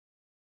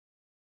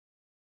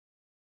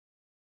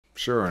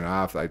sure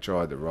enough, they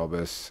tried to rob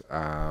us.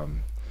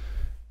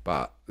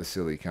 But the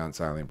silly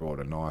cunts only brought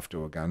a knife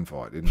to a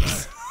gunfight, didn't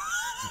they?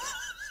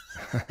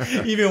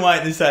 You've been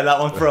waiting to say that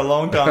one for a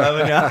long time,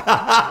 haven't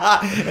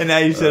you? And now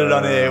you've said it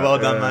on air. Well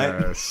done, mate.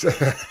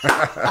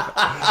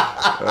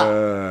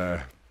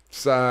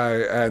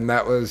 And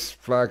that was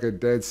fucking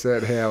dead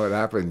set how it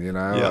happened, you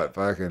know? Yep. Like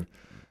fucking,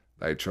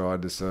 they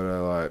tried to sort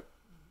of like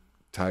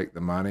take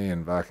the money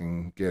and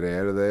fucking get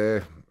out of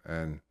there.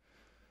 And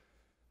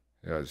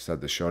I just had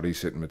the shotty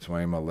sitting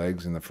between my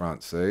legs in the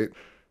front seat.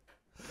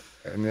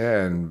 And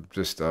I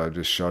just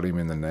shot him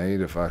in the knee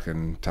to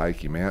fucking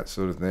take him out,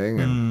 sort of thing.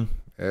 And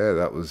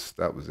that was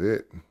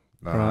it.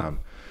 Right.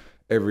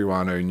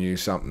 Everyone who knew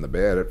something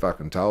about it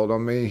fucking told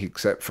on me,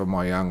 except for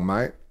my young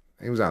mate.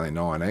 He was only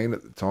 19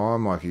 at the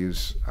time. Like he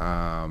was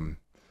the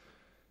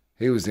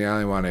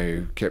only one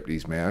who kept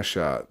his mouth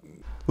shut.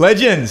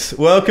 Legends,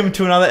 welcome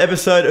to another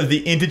episode of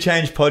the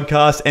Interchange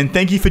podcast, and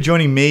thank you for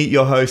joining me,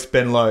 your host,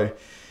 Ben Lowe.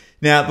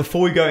 Now,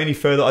 before we go any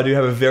further, I do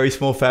have a very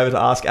small favour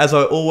to ask, as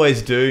I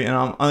always do, and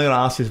I'm only going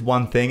to ask this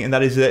one thing, and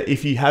that is that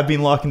if you have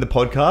been liking the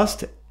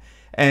podcast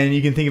and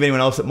you can think of anyone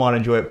else that might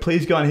enjoy it,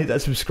 please go and hit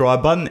that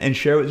subscribe button and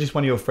share it with just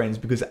one of your friends,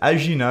 because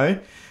as you know,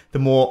 the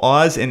more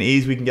eyes and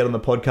ears we can get on the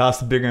podcast,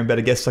 the bigger and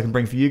better guests I can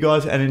bring for you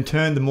guys, and in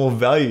turn, the more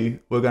value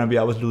we're going to be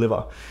able to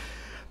deliver.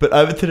 But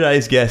over to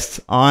today's guest,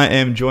 I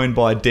am joined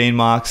by Dean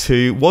Marks,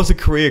 who was a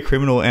career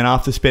criminal and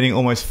after spending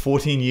almost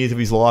 14 years of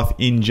his life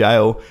in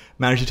jail,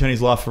 managed to turn his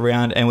life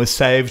around and was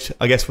saved,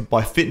 I guess,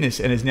 by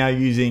fitness, and is now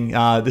using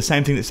the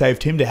same thing that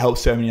saved him to help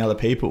so many other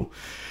people.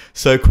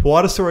 So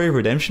quite a story of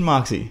redemption,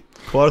 Marksy.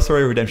 Quite a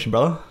story of redemption,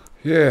 brother.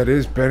 Yeah, it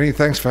is, Benny.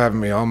 Thanks for having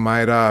me on,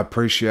 mate. I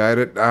appreciate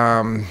it.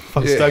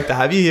 Fucking stoked to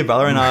have you here,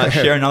 brother, and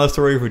share another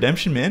story of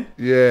redemption, man.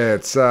 Yeah,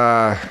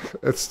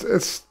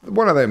 it's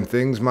one of them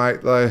things,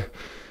 mate. Like,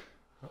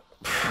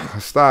 I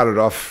started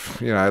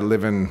off,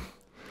 living,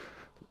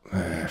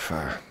 I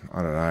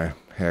don't know,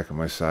 how can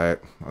we say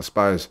it? I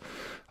suppose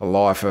a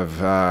life of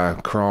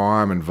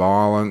crime and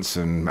violence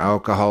and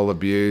alcohol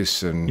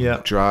abuse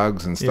and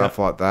drugs and stuff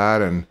like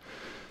that. And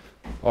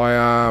I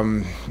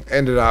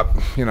ended up,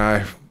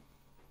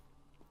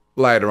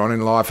 later on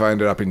in life, I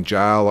ended up in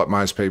jail like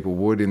most people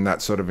would in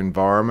that sort of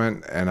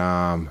environment.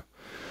 And,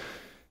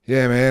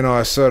 man,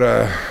 I sort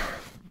of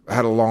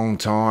had a long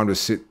time to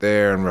sit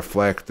there and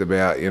reflect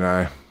about,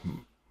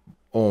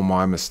 all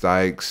my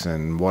mistakes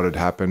and what had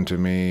happened to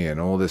me and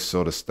all this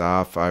sort of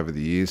stuff over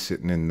the years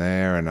sitting in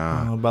there. And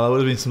but there would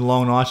have been some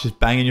long nights just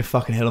banging your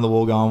fucking head on the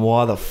wall going,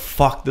 why the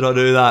fuck did I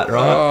do that,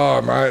 right?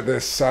 Oh, mate,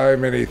 there's so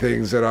many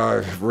things that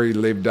I've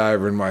relived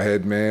over in my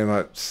head, man.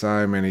 Like,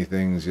 so many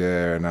things,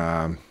 yeah.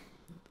 And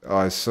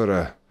I sort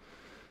of,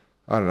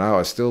 I don't know,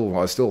 I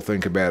still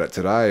think about it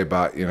today,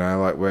 but,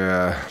 like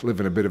we're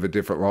living a bit of a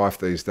different life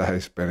these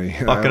days, Benny.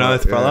 Fucking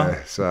oath, brother.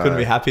 Yeah, so, couldn't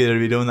be happier to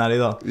be doing that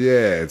either.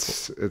 Yeah,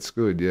 it's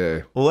good,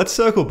 yeah. Well, let's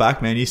circle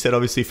back, man. You said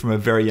obviously from a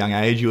very young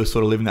age you were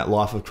sort of living that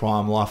life of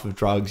crime, life of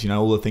drugs,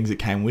 all the things that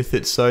came with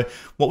it. So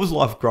what was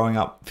life growing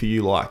up for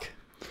you like?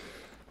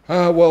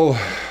 Well,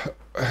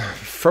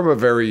 from a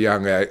very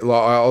young age,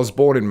 like I was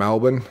born in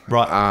Melbourne.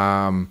 Right.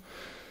 I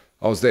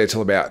was there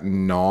till about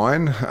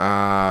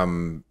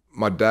 9.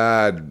 My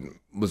dad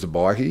was a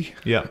bikie.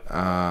 Yeah.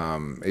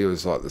 He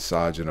was like the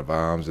sergeant of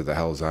arms of the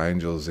Hells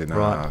Angels in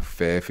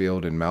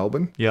Fairfield in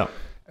Melbourne. Yeah.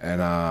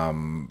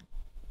 And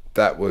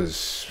that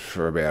was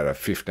for about a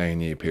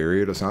 15-year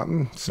period or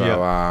something. So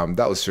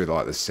that was through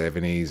like the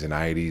 70s and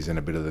 80s and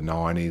a bit of the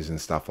 90s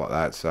and stuff like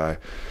that. So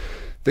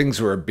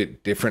things were a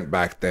bit different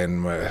back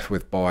then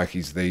with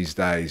bikies these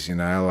days,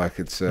 like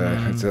it's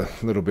a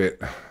little bit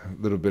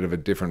of a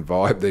different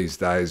vibe these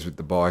days with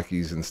the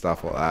bikies and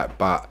stuff like that.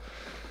 But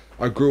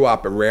I grew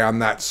up around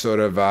that sort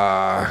of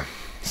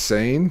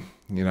scene.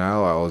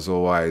 I was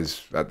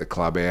always at the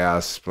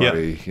clubhouse.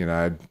 Bloody,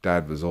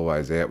 Dad was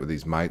always out with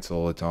his mates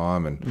all the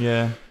time.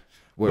 And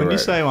when you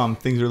say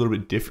things are a little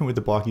bit different with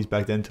the bikies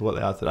back then to what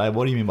they are today,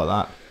 what do you mean by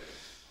that?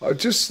 I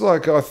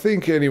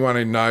think anyone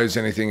who knows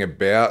anything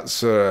about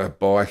sort of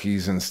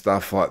bikies and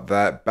stuff like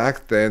that,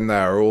 back then they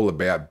were all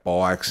about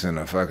bikes and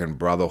a fucking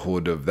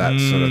brotherhood of that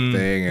sort of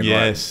thing. And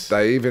like,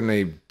 they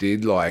even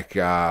did like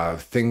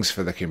things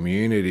for the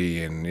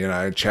community and,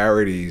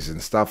 charities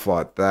and stuff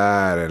like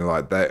that. And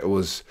like that, it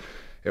was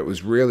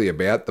really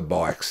about the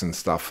bikes and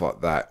stuff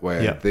like that,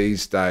 where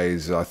these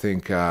days I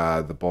think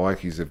the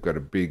bikies have got a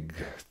big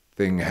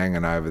thing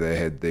hanging over their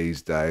head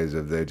these days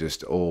of they're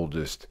just all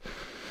just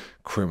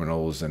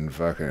criminals and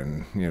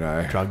fucking,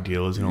 drug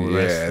dealers and all the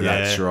rest. Yeah,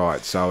 that's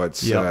right. So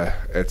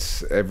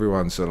it's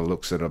everyone sort of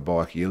looks at a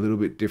bikie a little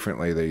bit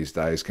differently these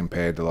days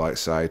compared to like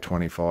say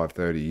 25,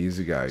 30 years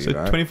ago. So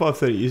 25,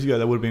 30 years ago,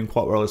 they would have been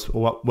quite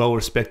well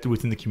respected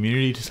within the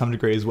community to some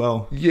degree as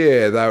well.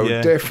 Yeah, they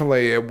were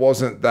definitely. It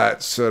wasn't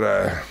that sort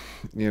of,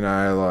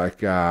 like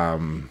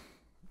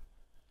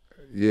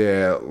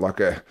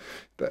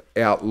the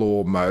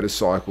outlaw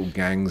motorcycle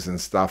gangs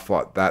and stuff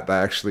like that. They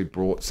actually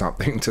brought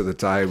something to the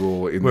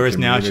table whereas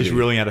now it's just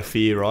ruling out of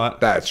fear, right?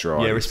 That's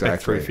right. Yeah,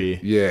 respect through fear.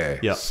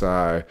 Yeah.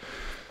 So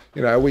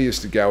you know, we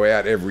used to go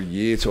out every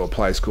year to a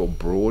place called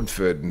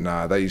Broadford, and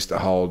they used to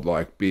hold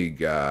like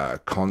big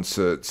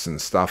concerts and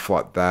stuff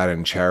like that,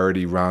 and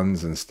charity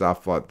runs and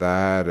stuff like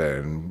that,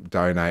 and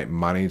donate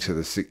money to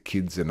the sick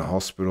kids in the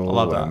hospital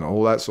and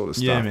all that sort of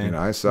stuff, you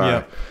know.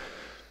 So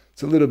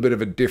it's a little bit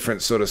of a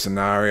different sort of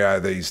scenario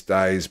these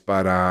days,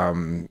 but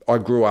I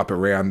grew up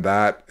around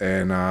that,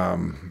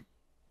 and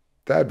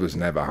Dad was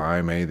never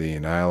home either,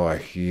 you know,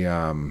 like he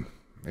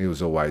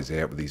was always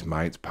out with his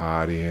mates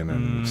partying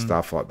and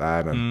stuff like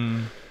that,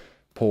 and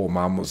poor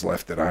Mum was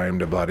left at home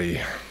to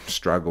bloody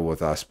struggle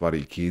with us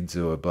bloody kids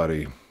who were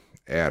bloody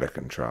out of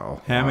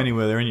control. How many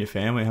were there in your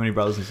family? How many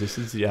brothers and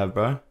sisters did you have,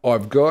 bro?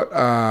 I've got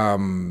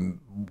one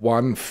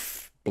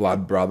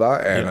blood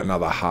brother and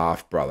another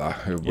half brother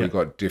who we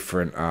got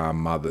different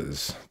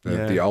mothers.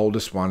 The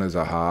oldest one is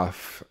a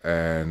half,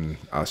 and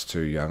us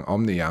two young.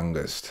 I'm the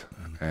youngest,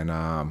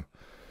 and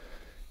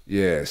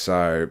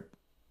so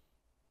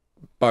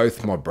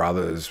both my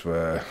brothers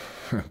were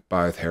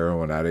both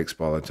heroin addicts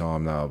by the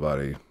time they were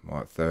bloody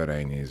like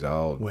 13 years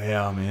old.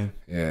 Wow, man.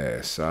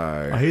 Yeah,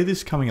 so I hear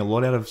this coming a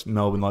lot out of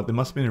Melbourne. Like there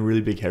must have been a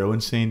really big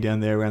heroin scene down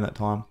there around that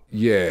time.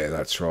 Yeah,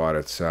 that's right.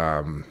 It's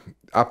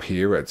up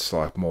here it's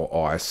like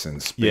more ice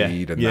and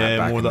speed and that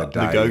back more in the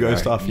day. The go-go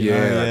stuff. You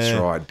know? That's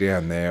right.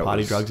 Down there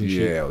Party drugs and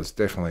shit. Yeah, it was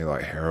definitely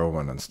like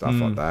heroin and stuff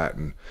like that.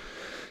 And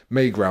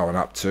me growing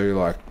up too,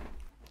 like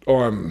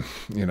I'm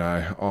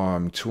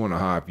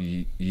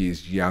 2.5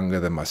 years younger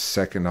than my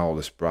second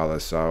oldest brother,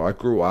 so I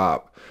grew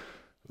up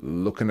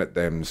looking at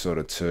them sort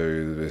of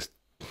too,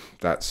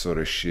 that sort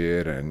of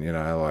shit, and you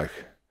know, like,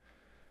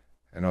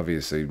 and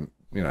obviously,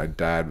 you know,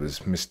 Dad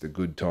was missed a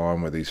good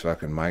time with his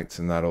fucking mates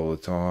and that all the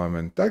time.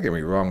 And don't get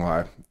me wrong,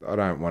 like I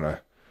don't want to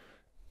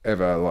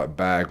ever like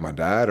bag my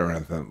dad or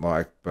anything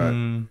like, but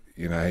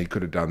you know, he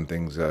could have done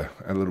things a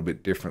little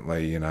bit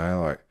differently. You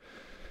know, like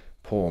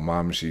poor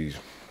Mum, she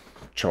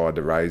tried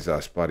to raise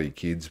us bloody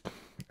kids,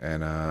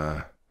 and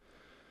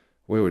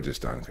we were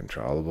just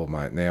uncontrollable,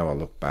 mate. Now I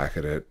look back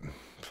at it,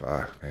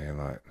 fuck, man,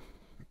 like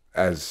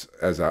as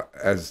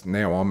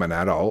now I'm an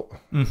adult,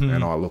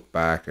 and I look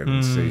back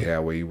and see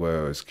how we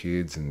were as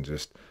kids, and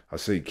just I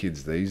see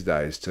kids these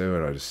days too,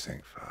 and I just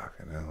think,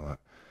 fucking hell, like,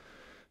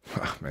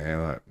 fuck,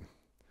 man, like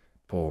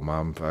poor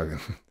Mum,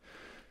 fucking.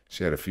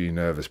 She had a few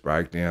nervous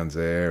breakdowns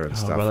there and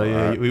stuff brother, like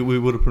that. We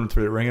would have put him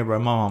through the ringer, bro.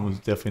 My mum was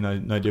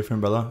definitely no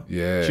different, brother.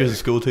 Yeah. She was a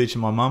school teacher,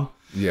 my mum.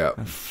 Yeah.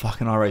 And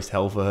fucking I raised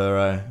hell for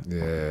her,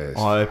 Yeah.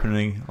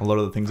 Eye-opening, a lot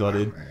of the things I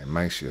did. Man, it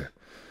makes you...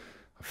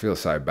 I feel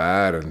so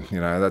bad, and,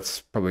 you know,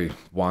 that's probably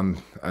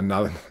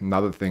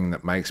another thing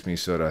that makes me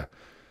sort of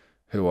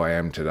who I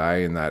am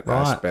today in that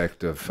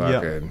aspect of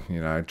fucking, you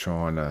know,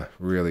 trying to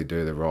really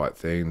do the right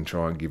thing,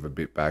 try and give a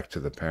bit back to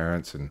the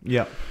parents, and...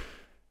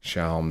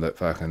 show them that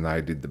fucking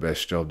they did the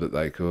best job that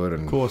they could.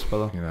 And, of course,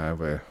 brother. You know,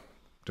 we're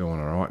doing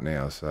all right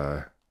now.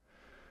 So,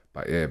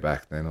 but yeah,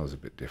 back then it was a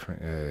bit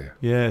different. Yeah.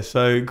 Yeah.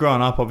 So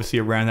growing up, obviously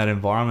around that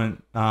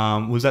environment,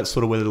 was that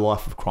sort of where the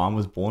life of crime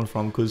was born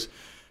from? Because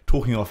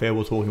talking off air,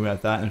 we're talking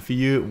about that. And for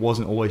you, it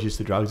wasn't always just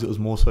the drugs. It was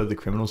more so the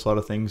criminal side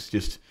of things.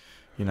 Just,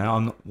 you know,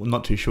 I'm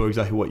not too sure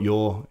exactly what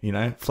your, you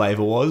know,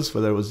 flavour was,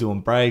 whether it was doing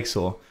breaks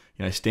or,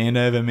 you know,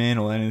 standover men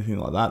or anything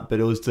like that.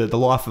 But it was the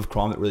life of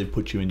crime that really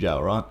put you in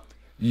jail, right?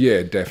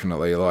 Yeah,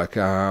 definitely. Like,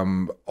 I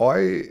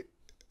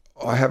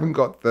haven't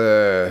got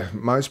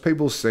most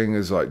people's thing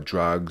is like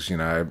drugs, you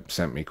know,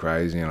 sent me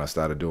crazy, and I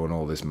started doing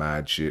all this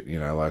mad shit, you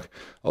know, like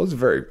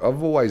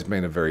I've always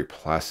been a very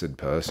placid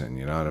person,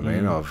 you know what I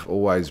mean? I've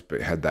always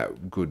had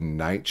that good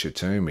nature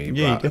to me. Yeah,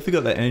 you definitely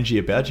got that energy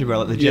about you, bro,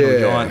 like the gentle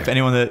giant. For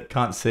anyone that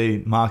can't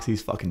see,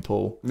 Marksy's fucking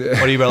tall. Yeah.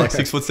 What are you, bro, like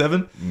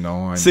 6'7"?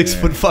 9. 6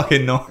 foot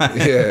fucking 9.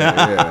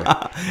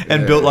 Yeah.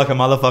 And built like a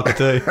motherfucker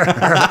too.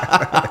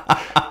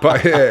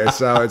 But yeah,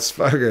 so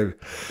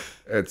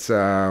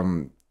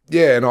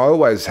yeah, and I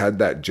always had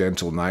that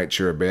gentle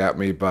nature about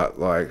me, but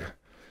like,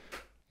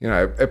 you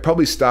know, it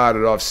probably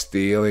started off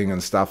stealing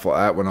and stuff like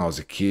that when I was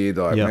a kid.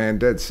 Like, man,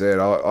 Dad said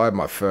I had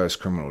my first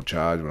criminal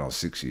charge when I was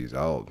 6 years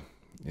old,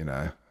 you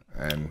know,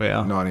 and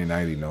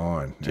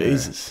 1989.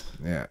 Jesus.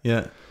 Yeah.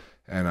 Yeah.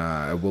 And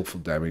a willful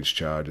damage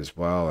charge as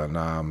well. And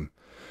I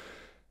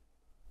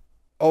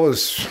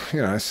was,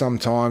 you know,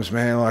 sometimes,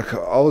 man, like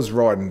I was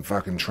riding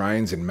fucking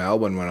trains in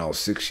Melbourne when I was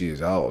 6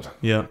 years old.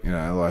 Yeah. You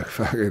know, like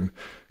fucking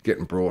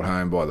getting brought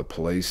home by the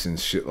police and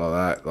shit like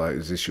that. Like,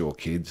 is this your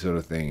kid sort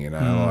of thing, you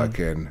know? Like,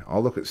 and I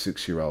look at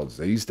 6-year-olds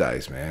these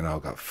days, man, I'll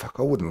go, fuck,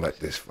 I wouldn't let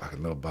this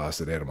fucking little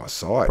bastard out of my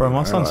sight. Bro,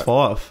 my son's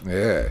 5.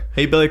 Yeah.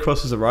 He barely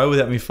crosses the road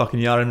without me fucking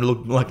yelling and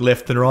look like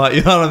left and right,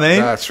 you know what I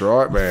mean? That's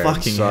right, man.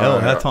 Fucking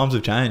hell, how times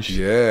have changed.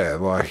 Yeah,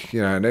 like,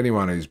 you know, and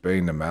anyone who's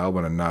been to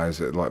Melbourne and knows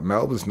that, like,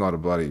 Melbourne's not a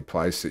bloody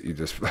place that you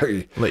just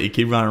bloody... let your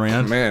kid run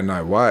around. Man,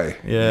 no way.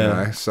 Yeah.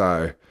 You know,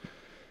 so...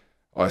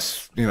 I,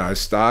 you know,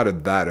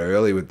 started that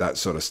early with that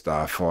sort of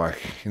stuff. Like,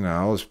 you know,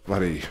 I was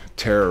bloody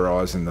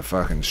terrorising the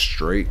fucking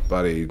street,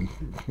 bloody,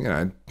 you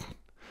know,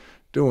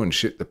 doing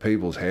shit to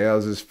people's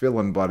houses,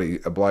 filling bloody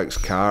a bloke's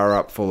car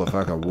up full of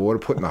fucking water,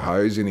 putting a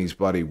hose in his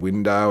bloody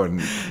window, and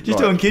just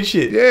doing kid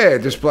shit. Yeah,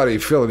 just bloody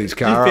filling his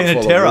car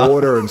up full of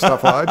water and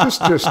stuff like that.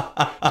 Just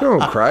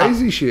doing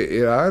crazy shit,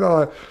 you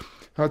know.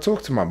 And I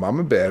talked to my mum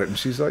about it, and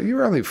she's like, "You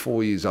were only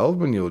 4 years old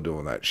when you were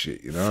doing that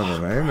shit," you know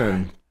what I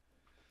mean?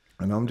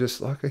 And I'm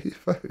just like, "Are you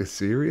fucking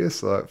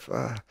serious?" Like,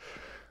 fuck.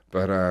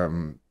 But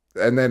and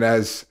then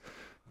as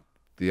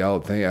the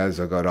old thing, as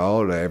I got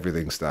older,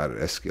 everything started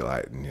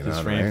escalating. You know,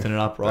 just ramping it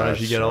up, right?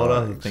 As you get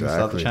older, things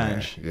start to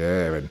change.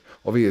 Yeah, and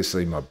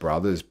obviously my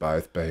brothers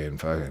both being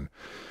fucking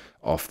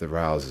off the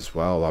rails as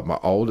well. Like my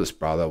oldest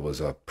brother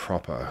was a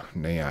proper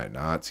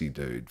neo-Nazi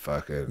dude.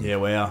 Fucking yeah,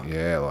 wow.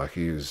 Yeah, like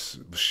he was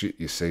shit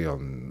you see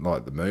on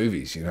like the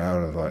movies. You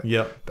know, like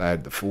they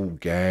had the full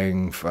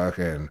gang,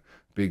 fucking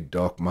big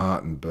Doc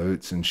Marten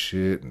boots and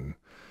shit, and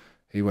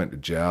he went to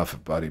jail for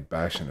bloody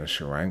bashing a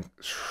Sri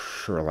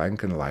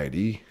Lankan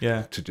lady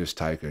to just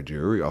take her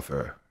jewelry off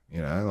her,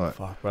 you know, like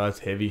fuck, bro, it's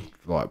heavy,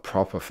 like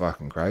proper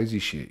fucking crazy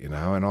shit, you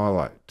know. And I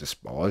like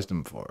despised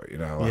him for it, you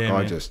know.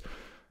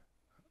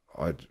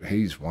 Like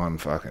he's one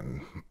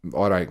fucking,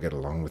 I don't get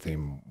along with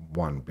him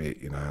one bit,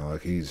 you know.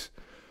 Like he's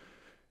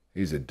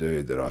a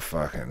dude that I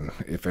fucking,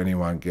 if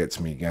anyone gets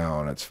me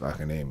going, it's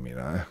fucking him, you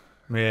know.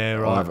 Yeah,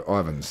 right. I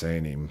haven't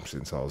seen him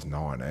since I was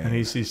 19. And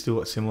he's still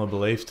got similar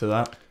beliefs to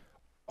that?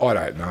 I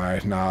don't know.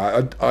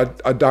 No,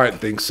 I don't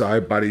think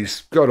so, but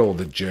he's got all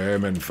the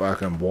German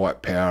fucking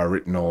white power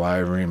written all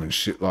over him and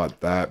shit like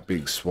that,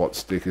 big SWAT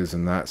stickers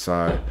and that.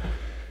 So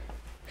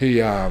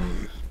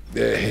him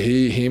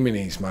and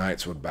his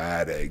mates were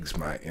bad eggs,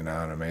 mate, you know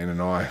what I mean?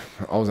 And I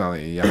was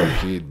only a young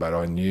kid, but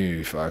I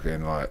knew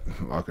fucking, like,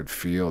 I could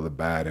feel the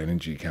bad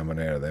energy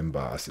coming out of them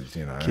bastards,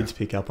 you know. Kids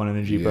pick up on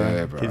energy, bro.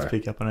 Yeah, bro. Kids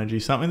pick up on energy.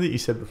 Something that you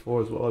said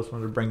before as well, I just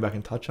wanted to bring back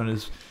and touch on,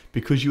 is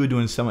because you were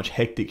doing so much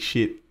hectic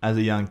shit as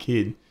a young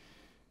kid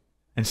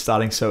and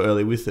starting so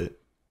early with it,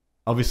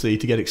 obviously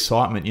to get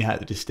excitement, you had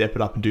to just step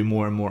it up and do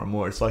more and more and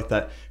more. It's like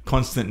that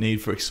constant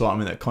need for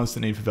excitement, that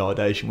constant need for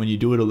validation. When you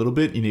do it a little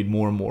bit, you need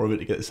more and more of it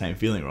to get the same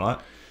feeling, right?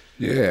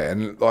 Yeah,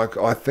 and like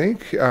I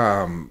think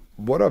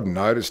what I've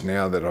noticed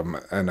now that I'm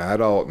an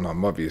adult and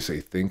I'm obviously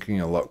thinking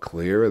a lot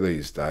clearer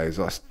these days,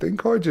 I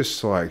think I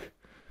just like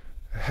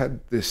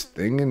had this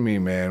thing in me,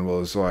 man,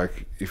 was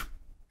like if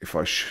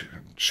I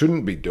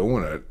shouldn't be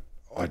doing it,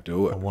 I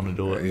do it. I want to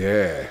do it.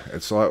 Yeah,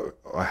 it's like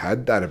I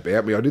had that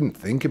about me. I didn't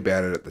think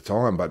about it at the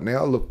time, but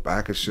now I look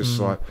back, it's just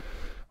like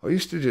I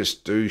used to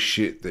just do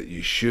shit that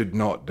you should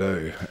not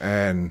do,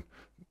 and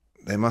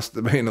there must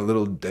have been a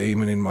little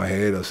demon in my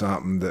head or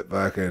something that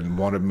fucking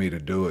wanted me to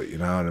do it, you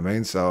know what I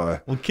mean?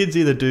 So well, kids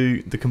either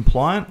do the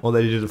compliant or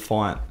they do the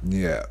defiant.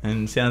 Yeah.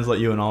 And it sounds like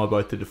you and I were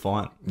both the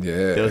defiant.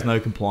 Yeah. There was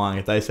no complying.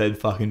 If they said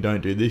fucking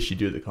don't do this, you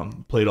do the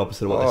complete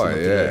opposite of what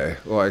they said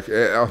not to do. Like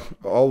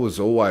I was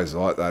always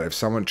like that. If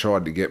someone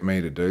tried to get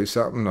me to do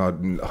something,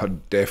 I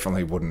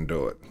definitely wouldn't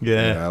do it.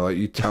 Yeah. You know, like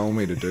you tell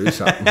me to do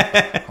something,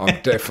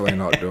 I'm definitely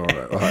not doing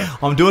it.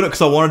 Like, I'm doing it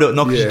because I want to do it,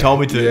 not because you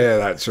told me to. Yeah,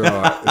 that's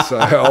right. So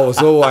I was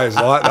always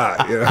like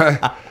that, you know.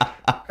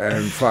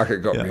 And fuck, it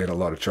got me in a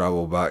lot of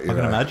trouble, but you know. I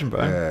can imagine,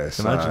 bro. Yeah,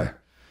 imagine.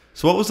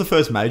 So what was the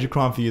first major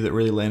crime for you that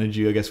really landed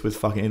you, I guess, with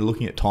fucking either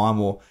looking at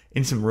time or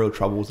in some real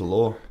trouble with the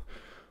law?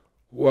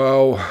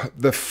 Well,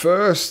 the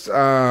first,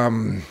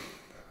 there's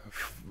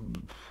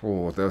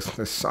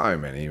so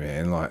many,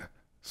 man, like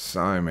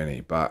so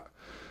many, but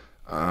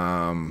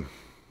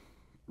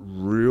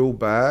real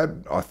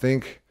bad, I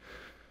think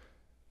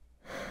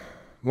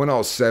when I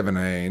was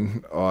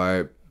 17,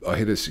 I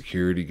hit a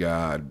security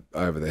guard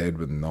over the head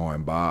with a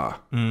 9-bar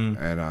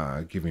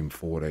and give him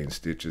 14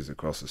 stitches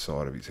across the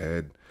side of his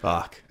head.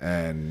 Fuck.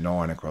 And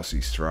 9 across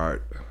his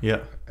throat.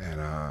 Yeah.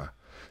 And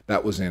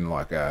that was in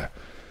like a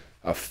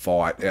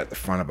fight out the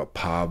front of a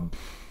pub.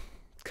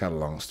 Cut a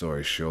long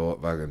story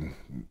short, fucking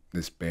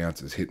this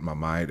bouncer's hit my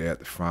mate out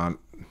the front.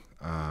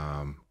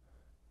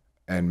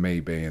 And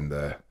me being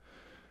the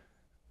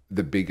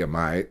bigger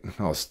mate,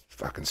 I was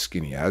fucking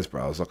skinny as,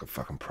 bro. I was like a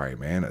fucking praying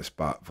mantis,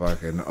 but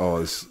fucking I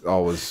was.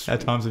 How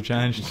times have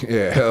changed.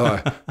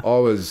 Yeah, like, I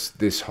was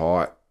this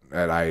height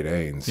at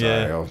 18, so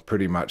I was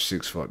pretty much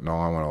 6'9"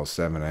 when I was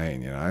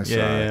 17. You know. So,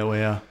 yeah, we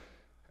are.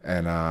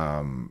 And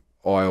I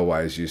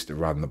always used to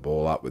run the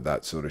ball up with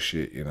that sort of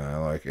shit. You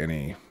know, like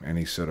any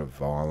sort of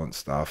violent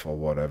stuff or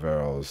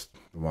whatever. I was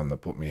the one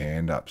that put my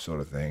hand up, sort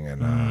of thing,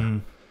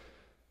 and.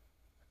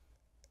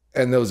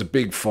 And there was a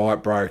big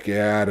fight broke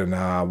out, and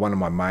one of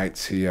my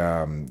mates, he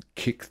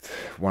kicked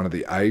one of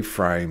the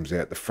A-frames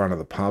out the front of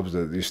the pubs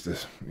that used to,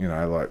 you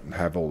know, like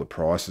have all the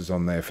prices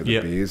on there for the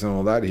beers and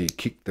all that. He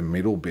kicked the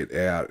middle bit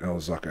out, and it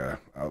was like an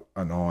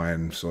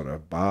iron sort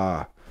of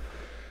bar.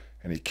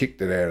 And he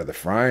kicked it out of the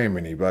frame,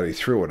 and he bloody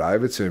threw it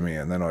over to me,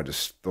 and then I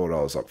just thought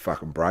I was like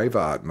fucking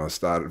Braveheart, and I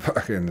started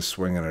fucking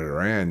swinging it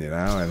around, you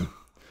know, and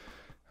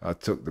I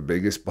took the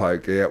biggest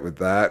bloke out with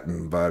that,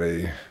 and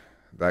buddy...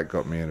 that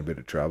got me in a bit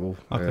of trouble.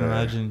 I can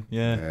imagine,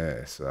 yeah.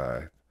 Yeah,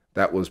 so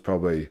that was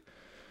probably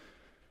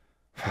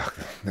Fuck,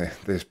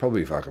 there's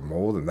probably fucking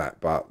more than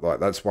that, but like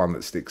that's one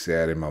that sticks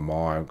out in my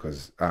mind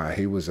because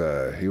he was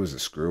a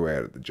screw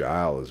out at the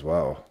jail as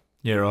well.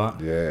 Yeah, right.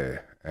 Yeah,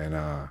 and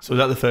So was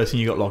that the first thing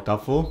you got locked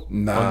up for?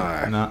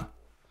 No.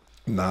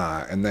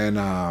 And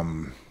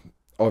then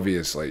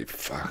obviously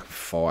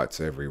fights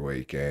every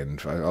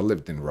weekend. I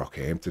lived in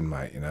Rockhampton,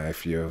 mate. You know,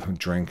 if you're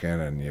drinking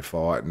and you're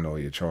fighting or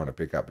you're trying to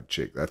pick up a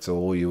chick, that's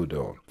all you're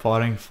doing.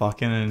 Fighting,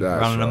 fucking, and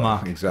running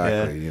amok.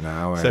 Exactly. Yeah. You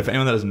know. So for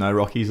anyone that doesn't know,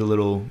 Rocky's a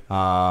little,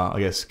 I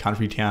guess,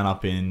 country town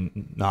up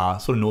in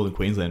sort of northern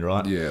Queensland,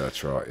 right? Yeah,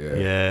 that's right. Yeah.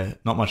 Yeah,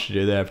 not much to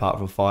do there apart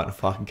from fight and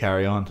fucking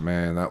carry on.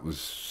 Man, that was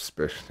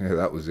special. Yeah,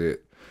 that was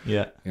it.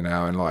 Yeah. You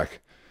know, and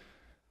like.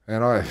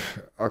 And I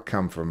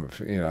come from,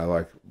 you know,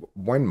 like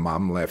when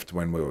Mum left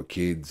when we were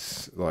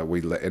kids, like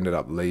we ended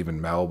up leaving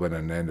Melbourne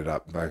and ended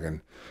up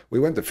we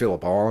went to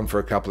Phillip Island for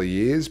a couple of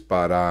years,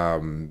 but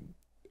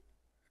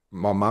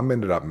my mum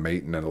ended up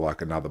meeting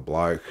like another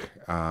bloke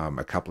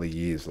a couple of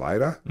years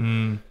later.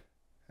 And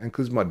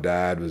because my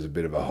dad was a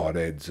bit of a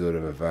hothead sort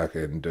of a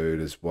fucking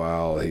dude as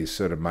well, he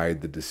sort of made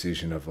the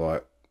decision of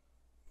like,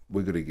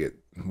 we got to get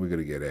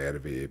out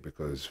of here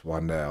because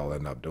one day I'll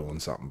end up doing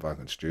something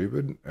fucking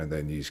stupid and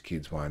then you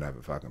kids won't have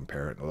a fucking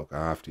parent to look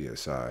after you.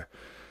 So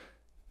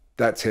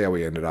that's how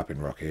we ended up in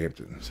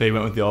Rockhampton. So you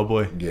went with the old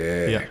boy?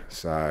 Yeah.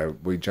 So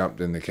we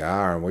jumped in the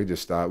car and we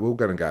were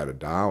going to go to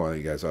Darwin.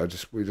 He goes,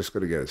 we just got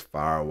to get as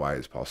far away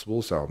as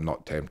possible so I'm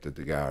not tempted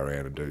to go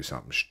around and do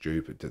something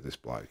stupid to this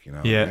bloke, you know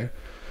what I mean?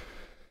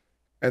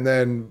 And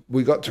then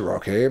we got to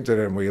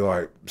Rockhampton and we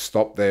like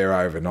stopped there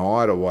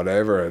overnight or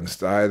whatever and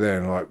stayed there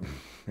and like,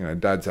 you know,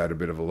 Dad's had a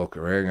bit of a look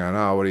around going,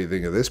 oh, what do you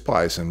think of this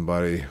place? And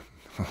buddy,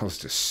 I was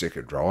just sick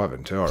of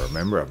driving too. I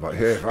remember. I'm like,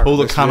 yeah, pull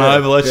the cunt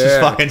over. Let's just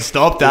fucking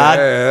stop,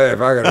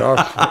 Dad.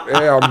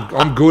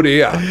 I'm good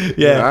here. Yeah,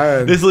 you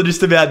know? This will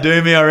just about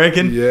do me, I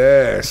reckon.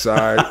 Yeah. So,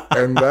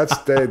 and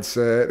that's dead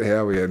set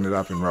how we ended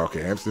up in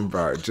Rockhampton,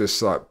 bro.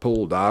 Just like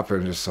pulled up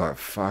and just like,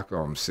 fuck,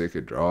 I'm sick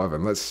of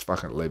driving. Let's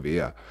fucking live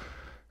here.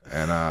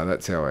 And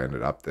that's how I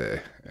ended up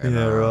there. And,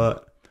 yeah, right.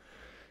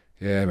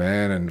 Yeah,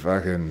 man, and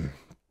fucking.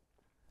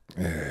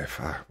 Yeah,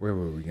 fuck. Where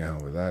were we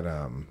going with that?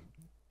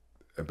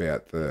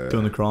 About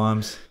doing the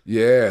crimes.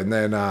 Yeah, and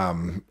then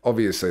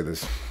obviously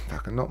there's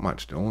fucking not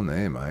much doing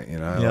there, mate. You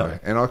know, yeah.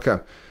 Like, and I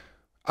come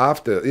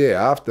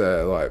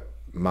after like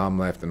Mum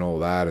left and all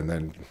that, and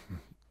then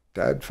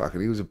Dad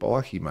fucking he was a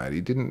bikie, mate.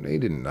 He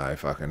didn't know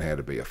fucking how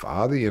to be a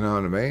father. You know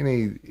what I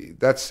mean?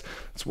 That's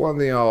one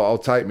thing I'll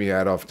take my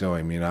hat off to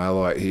him. You know,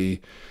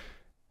 like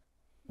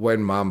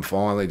when Mum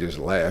finally just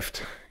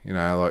left. You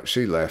know, like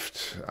she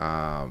left.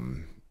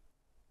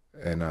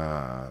 And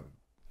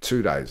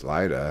 2 days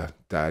later,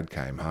 Dad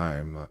came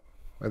home. Like,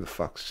 where the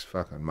fuck's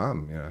fucking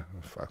Mum? You know,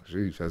 fuck,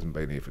 she hasn't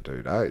been here for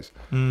 2 days.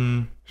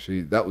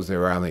 That was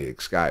their only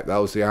escape. That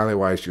was the only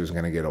way she was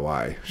going to get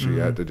away. She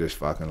had to just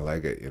fucking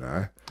leg it, you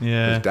know.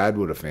 Yeah. Because Dad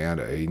would have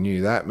found her. He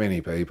knew that many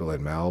people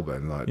in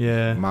Melbourne. Like,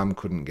 Mum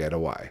couldn't get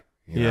away.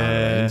 You know what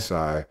I mean?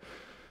 So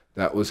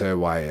that was her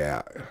way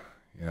out,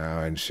 you know.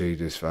 And she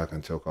just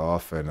fucking took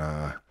off. And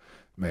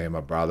me and my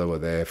brother were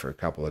there for a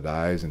couple of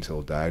days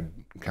until Dad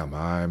come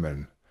home,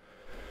 and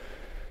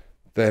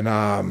then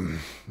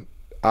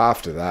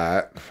after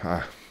that,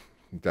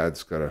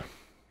 Dad's got to,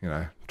 you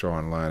know, try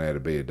and learn how to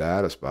be a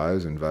dad, I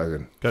suppose, and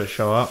fucking got to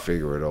show up,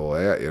 figure it all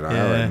out, you know.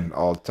 And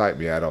I'll take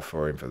my hat off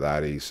for him for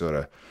that. He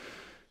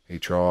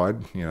tried,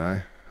 you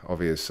know.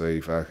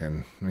 Obviously,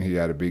 fucking, he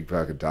had a big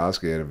fucking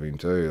task ahead of him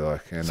too.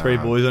 Like, and, 3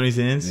 boys on his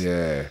hands.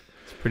 Yeah.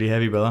 Pretty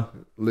heavy, brother.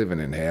 Living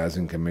in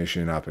housing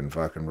commission up in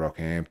fucking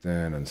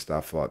Rockhampton and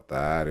stuff like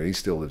that. And he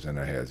still lives in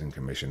a housing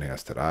commission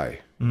house today,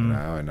 you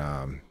know,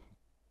 and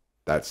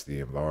that's the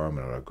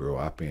environment I grew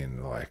up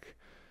in, like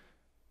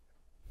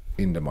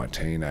into my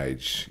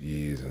teenage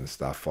years and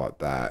stuff like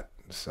that.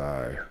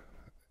 So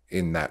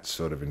in that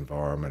sort of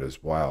environment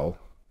as well,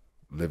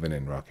 living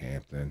in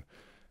Rockhampton,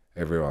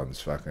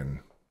 everyone's fucking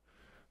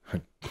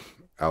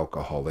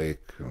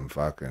alcoholic and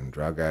fucking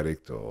drug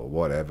addict or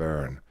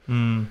whatever,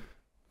 and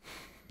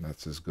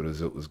that's as good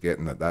as it was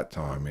getting at that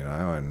time, you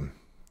know,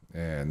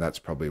 and that's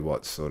probably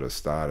what sort of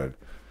started,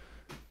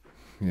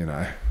 you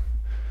know,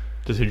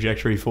 the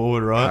trajectory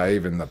forward, right?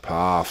 Paving the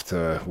path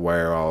to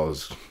where I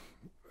was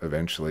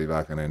eventually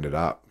fucking ended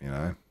up, you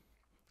know.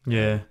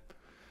 Yeah.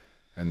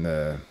 And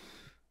the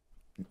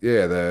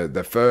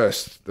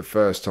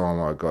first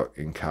time I got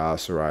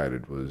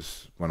incarcerated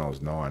was when I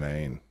was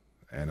 19,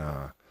 and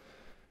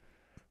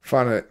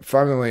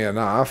funnily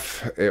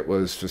enough, it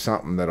was for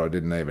something that I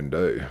didn't even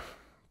do.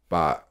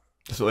 But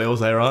that's what they all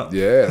say, right?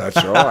 Yeah,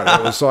 that's right.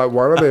 It was like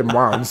one of them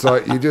ones.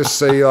 Like you just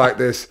see like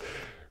this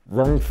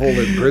wrongful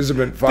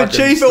imprisonment fucking the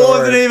chief, story. It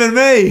wasn't even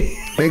me.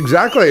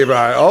 Exactly, bro.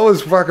 I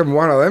was fucking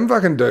one of them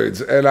fucking dudes.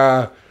 And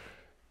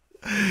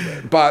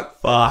but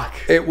fuck,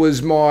 it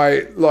was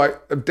my, like,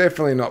 I'm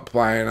definitely not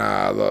playing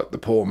the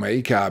poor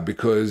me card,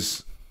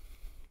 because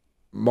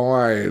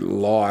my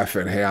life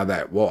and how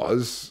that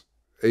was,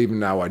 even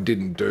though I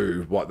didn't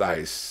do what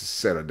they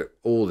said,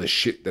 all the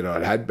shit that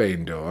I had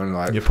been doing.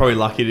 Like, you're probably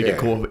lucky to get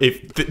caught.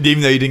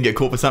 Even though you didn't get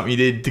caught for something you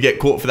did, to get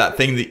caught for that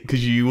thing,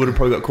 because you would have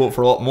probably got caught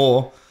for a lot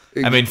more.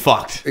 I mean,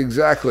 fucked.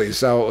 Exactly.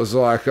 So it was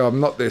like, I'm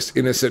not this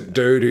innocent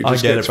dude who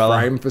just gets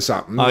framed for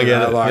something. I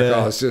get it. Like, yeah.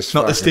 I was just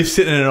not the stiff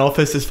sitting in an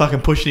office just fucking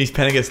pushing his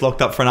pen and gets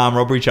locked up for an armed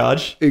robbery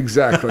charge.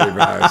 Exactly,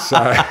 bro.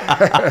 So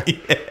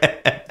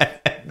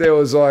there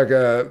was like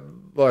a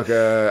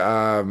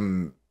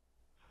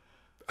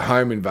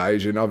home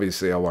invasion.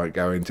 Obviously, I won't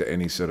go into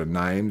any sort of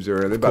names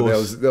or anything, but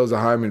there was a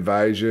home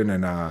invasion,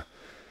 and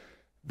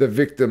the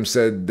victim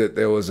said that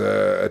there was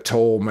a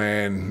tall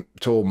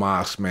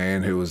masked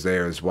man who was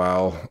there as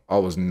well. I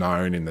was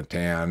known in the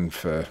town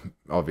for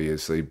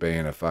obviously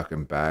being a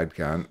fucking bad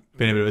cunt.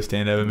 Being a bit of a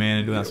standover man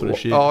and doing that sort of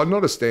shit. Oh,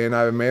 not a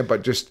standover man,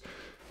 but just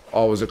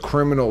I was a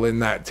criminal in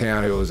that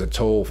town who was a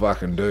tall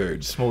fucking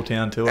dude. Small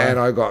town too. And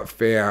I got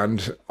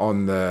found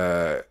on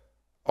the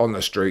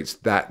streets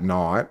that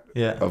night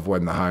of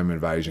when the home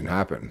invasion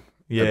happened.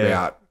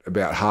 Yeah.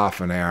 About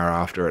half an hour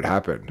after it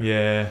happened.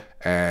 Yeah.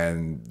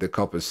 And the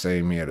coppers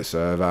seen me at a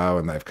servo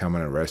and they've come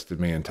and arrested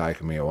me and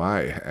taken me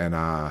away. And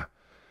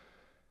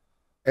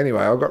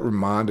anyway, I got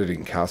remanded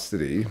in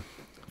custody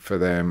for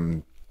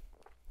them.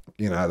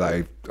 You know,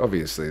 they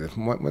obviously,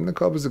 when the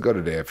coppers have got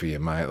it out for you,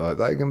 mate, like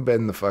they can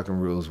bend the fucking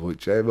rules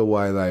whichever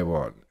way they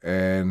want.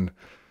 And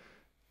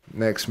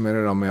next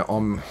minute I'm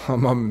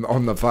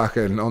on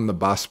the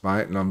bus,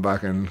 mate, and I'm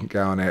fucking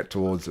going out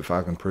towards the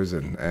fucking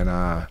prison. And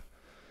I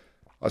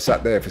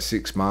sat there for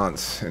 6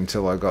 months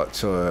until I got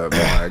to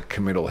my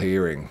committal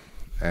hearing.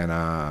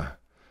 And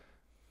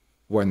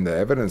when the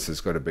evidence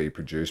has got to be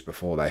produced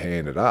before they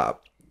hand it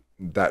up,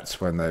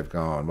 that's when they've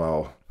gone,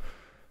 well,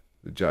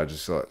 the judge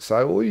is like,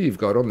 so all you've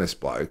got on this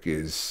bloke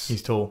is...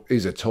 He's tall.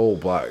 He's a tall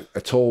bloke.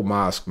 A tall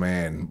masked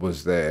man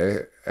was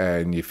there,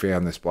 and you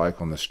found this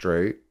bloke on the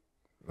street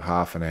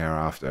half an hour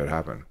after it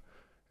happened.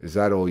 Is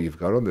that all you've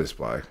got on this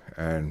bloke?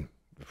 And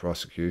the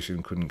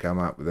prosecution couldn't come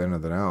up with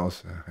anything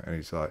else. And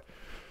he's like,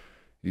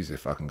 you've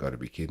fucking got to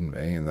be kidding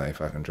me. And they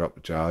fucking dropped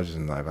the charges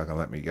and they fucking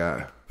let me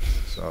go.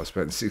 So I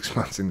spent 6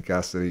 months in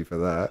custody for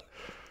that.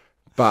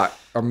 But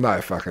I'm no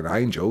fucking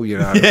angel, you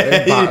know what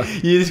I mean?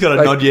 But you just got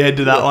to nod your head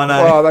to that one,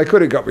 eh? Well, they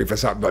could have got me for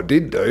something I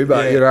did do,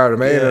 but you know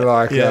what I mean? Yeah. And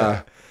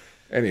like,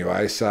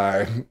 anyway,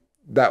 so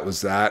that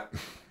was that.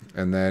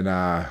 And then,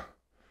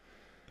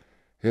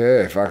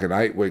 fucking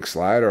 8 weeks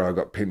later, I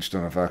got pinched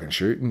on a fucking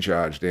shooting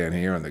charge down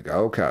here on the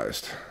Gold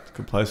Coast. It's a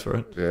good place for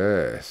it.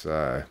 Yeah,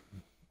 so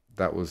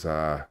that was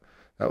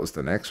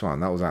the next one.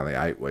 That was only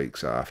 8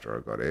 weeks after I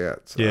got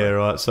out. So. Yeah,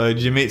 right. So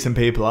did you meet some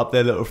people up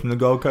there that were from the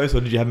Gold Coast,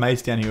 or did you have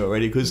mates down here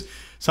already? Because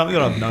something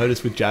that I've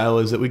noticed with jail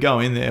is that we go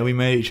in there, we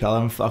meet each other,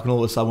 and fucking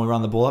all of a sudden we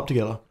run the ball up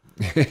together.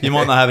 You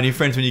might not have any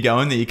friends when you go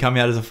in there. You come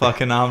out as a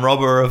fucking armed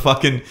robber or a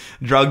fucking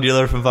drug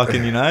dealer from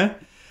fucking, you know?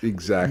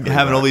 Exactly.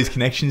 Having all these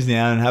connections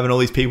now and having all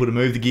these people to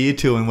move the gear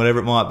to and whatever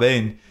it might be.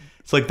 And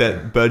it's like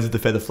that birds of the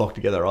feather flock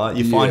together, right?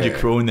 You find your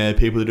crew in there,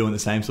 people are doing the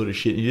same sort of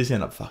shit, and you just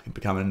end up fucking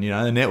becoming, you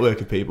know, a network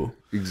of people.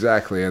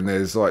 Exactly. And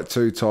there's like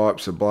 2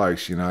 types of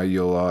blokes, you know.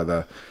 You'll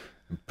either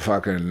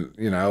fucking,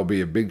 you know, it'll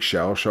be a big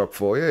shell shock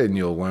for you and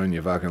you'll learn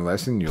your fucking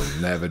lesson, you'll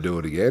never do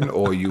it again,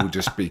 or you'll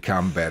just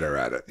become better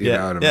at it. You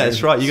know what I mean? Yeah,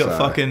 that's right. You got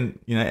fucking,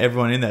 you know,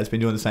 everyone in there that's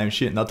been doing the same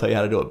shit, and they'll tell you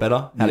how to do it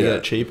better, how to get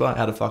it cheaper,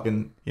 how to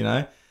fucking, you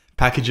know,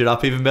 package it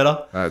up even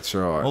better. That's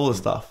right. All the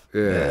stuff.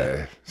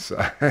 Yeah. So,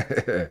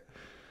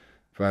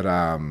 but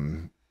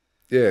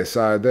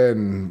so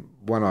then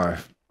when I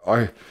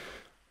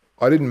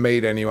didn't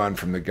meet anyone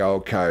from the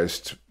Gold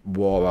Coast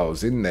while I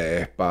was in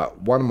there,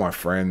 but one of my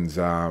friends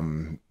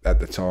at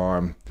the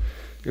time,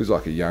 he was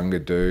like a younger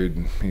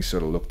dude. He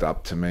sort of looked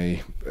up to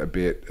me a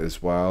bit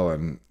as well,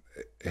 and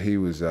he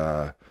was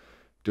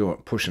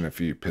pushing a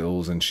few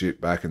pills and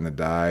shit back in the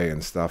day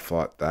and stuff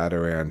like that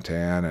around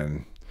town.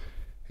 And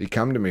he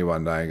come to me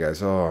one day and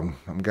goes, "Oh,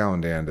 I'm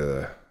going down to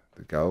the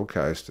Gold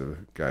Coast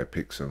to go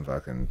pick some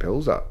fucking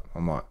pills up."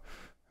 I'm like,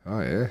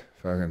 "Oh yeah,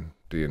 fucking,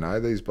 do you know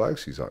these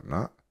blokes?" He's like,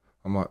 "No."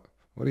 I'm like,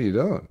 "What are you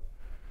doing?"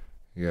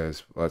 He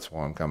goes, "Well, that's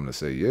why I'm coming to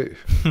see you."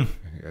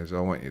 He goes, "I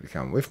want you to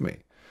come with me."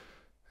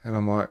 And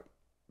I'm like,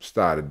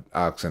 started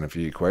asking a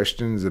few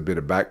questions, a bit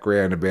of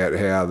background about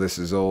how this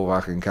has all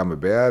fucking come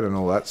about and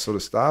all that sort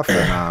of stuff.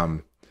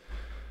 And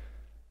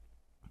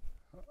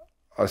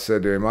I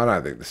said to him, "I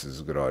don't think this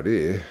is a good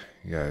idea."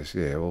 He goes,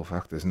 "Yeah, well,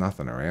 fuck, there's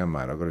nothing around,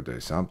 mate. I've got to do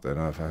something.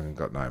 I've fucking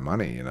got no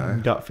money, you know."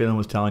 Gut feeling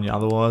was telling you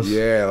otherwise.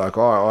 Yeah, like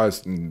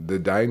the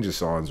danger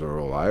signs were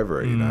all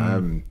over it, you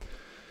know.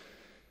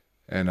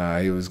 And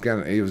he was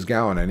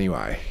going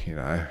anyway, you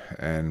know.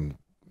 And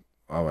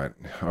I went,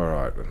 "All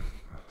right." I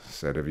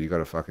said, "Have you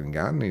got a fucking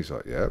gun?" He's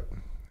like, "Yep."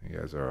 He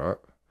goes, "All right.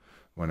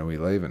 When are we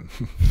leaving?"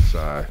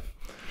 So,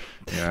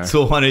 you know, that's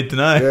all I need to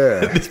know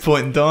at this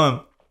point in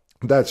time.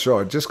 That's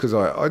right. Just because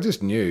I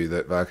just knew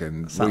that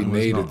fucking we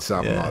needed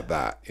something like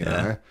that, you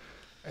know.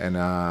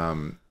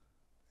 And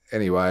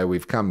anyway,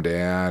 we've come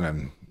down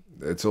and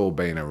it's all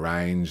been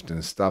arranged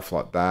and stuff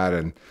like that.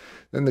 And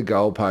then the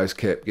goalpost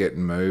kept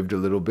getting moved a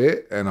little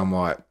bit, and I'm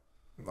like,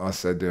 I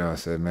said to him, I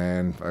said,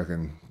 man,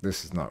 fucking,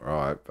 this is not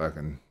right.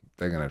 Fucking,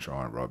 they're going to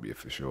try and rob you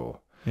for sure.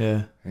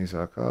 Yeah. He's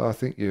like, oh, I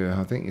think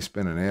you're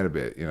spinning out a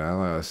bit, you know.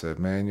 Like I said,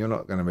 man, you're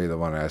not going to be the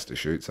one who has to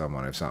shoot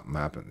someone if something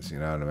happens, you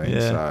know what I mean?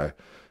 Yeah. So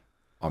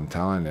I'm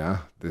telling you,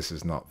 this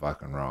is not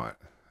fucking right.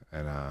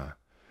 And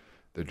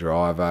the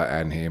driver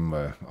and him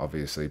were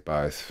obviously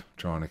both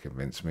trying to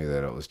convince me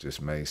that it was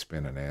just me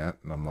spinning out.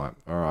 And I'm like,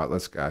 all right,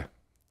 let's go.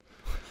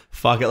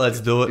 Fuck it,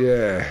 let's do it.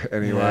 Yeah.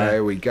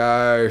 Anyway, we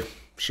go.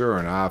 Sure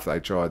enough,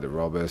 they tried to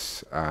rob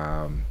us.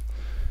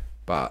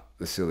 But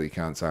the silly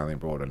cunts only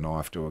brought a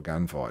knife to a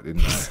gunfight,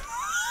 didn't they?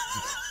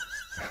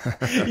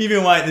 You've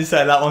been waiting to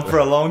say that one for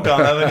a long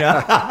time, haven't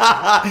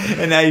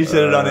you? And now you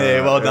said it on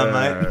here. Well done,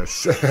 mate.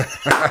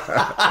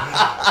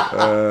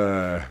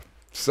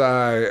 So,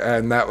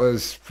 and that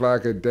was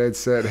fucking dead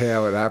set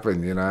how it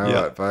happened, you know? Yep.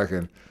 Like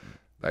fucking,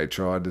 they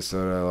tried to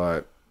sort of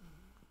like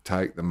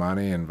take the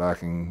money and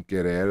fucking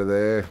get out of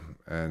there.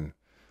 And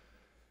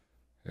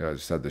yeah, I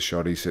just had the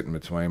shotty sitting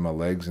between my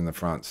legs in the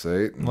front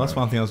seat. Well, that's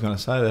one thing I was going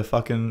to say. They're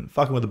fucking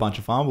with a bunch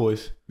of farm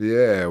boys.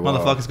 Yeah. Well,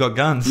 motherfuckers got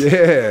guns.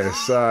 Yeah,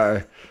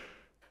 so...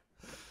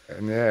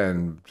 And yeah,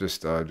 and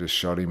I just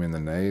shot him in the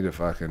knee to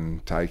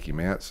fucking take him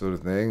out, sort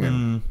of thing.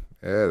 And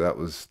yeah, that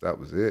was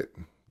it.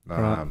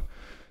 Right.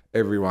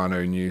 Everyone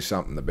who knew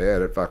something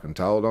about it fucking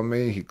told on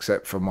me,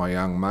 except for my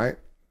young mate.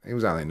 He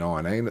was only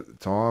 19 at the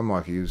time.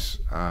 Like he was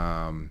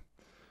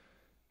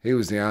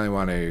the only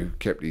one who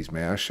kept his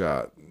mouth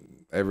shut.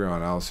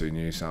 Everyone else who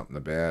knew something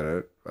about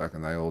it,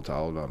 fucking they all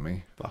told on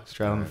me. Fuck,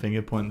 straight on the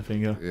finger, pointing the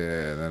finger.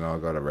 Yeah, and then I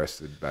got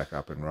arrested back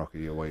up in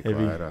Rocky a week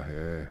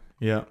later.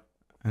 Yeah.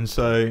 And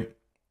so,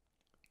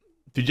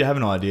 did you have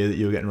an idea that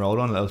you were getting rolled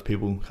on? That there was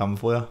people coming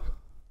for you?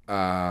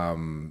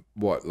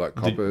 What, like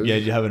coppers?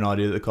 Did you have an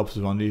idea that the cops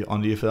was onto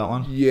you for that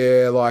one?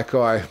 Yeah, like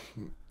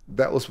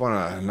that was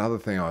another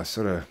thing I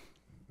sort of,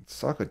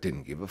 it's like I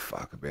didn't give a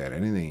fuck about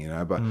anything, you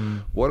know, but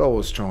what I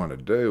was trying to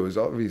do was,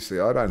 obviously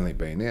I'd only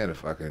been out of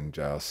fucking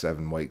jail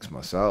 7 weeks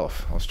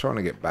myself. I was trying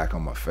to get back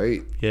on my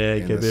feet. Yeah,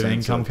 get a bit of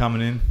income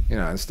coming in. You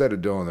know, instead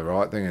of doing the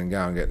right thing and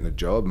going and getting a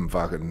job and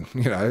fucking,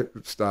 you know,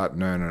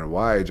 starting earning a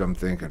wage, I'm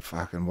thinking,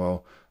 fucking,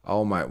 well,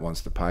 old mate wants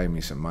to pay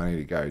me some money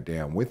to go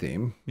down with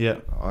him.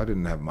 Yeah. I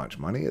didn't have much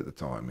money at the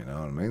time, you know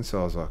what I mean?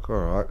 So I was like, all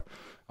right,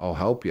 I'll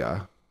help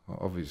you,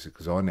 obviously,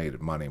 because I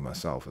needed money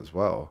myself as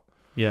well.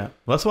 Yeah.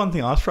 Well, that's one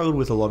thing I struggled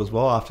with a lot as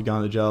well after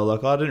going to jail.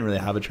 Like, I didn't really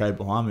have a trade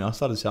behind me. I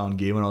started selling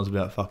gear when I was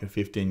about fucking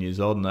 15 years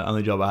old, and the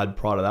only job I had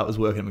prior to that was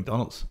working at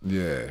McDonald's.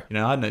 Yeah. You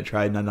know, I had no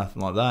trade, no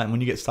nothing like that. And when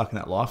you get stuck in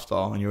that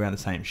lifestyle and you're around the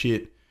same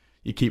shit,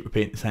 you keep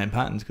repeating the same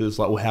patterns because it's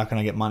like, well, how can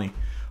I get money?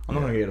 I'm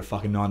not going to get a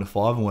fucking 9 to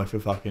 5 and work for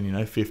fucking, you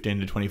know, $15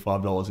 to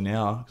 $25 an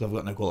hour because I've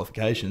got no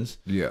qualifications.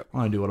 Yeah. I'm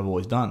going to do what I've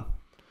always done.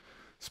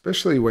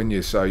 Especially when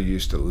you're so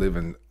used to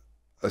living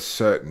a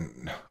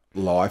certain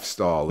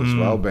lifestyle as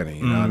well, Benny.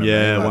 You know what I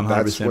mean? Like, 100%.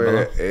 That's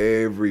where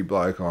every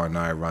bloke I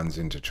know runs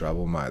into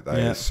trouble, mate.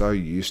 They are so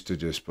used to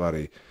just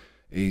bloody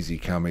easy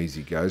come,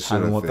 easy go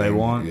sort having of what thing. they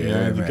want, Yeah, you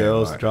know, the man,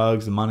 girls, like, the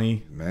drugs, the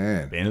money,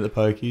 man, being at the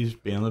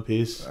pokies, being on the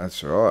piss.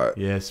 That's right.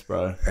 Yes,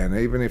 bro. And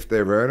even if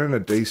they're earning a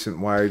decent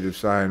wage of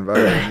saying,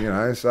 you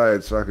know, say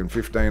it's fucking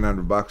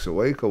 $1,500 a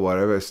week or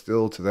whatever,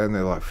 still to them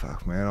they're like,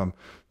 fuck, man,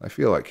 they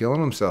feel like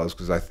killing themselves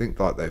because they think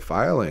like they're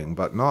failing,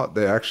 but not.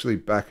 They're actually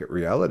back at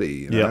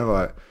reality. You know,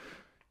 like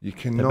you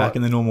cannot. They're back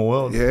in the normal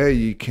world. Yeah,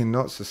 you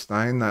cannot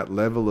sustain that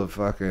level of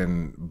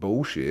fucking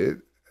bullshit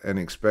and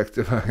expect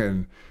to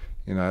fucking,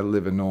 you know,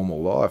 live a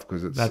normal life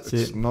because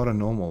it's not a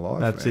normal life.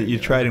 That's man, it.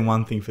 You're trading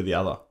one thing for the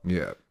other.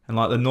 Yeah. And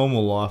like the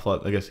normal life,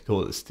 like I guess you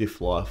call it the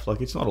stiff life,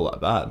 like it's not all that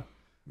bad.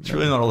 It's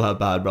really not all that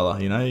bad,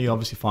 brother. You know, you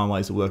obviously find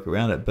ways to work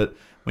around it. But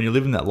when you're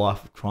living that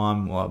life of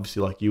crime, well,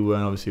 obviously like you were,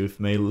 and obviously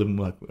with me living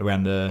like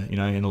around the, you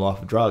know, in the life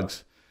of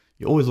drugs,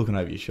 you're always looking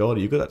over your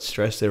shoulder. You've got that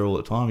stress there all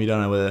the time. You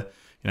don't know whether,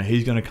 you know,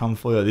 he's going to come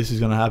for you, or this is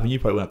going to happen. You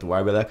probably won't have to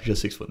worry about that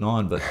because you're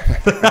 6'9", but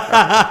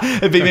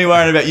it'd be me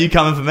worrying about you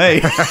coming for me.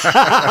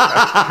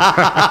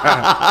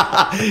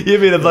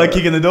 You'd be the bloke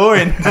kicking the door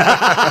in.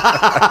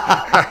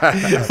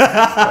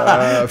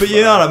 But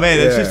you know what I mean?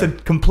 It's just a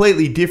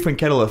completely different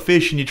kettle of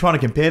fish, and you're trying to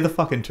compare the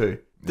fucking two.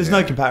 There's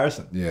no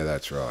comparison. Yeah,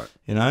 that's right.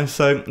 You know,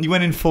 so you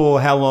went in for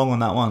how long on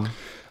that one?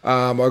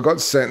 I got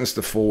sentenced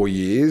to 4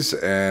 years,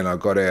 and I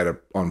got out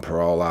on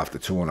parole after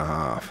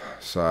 2.5.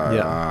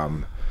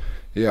 So,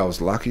 yeah, I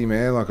was lucky,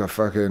 man. Like I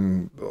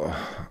fucking,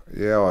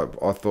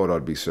 I thought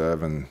I'd be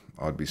serving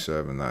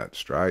that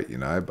straight, you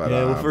know. But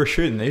yeah, well, for a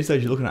shooting these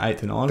days, you're looking at 8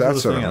 to 9.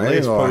 That's what I mean. At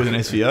least, probably with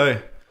an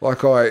SVO.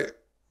 Like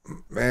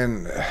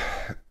man,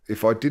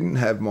 if I didn't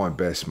have my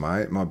best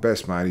mate,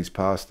 he's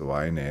passed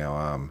away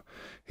now.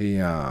 He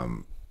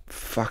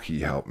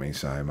helped me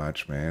so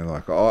much, man.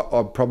 Like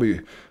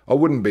I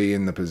wouldn't be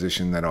in the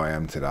position that I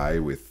am today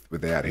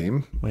without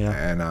him. Yeah.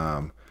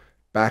 And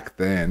back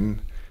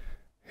then,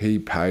 he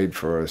paid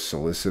for a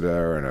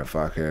solicitor and a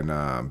fucking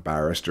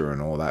barrister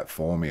and all that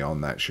for me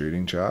on that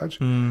shooting charge.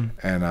 And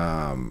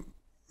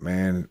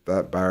man,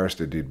 that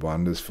barrister did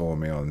wonders for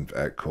me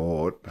at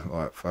court.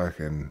 Like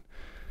fucking,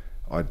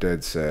 I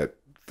dead set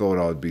thought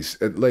I'd be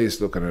at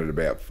least looking at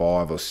about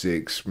 5 or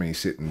 6 me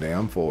sitting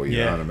down for, you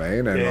know what I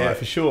mean? And yeah,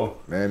 for sure.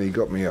 Man, he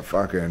got me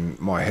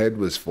my head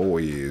was 4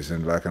 years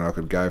and fucking I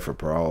could go for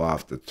parole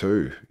after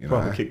 2, you know.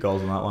 Probably kick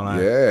goals on that one,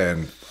 eh? Yeah,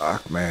 and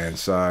fuck, man.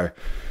 So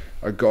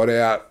I got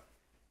out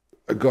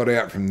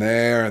from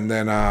there, and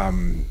then I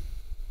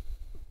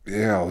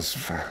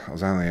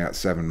was only out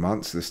 7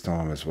 months this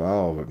time as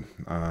well.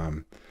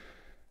 But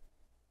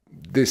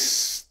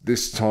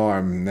this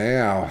time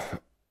now,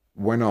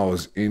 when I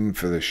was in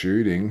for the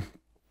shooting,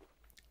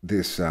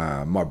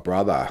 my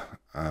brother,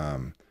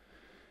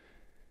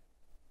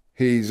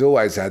 he's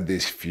always had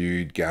this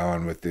feud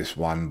going with this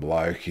one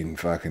bloke in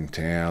fucking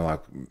town,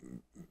 like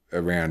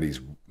around his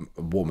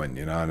woman,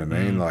 you know what I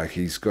mean? Like,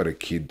 he's got a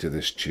kid to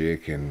this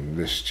chick, and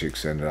this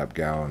chick's ended up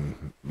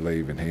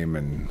leaving him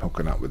and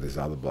hooking up with this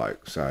other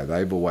bloke. So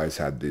they've always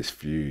had this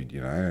feud,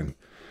 you know, and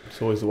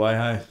it's always the way,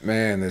 hey?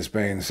 Man, there's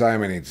been so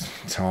many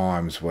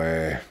times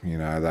where, you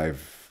know,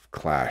 they've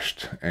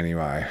clashed.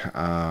 Anyway,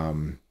 I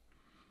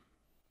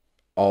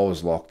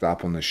was locked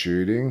up on the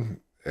shooting,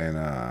 and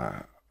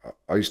I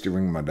used to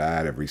ring my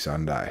dad every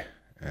Sunday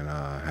and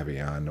have a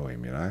yarn to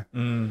him, you know.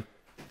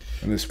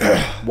 And this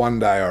one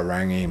day I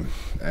rang him,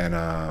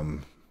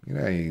 and you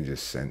know, you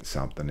just sense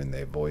something in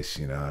their voice,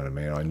 you know what I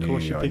mean? I knew. Of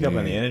course, you pick up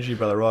on the energy,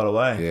 brother, right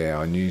away. Yeah,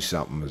 I knew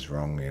something was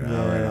wrong, you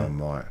know, and I'm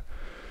like,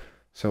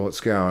 so what's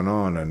going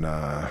on? And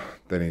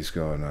then he's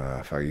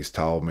gone, he's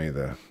told me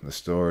the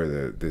story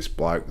that this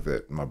bloke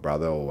that my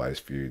brother always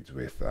feuds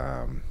with,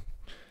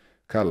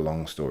 cut a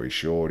long story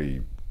short,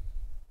 he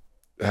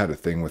had a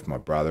thing with my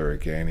brother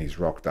again. He's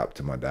rocked up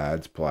to my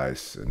dad's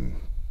place, and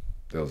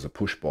there was a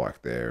push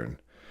bike there, and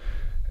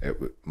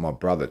my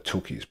brother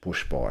took his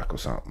push bike or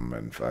something,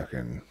 and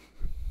fucking,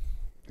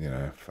 you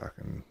know,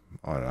 fucking,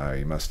 I don't know,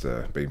 he must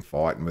have been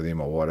fighting with him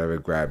or whatever,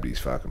 grabbed his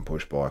fucking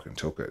push bike and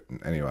took it. And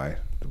anyway,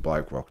 the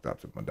bloke rocked up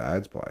to my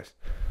dad's place.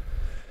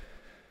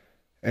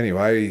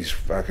 Anyway, he's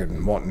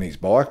fucking wanting his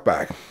bike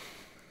back.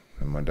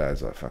 And my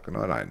dad's like, fucking,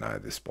 I don't know,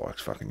 this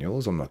bike's fucking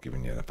yours. I'm not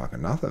giving you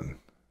fucking nothing.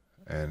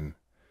 And,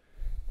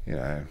 you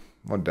know,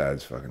 my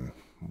dad's fucking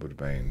would have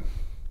been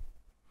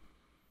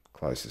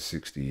close to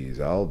 60 years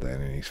old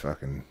then, and he's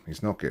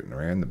not getting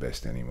around the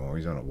best anymore.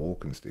 He's on a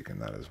walking stick and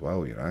that as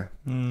well, you know.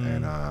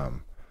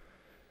 And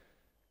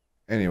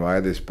anyway,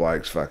 this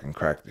bloke's fucking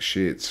cracked the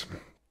shits,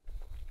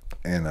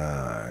 and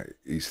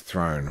he's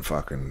thrown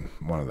fucking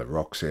one of the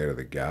rocks out of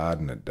the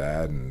garden at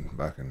Dad, and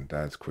fucking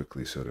Dad's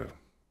quickly sort of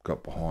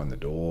got behind the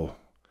door.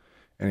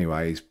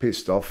 Anyway, he's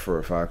pissed off for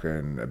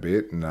a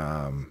bit,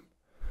 and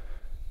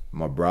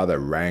my brother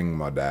rang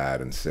my dad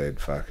and said,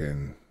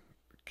 fucking,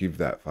 give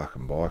that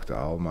fucking bike to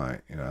old mate,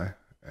 you know.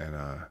 And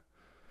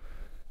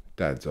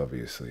Dad's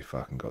obviously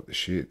fucking got the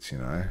shits, you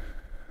know.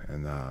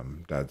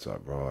 And Dad's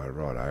like, right,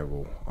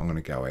 well, I'm going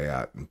to go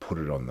out and put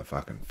it on the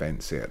fucking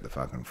fence out the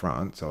fucking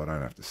front so I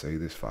don't have to see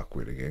this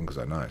fuckwit again, because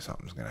I know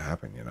something's going to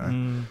happen, you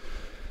know.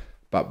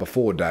 But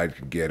before Dad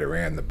could get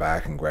around the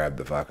back and grab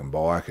the fucking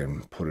bike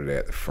and put it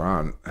out the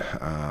front,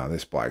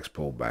 this bloke's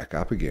pulled back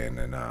up again,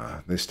 and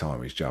this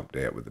time he's jumped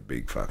out with a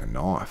big fucking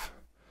knife.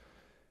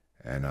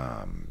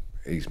 And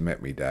he's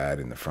met me Dad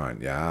in the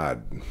front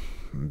yard.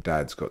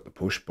 Dad's got the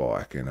push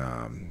bike,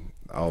 and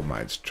old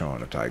mate's trying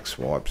to take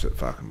swipes at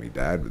fucking me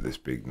Dad with this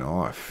big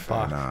knife.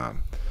 Fuck.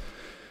 And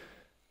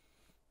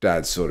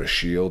Dad's sort of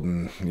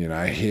shielding, you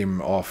know,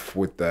 him off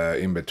with the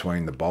in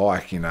between the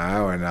bike, you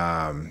know,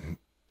 and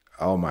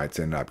old mate's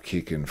ended up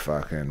kicking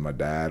fucking my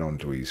dad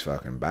onto his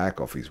fucking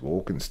back off his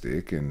walking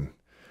stick, and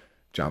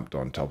jumped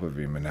on top of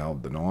him and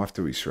held the knife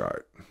to his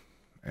throat,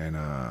 and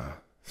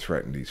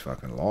threatened his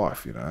fucking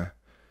life, you know.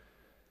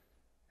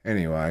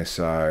 Anyway,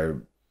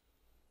 so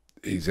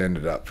he's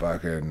ended up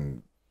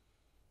fucking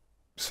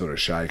sort of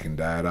shaking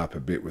Dad up a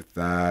bit with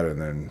that,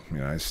 and then, you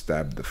know,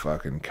 stabbed the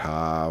fucking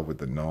car with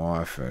the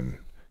knife and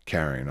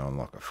carrying on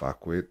like a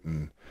fuckwit.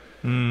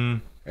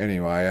 And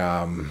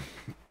anyway,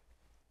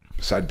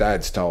 so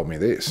Dad's told me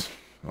this.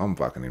 I'm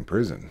fucking in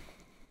prison.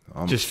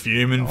 I'm just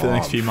fuming for the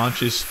next few months,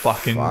 just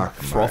fucking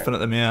frothing at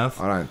the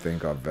mouth. I don't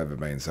think I've ever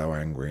been so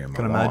angry in my life.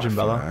 Can imagine,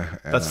 brother. You know?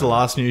 And, that's the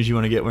last news you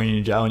want to get when you're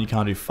in jail and you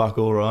can't do fuck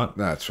all, right?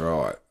 That's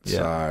right. Yeah.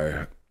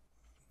 So,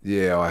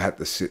 yeah, I had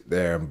to sit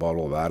there and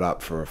bottle that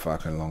up for a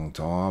fucking long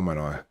time, and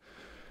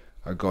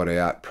I got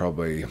out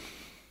probably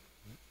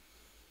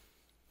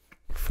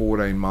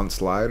 14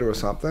 months later or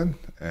something.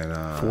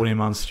 And 14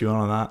 months due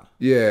on that?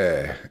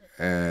 Yeah,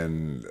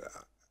 and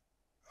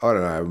I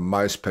don't know,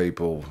 most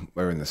people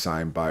are in the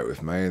same boat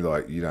with me.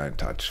 Like, you don't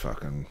touch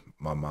fucking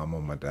my mum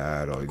or my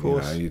dad, or, you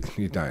know,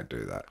 you don't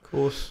do that. Of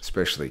course.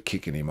 Especially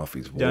kicking him off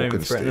his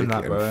walking stick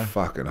and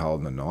fucking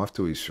holding a knife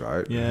to his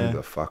throat. Yeah. Who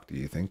the fuck do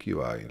you think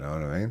you are? You know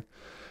what I mean?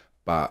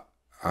 But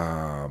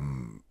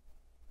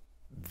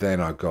then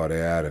I got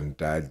out, and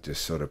Dad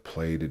just sort of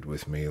pleaded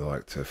with me,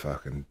 like, to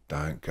fucking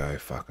don't go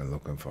fucking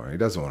looking for him. He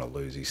doesn't want to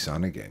lose his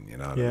son again, you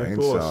know what I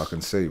mean? So I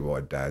can see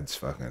why Dad's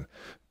fucking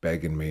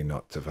begging me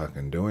not to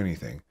fucking do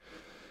anything.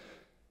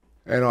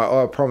 And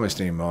I promised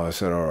him, I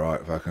said, all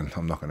right, fucking,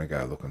 I'm not going to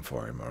go looking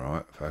for him, all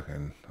right?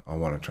 Fucking, I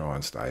want to try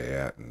and stay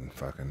out and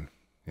fucking,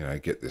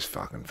 get this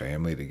fucking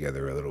family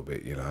together a little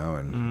bit, and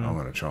I'm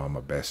going to try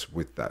my best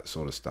with that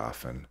sort of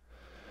stuff. And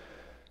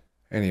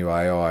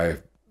anyway,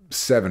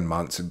 7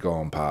 months had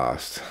gone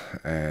past,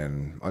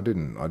 and I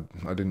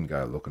didn't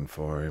go looking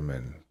for him.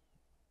 And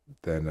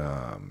then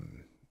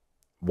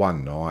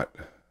one night,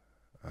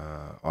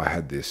 I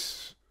had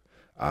this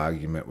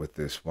argument with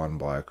this one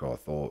bloke I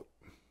thought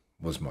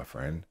was my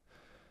friend,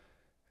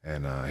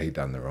 and he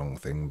done the wrong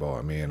thing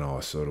by me, and I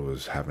sort of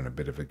was having a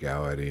bit of a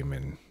go at him,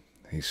 and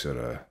he sort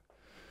of,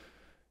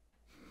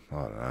 I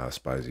don't know, I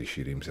suppose he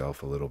shit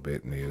himself a little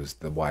bit, and he was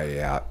the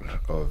way out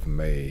of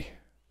me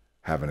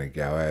having a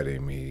go at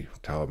him. He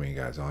told me, he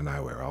goes, I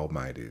know where old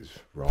mate is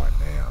right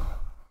now.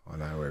 I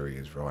know where he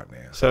is right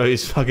now. So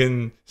he's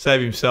fucking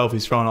saved himself.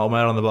 He's throwing old mate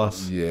on the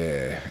bus.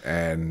 Yeah,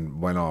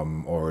 and when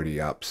I'm already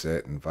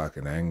upset and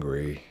fucking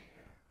angry,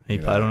 he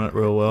played on it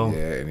real well.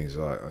 Yeah, and he's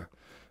like,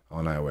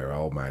 I know where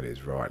old mate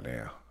is right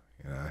now,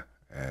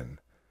 and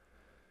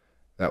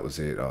that was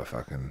it. I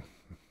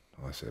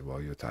said, well,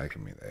 you're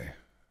taking me there.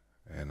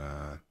 And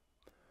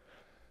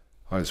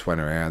I just went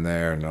around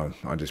there, and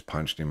I just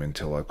punched him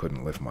until I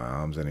couldn't lift my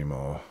arms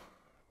anymore.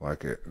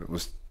 Like it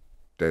was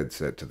dead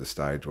set to the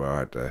stage where I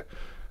had to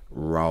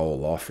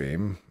roll off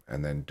him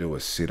and then do a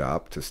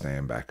sit-up to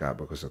stand back up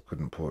because I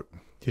couldn't put...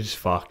 You're just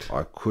fucked.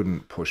 I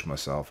couldn't push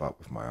myself up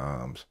with my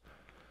arms.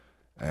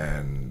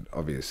 And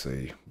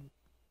obviously,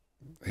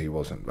 he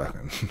wasn't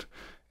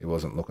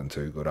looking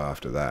too good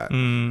after that.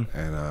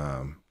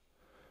 And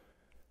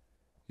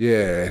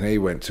yeah, and he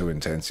went to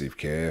intensive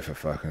care for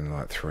fucking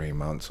like 3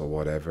 months or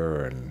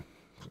whatever, and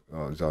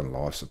I was on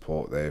life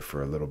support there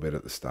for a little bit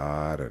at the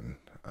start, and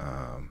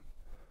I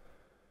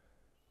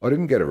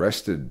didn't get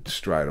arrested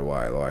straight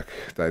away. Like,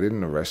 they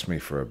didn't arrest me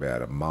for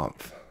about a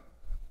month,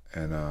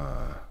 and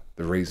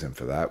the reason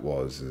for that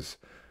is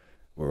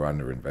we're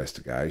under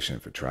investigation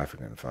for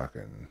trafficking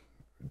fucking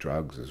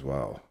drugs as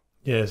well.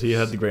 Yeah, so you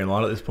had the green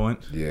light at this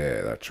point.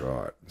 Yeah, that's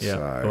right. Yeah,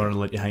 so, I wanted to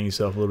let you hang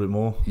yourself a little bit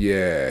more.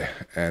 Yeah,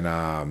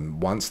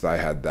 and once they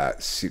had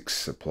that 6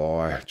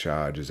 supply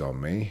charges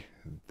on me,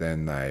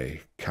 then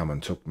they come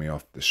and took me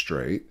off the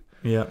street.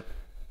 Yeah.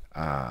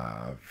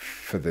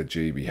 For the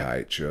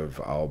GBH of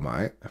old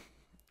mate,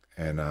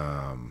 and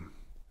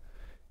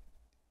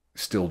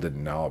still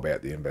didn't know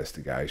about the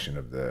investigation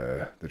of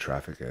the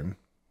trafficking,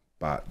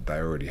 but they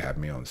already had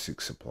me on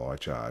 6 supply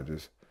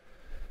charges.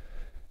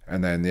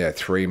 And then,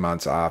 3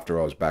 months after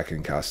I was back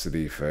in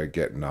custody for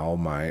getting old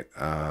mate,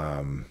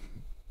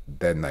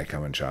 then they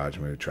come and charge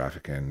me with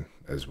trafficking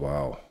as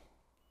well.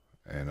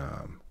 And,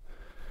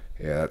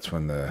 that's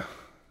when the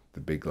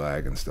big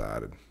lagging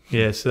started.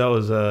 Yeah, so that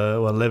was,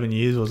 11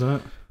 years,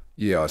 wasn't it?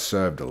 Yeah, I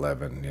served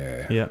 11,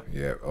 yeah. Yeah.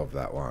 Yeah, of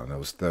that one. It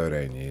was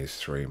 13 years,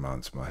 3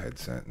 months, my head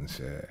sentence,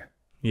 yeah.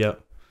 Yeah.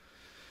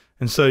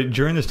 And so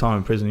during this time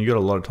in prison, you got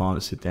a lot of time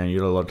to sit down, you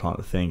got a lot of time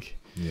to think.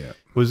 Yeah.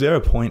 Was there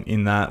a point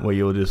in that where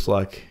you were just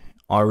like,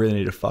 I really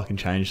need to fucking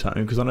change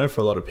something? Because I know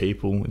for a lot of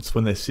people, it's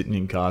when they're sitting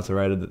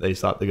incarcerated that they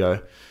start to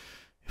go,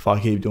 if I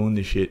keep doing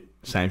this shit,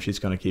 same shit's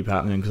going to keep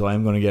happening because I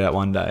am going to get out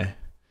one day.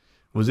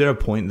 Was there a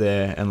point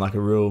there and like a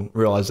real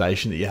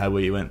realization that you had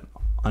where you went,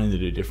 I need to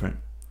do different?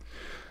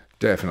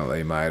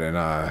 Definitely, mate. And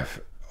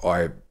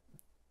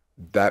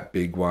that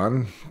big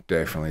one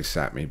definitely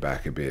sat me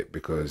back a bit,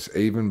 because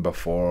even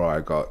before I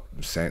got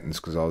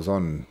sentenced, because I was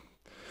on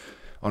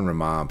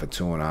remand for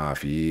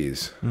 2.5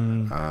 years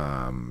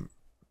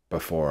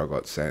before I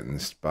got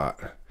sentenced. But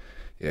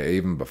yeah,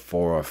 even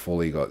before I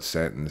fully got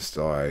sentenced,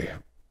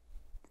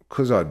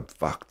 because I'd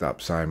fucked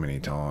up so many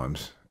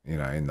times,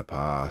 in the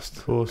past,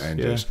 of course, and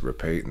just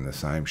repeating the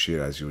same shit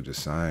as you were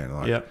just saying,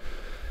 like,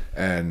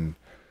 and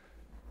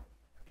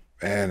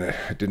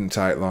it didn't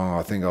take long.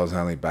 I think I was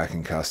only back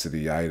in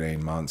custody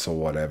 18 months or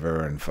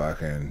whatever, and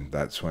fucking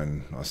that's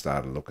when I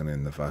started looking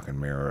in the fucking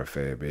mirror a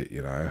fair bit,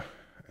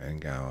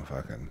 and going,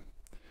 fucking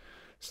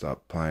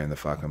stop playing the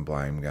fucking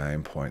blame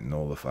game, pointing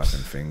all the fucking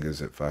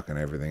fingers at fucking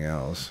everything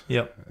else.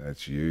 Yep.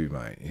 That's you,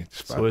 mate.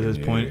 It's so always those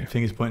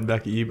fingers pointing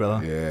back at you,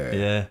 brother. Yeah.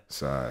 Yeah.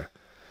 So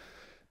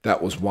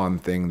that was one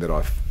thing that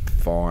I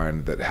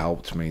find that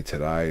helped me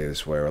today,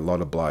 is where a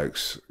lot of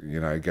blokes,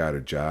 go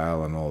to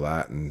jail and all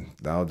that, and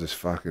they'll just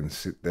fucking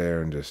sit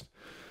there and just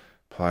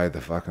play the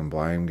fucking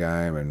blame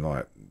game, and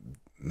like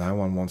no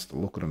one wants to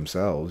look at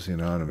themselves, you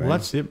know what I mean? Well,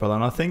 that's it, brother.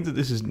 And I think that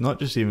this is not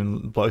just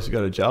even blokes that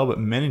go to jail, but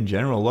men in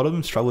general. A lot of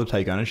them struggle to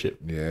take ownership.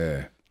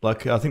 Yeah.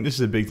 Like, I think this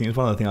is a big thing. It's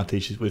one of the things I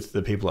teach with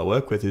the people I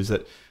work with, is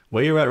that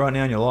where you're at right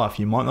now in your life,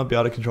 you might not be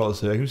able to control the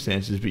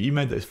circumstances, but you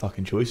made those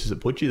fucking choices that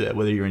put you there.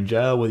 Whether you're in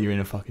jail, whether you're in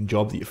a fucking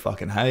job that you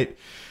fucking hate,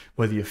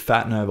 whether you're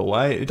fat and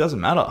overweight, it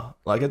doesn't matter.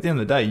 Like, at the end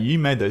of the day, you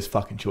made those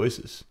fucking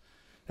choices.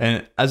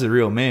 And as a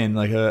real man,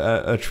 like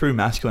a true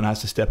masculine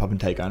has to step up and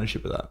take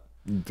ownership of that.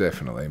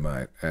 Definitely,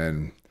 mate.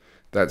 And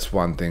that's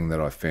one thing that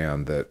I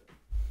found that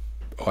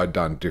I'd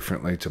done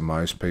differently to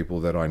most people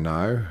that I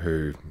know,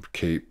 who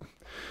keep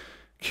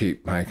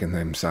making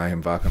them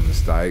same fucking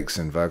mistakes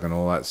and fucking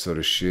all that sort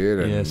of shit.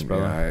 And yes,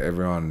 brother.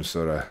 Everyone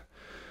sort of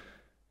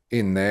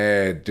in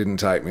there. It didn't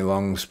take me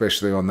long,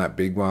 especially on that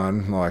big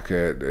one. Like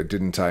it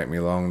didn't take me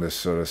long to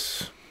sort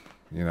of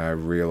you know,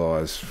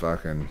 realise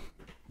fucking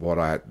what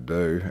I had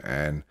to do.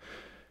 And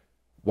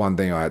one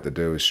thing I had to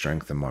do is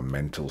strengthen my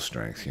mental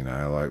strength, you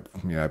know, like,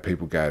 you know,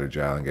 people go to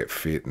jail and get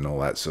fit and all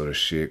that sort of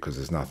shit because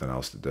there's nothing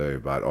else to do.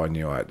 But I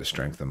knew I had to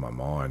strengthen my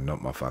mind,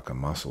 not my fucking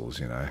muscles,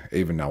 you know,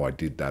 even though I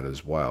did that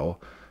as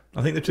well.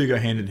 I think the two go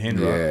hand in hand,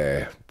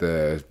 right?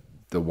 Yeah.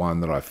 The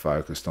one that I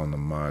focused on the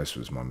most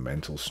was my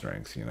mental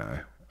strength, you know,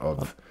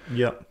 of,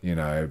 you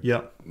know,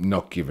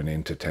 not giving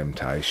in to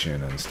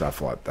temptation and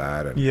stuff like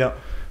that. And,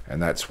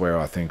 and that's where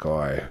I think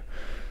I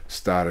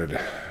started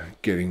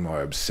getting my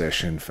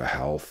obsession for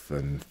health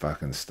and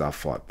fucking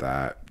stuff like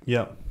that.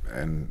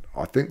 And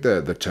I think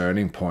the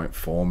turning point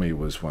for me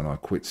was when I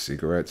quit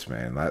cigarettes,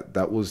 man.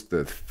 That was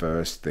the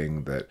first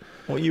thing that...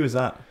 What year was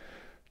that?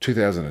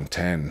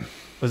 2010.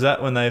 Was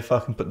that when they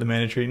fucking put the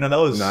mandatory... No, that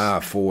was... Nah,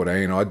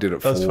 14. I did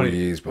it 4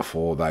 years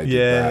before they did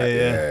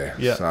that.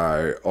 Yeah.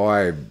 So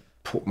I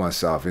put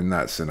myself in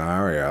that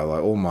scenario.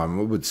 Like,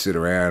 we would sit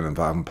around and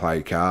fucking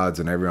play cards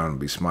and everyone would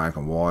be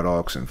smoking White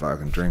Ox and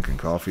fucking drinking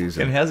coffees.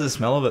 And how's the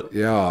smell of it?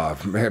 Yeah,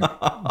 man,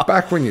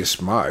 back when you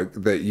smoke,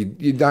 that you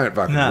don't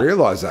fucking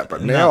realise that.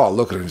 But now I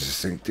look at it and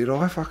just think, did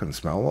I fucking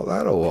smell like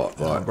that or what?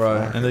 Like,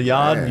 bro, and the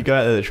yard, you go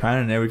out there to train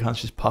and every cunt's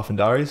just puffing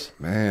durries.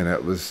 Man,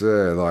 it was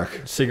like...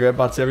 Cigarette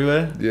butts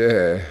everywhere?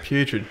 Yeah.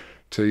 Putrid.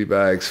 Tea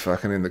bags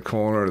fucking in the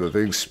corner of the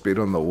thing, spit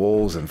on the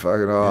walls and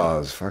fucking, it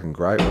was fucking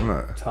great,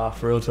 wasn't it?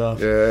 Tough, real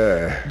tough.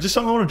 Yeah. Just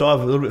something I want to dive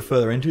a little bit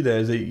further into there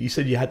is that you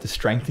said you had to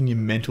strengthen your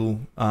mental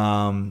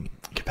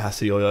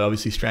capacity, or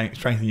obviously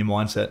strengthen your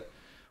mindset.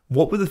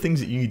 What were the things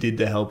that you did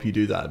to help you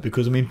do that?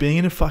 Because, I mean, being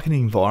in a fucking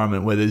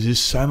environment where there's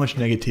just so much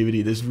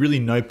negativity, there's really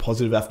no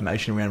positive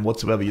affirmation around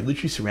whatsoever. You're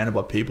literally surrounded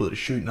by people that are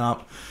shooting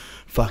up,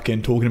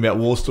 fucking talking about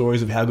war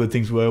stories of how good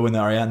things were when they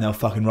were out and they were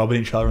fucking robbing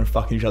each other and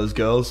fucking each other's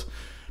girls.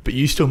 But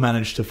you still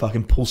managed to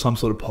fucking pull some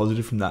sort of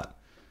positive from that.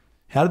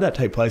 How did that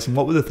take place? And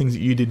what were the things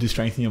that you did to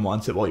strengthen your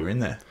mindset while you were in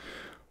there?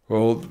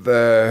 Well,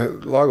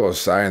 like I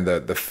was saying,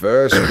 the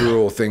first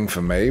real thing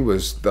for me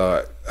was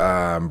the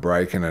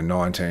breaking a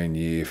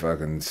 19-year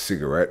fucking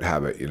cigarette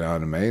habit, you know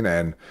what I mean?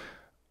 And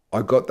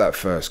I got that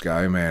first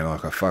go, man.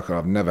 Like,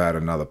 I've never had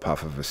another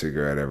puff of a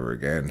cigarette ever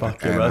again.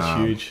 Fuck yeah, that's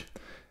huge.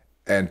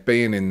 And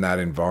being in that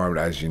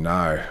environment, as you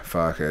know,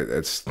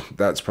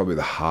 that's probably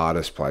the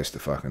hardest place to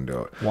fucking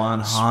do it.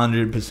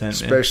 100%.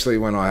 Especially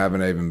when I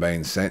haven't even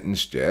been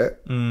sentenced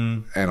yet,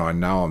 and I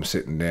know I'm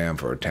sitting down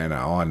for a tenner.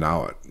 I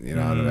know it, you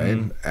know what I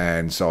mean?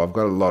 And so I've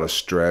got a lot of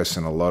stress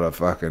and a lot of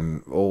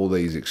fucking all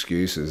these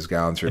excuses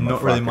going through my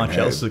fucking head. And not really much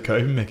else as a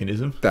coping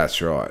mechanism.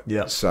 That's right.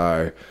 Yeah.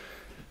 So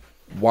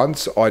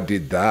once I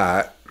did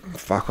that,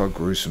 I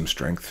grew some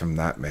strength from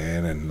that,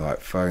 man. And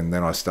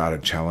then I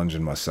started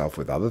challenging myself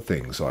with other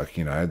things, like,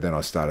 you know, then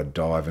I started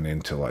diving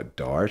into like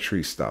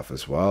dietary stuff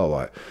as well,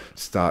 like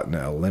starting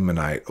to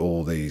eliminate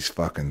all these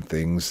fucking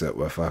things that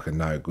were fucking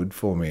no good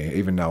for me.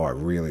 Even though I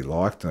really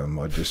liked them,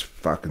 I just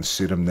fucking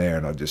sit them there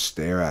and I just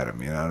stare at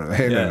them, you know what I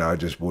mean? And I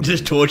just wouldn't.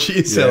 Just torture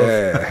yourself.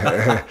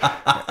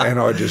 Yeah. And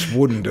I just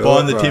wouldn't do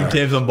Buying it. Buying the Tim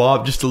Tams on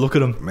Bob just to look at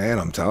them. Man,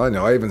 I'm telling you,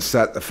 I even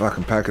sat the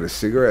fucking packet of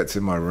cigarettes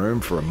in my room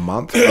for a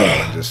month, bro,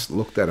 and just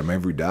looked at them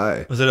every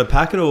day. Was it a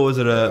packet or was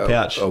it a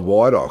pouch? A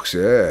White Ox,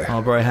 yeah.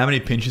 Oh, bro, how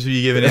many pinches were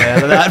you giving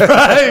out of that,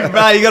 bro?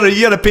 Bro,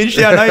 you got a pinch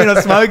down. No, you're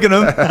not smoking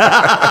them.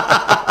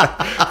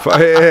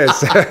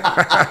 Yes.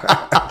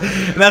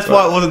 And that's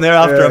why it wasn't there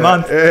after a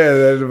month. Yeah,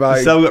 then mate,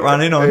 the cell got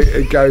run in on.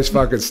 It goes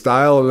fucking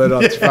stale, and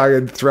then I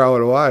fucking throw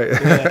it away.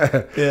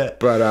 Yeah.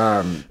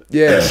 But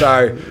yeah,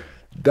 so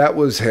that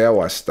was how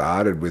I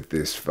started with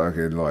this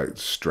fucking like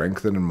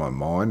strengthening my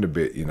mind a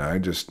bit, you know,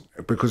 just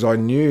because I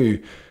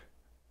knew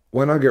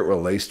when I get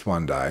released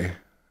one day,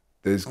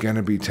 there's going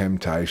to be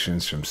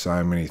temptations from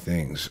so many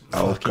things.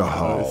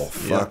 Alcohol,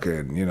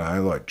 fucking, you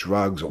know, like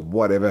drugs or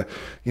whatever,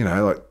 you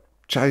know, like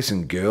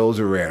chasing girls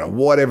around or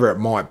whatever it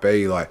might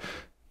be. Like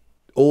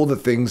all the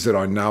things that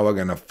I know are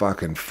going to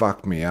fucking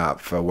fuck me up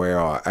for where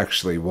I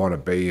actually want to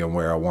be and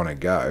where I want to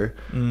go.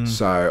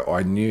 So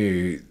I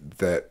knew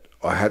that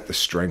I had to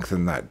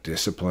strengthen that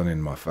discipline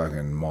in my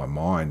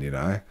mind, you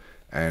know.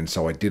 And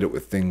so I did it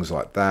with things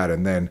like that.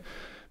 And then,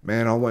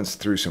 man, I went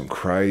through some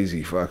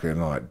crazy fucking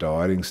like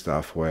dieting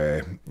stuff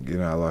where, you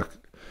know, like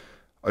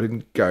I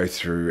didn't go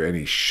through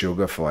any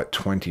sugar for like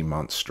 20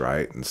 months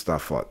straight and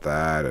stuff like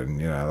that. And,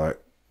 you know, like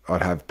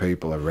I'd have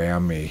people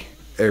around me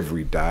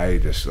every day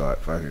just like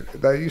fucking,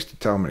 they used to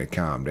tell me to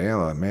calm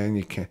down. Like, man,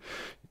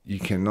 you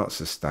cannot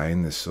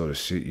sustain this sort of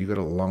shit. You got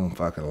a long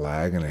fucking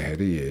lag and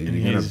ahead of you. And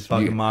here's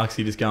fucking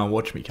Marksy, just go and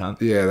watch me, cunt.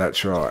 Yeah,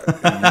 that's right.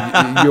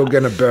 You're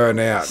going to burn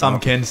out.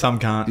 Some can, some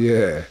can't.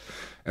 Yeah.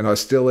 And I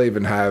still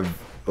even have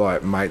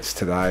like mates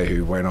today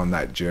who went on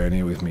that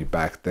journey with me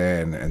back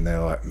then, and they're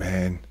like,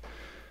 man,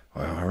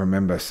 I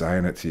remember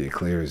saying it to you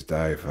clear as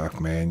day, fuck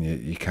man,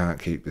 you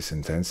can't keep this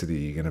intensity,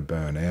 you're going to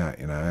burn out,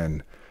 you know.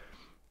 And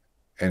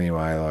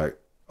anyway, like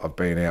I've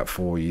been out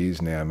 4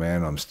 years now,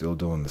 man, I'm still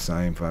doing the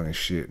same fucking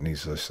shit. And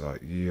he's just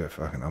like, you're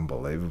fucking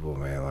unbelievable,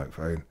 man, like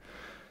fucking.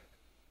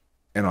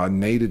 And I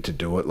needed to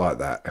do it like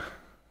that.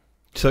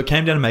 So it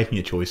came down to making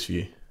a choice for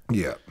you.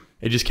 Yeah.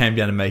 It just came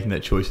down to making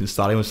that choice and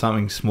starting with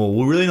something small.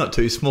 Well, really not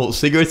too small.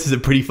 Cigarettes is a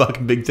pretty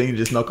fucking big thing to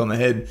just knock on the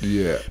head.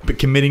 Yeah. But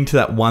committing to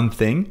that one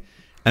thing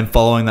and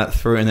following that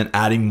through and then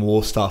adding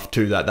more stuff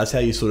to that. That's how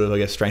you sort of, I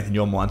guess, strengthen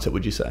your mindset,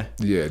 would you say?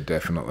 Yeah,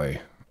 definitely.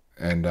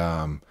 And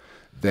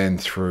then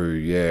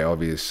through,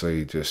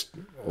 obviously just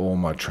all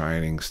my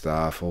training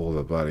stuff, all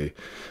the bloody,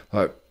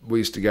 like we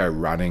used to go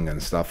running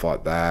and stuff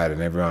like that,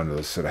 and everyone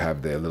would sort of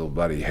have their little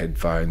bloody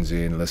headphones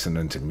in,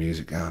 listening to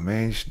music. Oh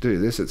man, you should do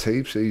this. It's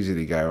heaps easy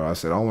to go. I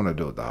said, I want to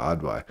do it the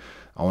hard way.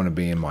 I want to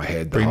be in my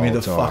head the whole time. Bring me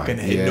the fucking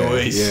head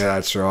noise. Yeah,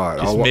 that's right.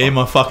 Just me and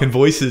my fucking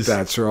voices.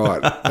 That's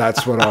right.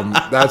 That's what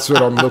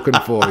I'm looking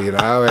for, you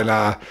know. And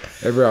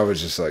everyone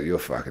was just like, "You're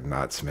fucking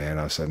nuts, man."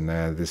 I said,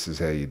 "No, this is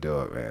how you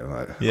do it, man."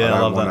 Like, yeah,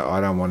 I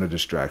don't want a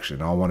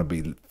distraction. I want to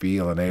be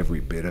feeling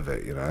every bit of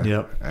it, you know.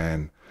 Yep.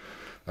 And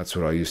that's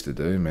what I used to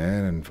do,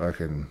 man. And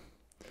fucking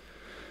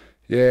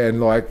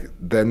and like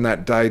then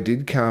that day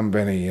did come,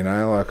 Benny. You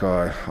know, like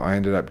I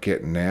ended up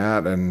getting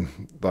out, and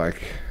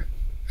like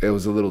it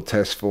was a little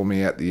test for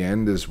me at the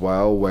end as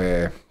well,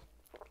 where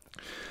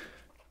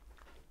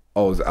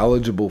I was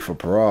eligible for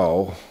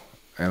parole,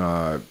 and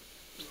I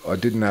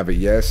didn't have a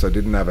yes, I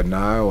didn't have a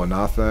no or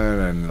nothing,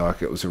 and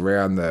like it was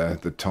around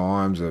the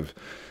times of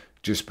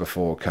just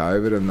before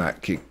COVID, and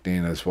that kicked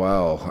in as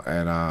well,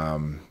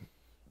 and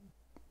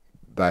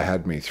they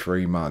had me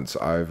 3 months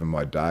over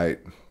my date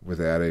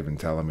without even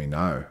telling me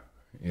no,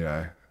 you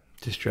know.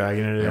 Just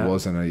dragging it out. It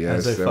wasn't a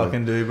yes. As they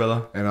fucking do,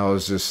 brother. And I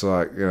was just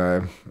like, you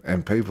know,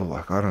 and people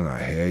like, I don't know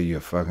how you're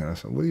fucking. I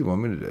said, what do you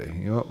want me to do?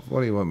 You know, what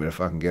do you want me to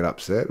fucking get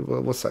upset?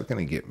 Well, what's that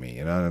going to get me?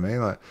 You know what I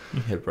mean? Like,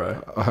 yeah,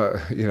 bro.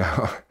 You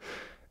know,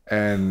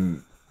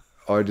 and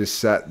I just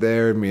sat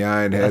there in my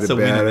own head that's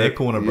about a win in it. their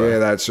corner, bro. Yeah,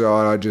 that's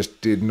right. I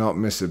just did not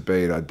miss a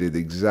beat. I did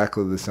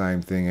exactly the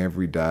same thing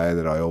every day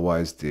that I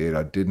always did.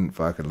 I didn't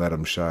fucking let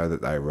them show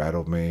that they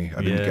rattled me.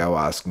 I didn't go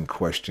asking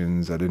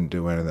questions. I didn't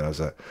do anything. I was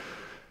like,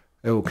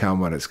 it will come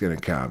when it's going to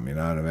come, you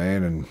know what I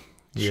mean? And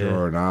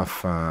sure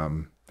enough, I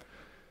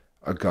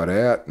got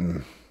out,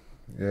 and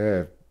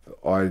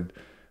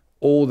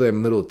all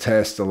them little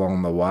tests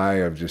along the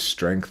way of just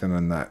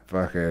strengthening that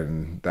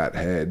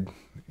head,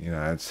 you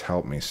know, it's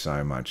helped me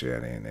so much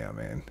out here now,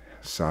 man.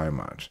 So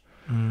much.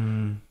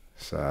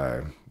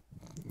 So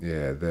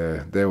yeah,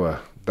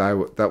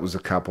 that was a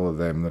couple of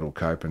them little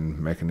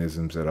coping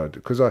mechanisms that I do,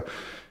 because I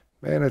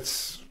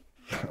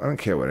don't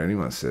care what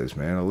anyone says,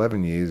 man.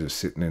 11 years of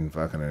sitting in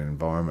fucking an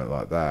environment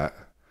like that,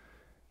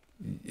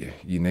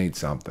 you need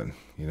something.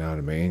 You know what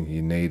I mean?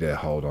 You need to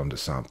hold on to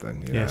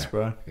something. You yes, know?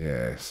 bro.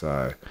 Yeah,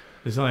 so...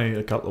 There's only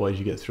a couple of ways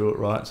you get through it,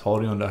 right? It's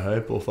holding on to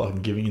hope or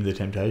fucking giving in to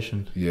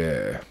temptation.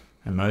 Yeah.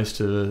 And most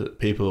of the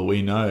people that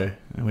we know,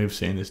 and we've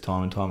seen this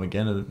time and time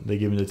again, they're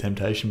given to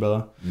temptation,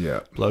 brother.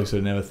 Yeah. Blokes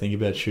that never think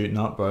about shooting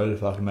up, bro, to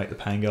fucking make the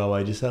pain go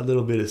away. Just that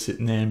little bit of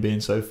sitting there and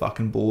being so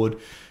fucking bored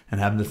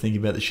and having to think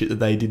about the shit that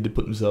they did to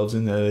put themselves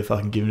in there. They're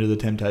fucking given to the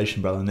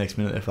temptation, brother. The next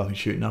minute they're fucking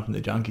shooting up and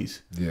they're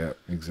junkies. Yeah,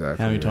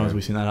 exactly. How many times have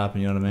we seen that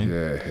happen, you know what I mean?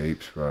 Yeah,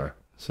 heaps, bro.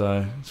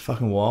 So it's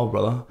fucking wild,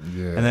 brother.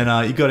 Yeah. And then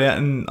you got out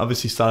and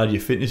obviously started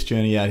your fitness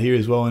journey out here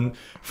as well. And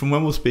from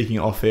when we were speaking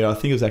off air, I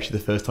think it was actually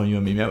the first time you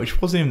and me met,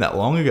 which wasn't even that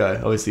long ago.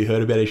 Obviously,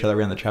 heard about each other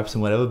around the traps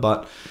and whatever.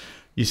 But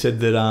you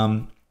said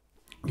that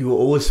you were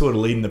always sort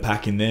of leading the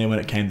pack in there when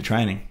it came to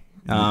training.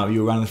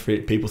 You were running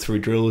people through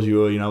drills. You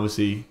were, you know,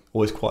 obviously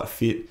always quite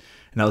fit.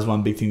 And that was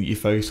one big thing that you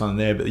focused on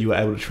there. But you were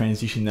able to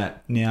transition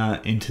that now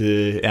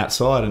into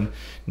outside. And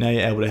now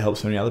you're able to help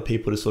so many other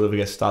people to sort of, I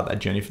guess, start that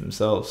journey for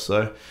themselves.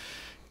 So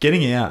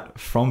getting out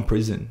from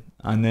prison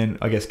and then,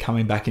 I guess,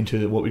 coming back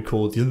into what we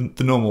call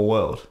the normal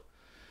world.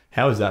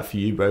 How was that for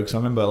you, bro? Because I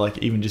remember, like,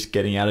 even just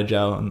getting out of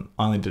jail, and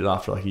I only did it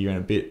after, like, a year and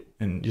a bit,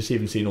 and just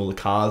even seeing all the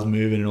cars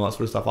moving and all that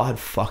sort of stuff, I had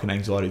fucking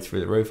anxiety through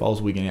the roof. I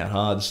was wigging out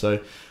hard. So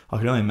I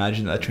could only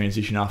imagine that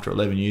transition after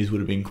 11 years would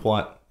have been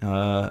quite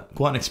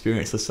an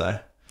experience, let's say.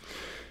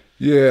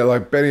 Yeah,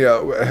 like, Benny,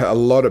 a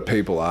lot of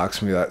people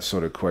ask me that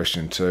sort of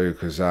question too,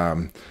 because...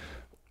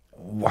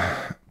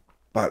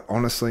 But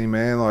honestly,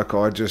 man, like,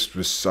 I just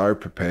was so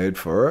prepared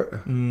for it.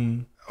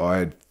 I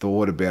had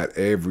thought about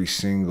every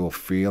single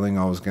feeling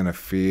I was going to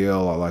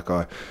feel.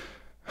 I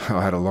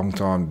had a long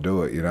time to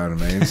do it, you know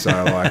what I mean? So,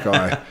 like,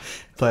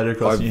 played it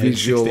across your head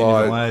 16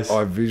 different ways.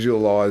 I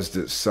visualized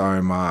it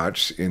so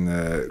much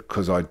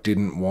because I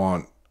didn't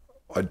want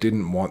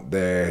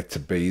there to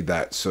be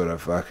that sort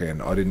of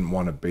fucking... I didn't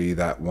want to be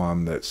that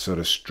one that sort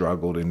of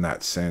struggled in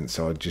that sense.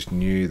 So I just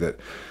knew that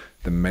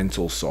the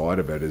mental side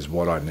of it is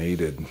what I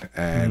needed,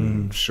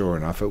 and sure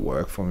enough, it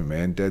worked for me,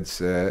 man. Dead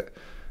set.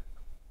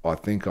 I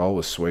think I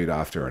was sweet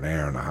after an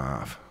hour and a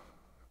half.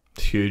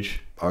 It's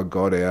huge. I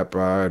got out,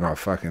 bro, and I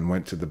fucking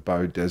went to the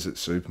Bow Desert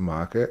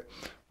supermarket,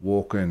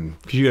 walking.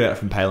 Because you got out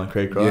from Palin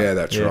Creek, right? Yeah,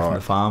 that's right. From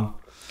the farm.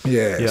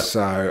 Yeah, yep.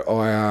 So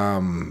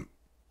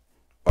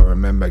I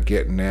remember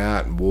getting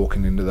out and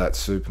walking into that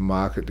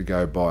supermarket to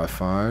go buy a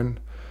phone.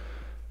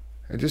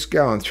 And just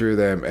going through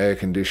them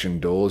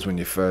air-conditioned doors when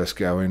you first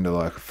go into,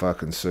 like, a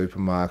fucking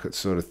supermarket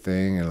sort of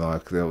thing. And,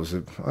 like, there was I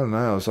don't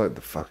know, it was like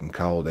the fucking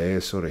cold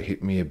air sort of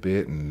hit me a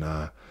bit. And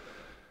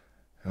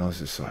And I was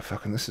just like,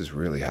 fucking, this is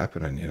really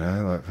happening, you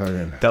know? Like,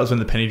 fucking. That was when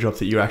the penny dropped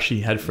that you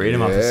actually had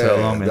freedom after so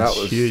long, man. That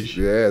was huge.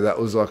 Yeah, that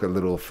was like a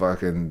little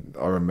fucking,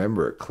 I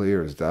remember it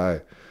clear as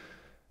day.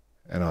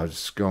 And I was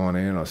just gone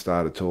in, I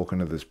started talking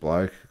to this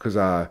bloke, because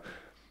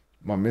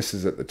my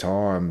missus at the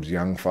time,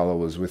 young fella,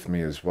 was with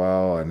me as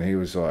well, and he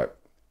was like,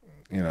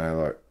 you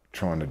know, like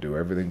trying to do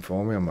everything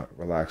for me. I'm like,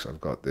 relax,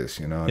 I've got this,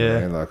 you know what I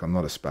mean? Like, I'm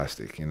not a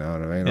spastic, you know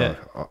what I mean? Yeah.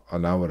 I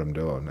know what I'm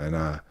doing. And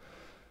I've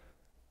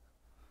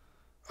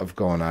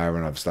gone over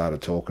and I've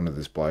started talking to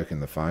this bloke in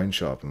the phone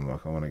shop. I'm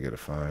like, I want to get a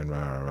phone,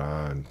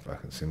 and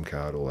fucking SIM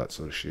card, all that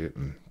sort of shit.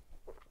 And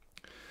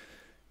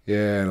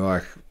yeah, and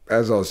like,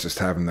 as I was just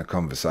having the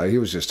conversation, he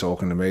was just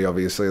talking to me,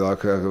 obviously,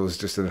 like it was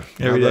just an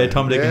everyday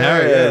Tom, Dick, and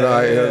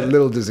Harry.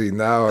 Little does he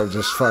know, I was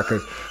just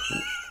fucking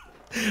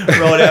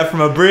rolled out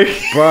from a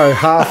brick, bro.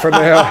 Half an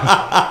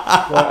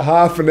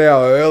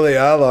hour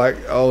earlier,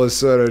 like I was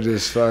sort of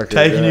just fucking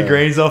taking your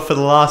greens off for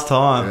the last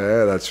time.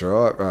 Yeah, that's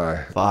right,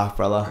 bro. Fuck,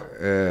 brother.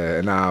 Yeah,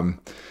 and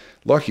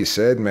like you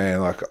said,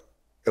 man, like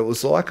it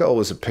was like I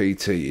was a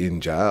PT in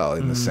jail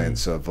in the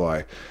sense of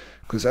like.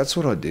 Because that's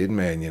what I did,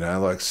 man, you know,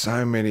 like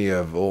so many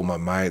of all my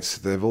mates,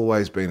 they've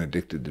always been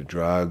addicted to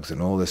drugs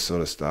and all this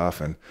sort of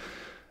stuff. And,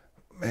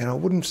 man, I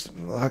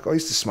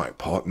used to smoke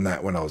pot and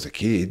that when I was a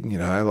kid, you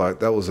know, like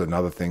that was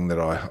another thing that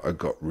I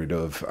got rid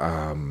of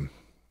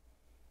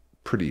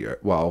pretty,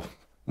 well,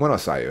 when I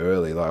say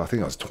early, like I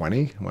think I was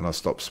 20 when I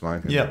stopped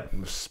smoking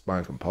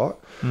pot.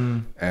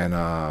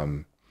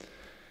 And,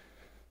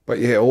 but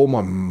yeah, all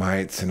my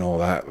mates and all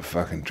that were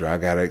fucking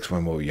drug addicts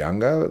when we were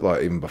younger.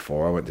 Like even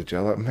before I went to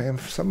jail, like man,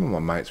 some of my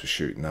mates were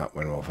shooting up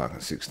when we were fucking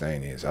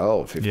 16 years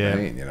old,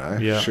 15, you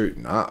know,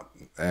 shooting up.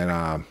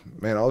 And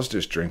man, I was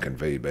just drinking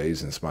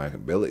VBs and smoking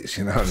billies,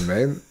 you know what I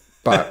mean?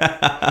 But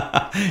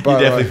you're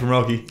definitely from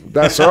Rocky.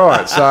 That's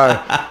right. So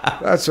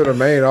that's what I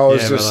mean. I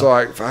was just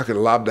like fucking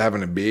loved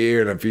having a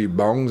beer and a few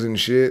bongs and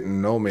shit,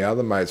 and all my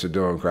other mates were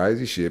doing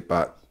crazy shit.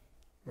 But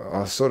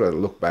I sort of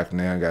look back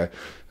now and go,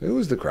 who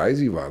was the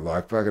crazy one?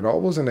 Like, fucking, I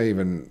wasn't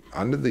even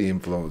under the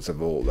influence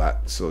of all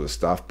that sort of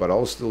stuff, but I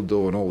was still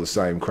doing all the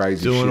same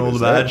crazy shit. Doing all the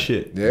bad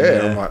shit.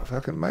 Yeah, I'm like,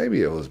 fucking,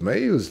 maybe it was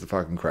me who was the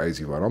fucking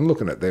crazy one. I'm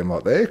looking at them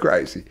like they're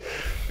crazy.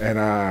 And,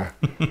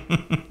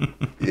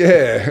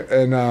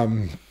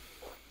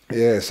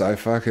 so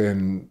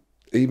fucking,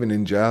 even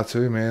in jail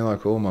too, man,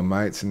 like all my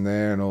mates in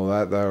there and all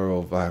that, they were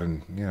all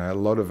fucking, you know, a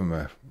lot of them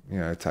are, you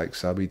know, take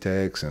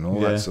Subutex and all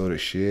that sort of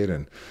shit.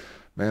 And,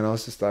 man, I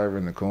was just over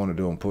in the corner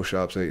doing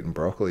push-ups, eating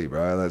broccoli,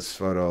 bro. That's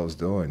what I was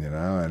doing, you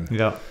know. And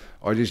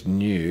I just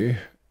knew,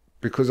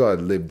 because I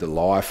lived a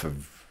life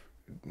of,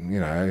 you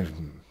know,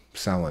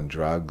 selling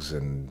drugs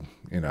and,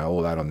 you know,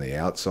 all that on the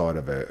outside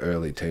of an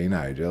early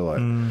teenager. Like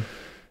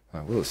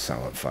we were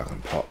selling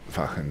fucking pot,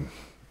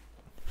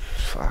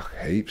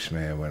 heaps,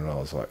 man, when I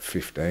was like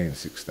 15,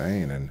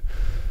 16. And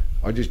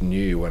I just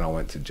knew when I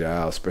went to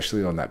jail,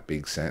 especially on that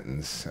big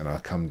sentence, and I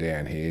come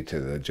down here to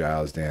the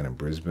jails down in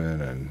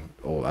Brisbane and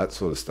all that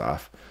sort of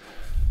stuff,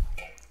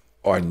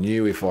 I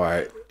knew if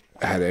I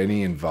had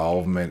any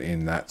involvement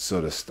in that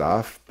sort of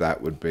stuff,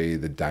 that would be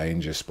the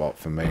danger spot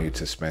for me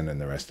to spending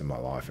the rest of my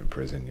life in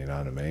prison, you know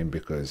what I mean?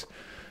 Because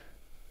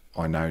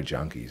I know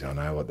junkies, I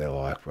know what they're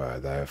like,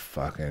 bro. They're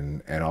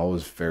fucking, and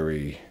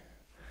I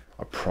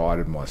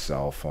prided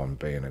myself on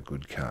being a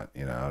good cunt,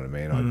 you know what I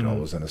mean? I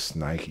wasn't a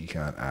snaky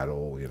cunt at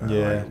all, you know.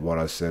 Like, what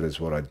I said is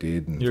what I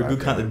did. And you're a good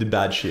cunt that did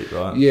bad shit,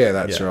 right? Yeah,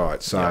 that's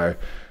right. So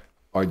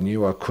I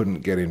knew I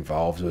couldn't get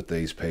involved with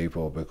these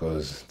people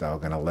because they were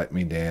going to let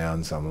me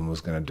down. Someone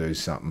was going to do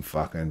something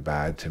fucking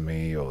bad to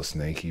me or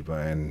sneaky,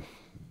 and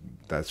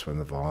that's when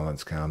the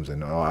violence comes.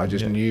 And I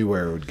just knew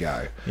where it would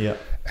go. Yeah.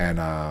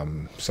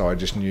 And so I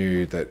just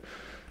knew that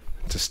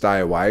to stay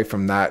away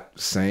from that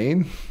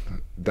scene,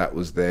 that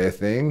was their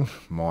thing.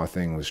 My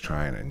thing was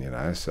training, you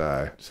know.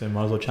 So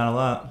might as well channel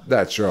that.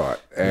 That's right.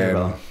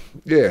 And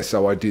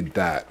so I did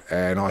that,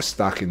 and I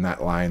stuck in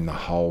that lane the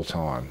whole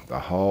time. The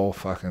whole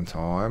fucking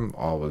time,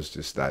 I was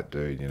just that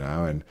dude, you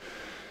know. And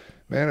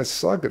man,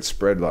 it's like it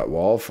spread like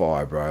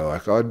wildfire, bro.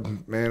 Like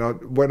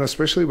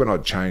especially when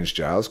I'd changed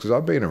jails, because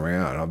I've been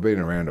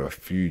around to a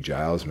few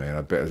jails, man.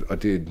 I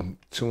did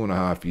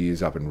 2.5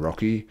 years up in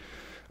Rocky.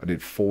 I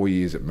did 4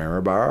 years at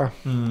Maryborough.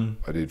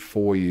 I did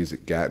 4 years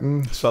at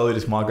Gatton. Slowly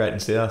just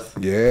migrating south.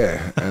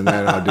 Yeah. And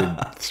then I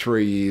did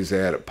 3 years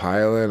out at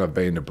Palin. I've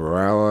been to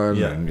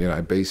Barallan and, you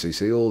know,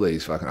 BCC, all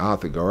these fucking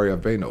Arthur Gorrie.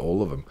 I've been to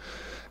all of them.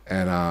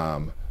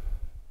 And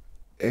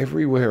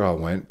everywhere I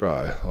went,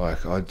 bro,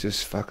 like I'd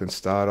just fucking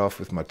start off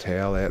with my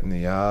towel out in the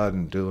yard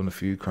and doing a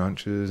few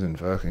crunches and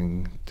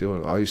fucking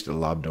I used to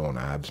love doing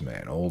abs,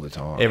 man, all the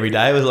time. Every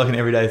day? It was like an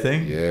everyday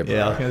thing? Yeah, bro.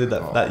 Yeah, I think I did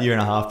that year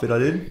and a half that I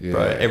did. Yeah.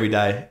 Bro, every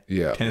day.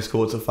 Yeah. Tennis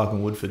courts at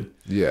fucking Woodford.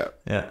 Yeah.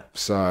 Yeah.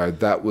 So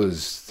that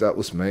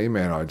was me,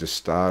 man. I just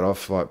start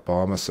off like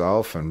by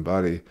myself, and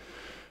buddy,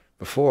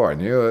 before I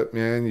knew it,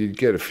 man, you'd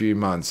get a few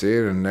months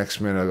in and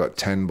next minute I got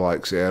 10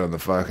 blokes out on the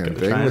fucking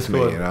thing with me,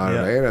 you know what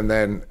I mean? And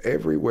then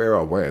everywhere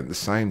I went, the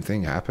same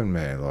thing happened,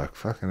 man. Like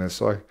fucking,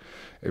 it's like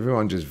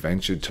everyone just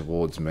ventured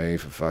towards me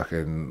for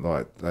fucking,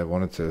 like they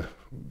wanted to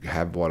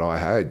have what I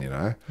had, you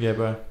know. Yeah,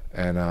 bro.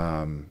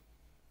 And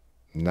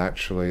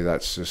naturally,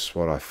 that's just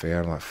what I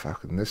found. Like,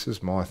 fucking, this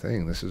is my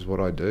thing. This is what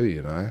I do,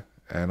 you know,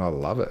 and I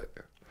love it.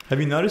 Have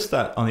you noticed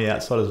that on the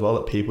outside as well,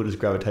 that people just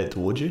gravitate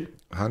towards you?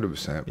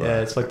 100%, bro. Yeah,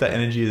 it's like that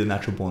energy of the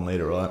natural born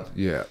leader, right?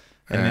 Yeah.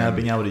 And now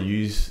being able to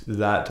use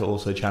that to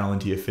also channel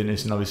into your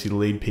fitness and obviously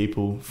lead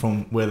people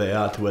from where they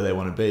are to where they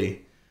want to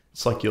be.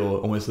 It's like you're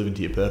almost living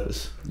to your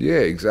purpose. Yeah,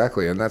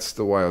 exactly. And that's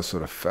the way I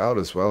sort of felt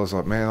as well. It's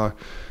like, man,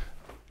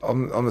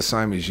 I'm the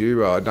same as you,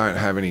 bro. I don't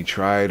have any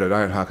trade. I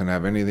don't fucking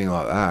have anything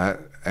like that.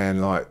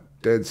 And like,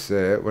 dead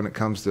set, when it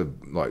comes to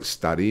like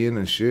studying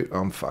and shit,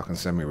 I'm fucking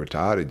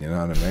semi-retarded, you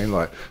know what I mean?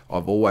 Like,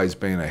 I've always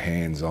been a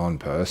hands-on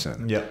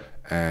person. Yeah.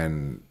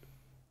 And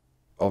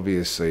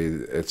obviously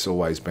it's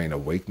always been a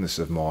weakness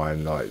of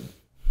mine, like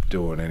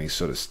doing any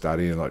sort of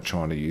study and like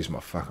trying to use my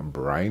fucking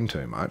brain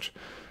too much.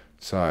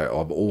 So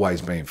I've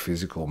always been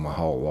physical my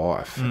whole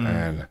life.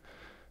 And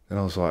then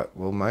I was like,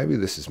 well, maybe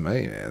this is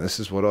me, man. This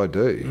is what I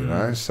do, you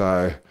know?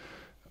 So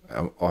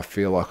I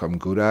feel like I'm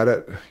good at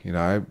it. You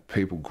know,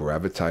 people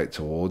gravitate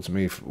towards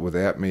me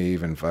without me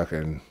even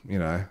fucking, you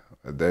know,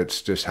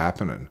 that's just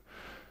happening.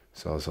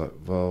 So I was like,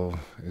 well,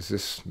 this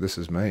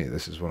is me.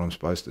 This is what I'm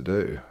supposed to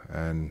do.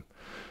 And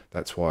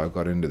that's why I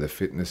got into the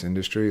fitness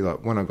industry.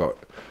 Like, when I got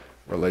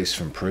released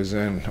from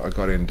prison, I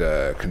got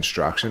into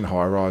construction,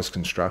 high-rise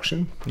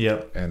construction.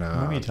 Yep. And I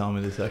remember you telling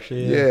me this,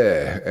 actually.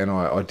 Yeah, and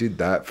I did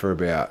that for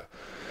about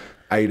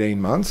 18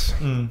 months.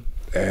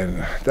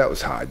 And that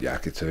was hard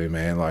yakka too,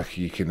 man. Like,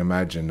 you can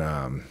imagine,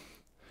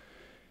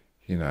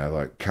 you know,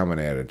 like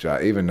coming out of jail,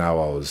 even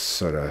though I was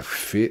sort of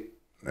fit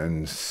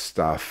and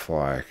stuff,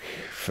 like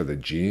for the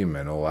gym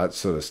and all that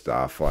sort of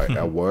stuff, like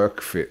our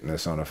work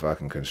fitness on a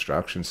fucking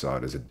construction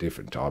site is a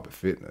different type of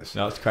fitness.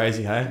 No, it's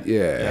crazy, hey?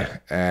 Yeah.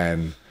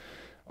 And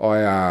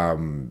I,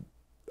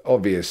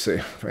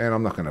 obviously, man,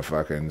 I'm not going to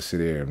fucking sit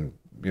here and,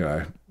 you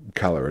know,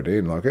 colour it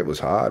in. Like, it was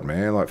hard,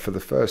 man. Like, for the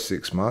first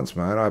 6 months,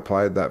 man, I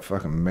played that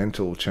fucking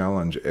mental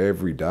challenge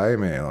every day,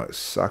 man. Like,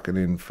 sucking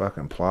in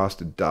fucking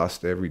plaster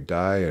dust every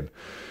day and,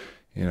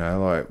 you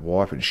know, like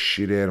wiping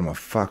shit out of my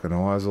fucking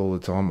eyes all the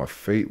time. My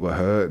feet were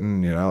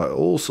hurting, you know, like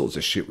all sorts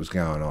of shit was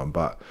going on.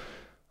 But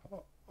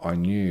I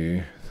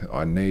knew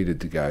I needed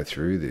to go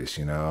through this,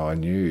 you know. I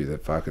knew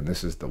that fucking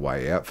this is the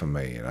way out for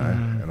me, you know,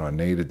 and I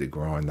needed to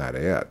grind that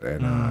out.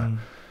 And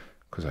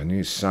because I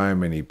knew so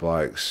many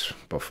blokes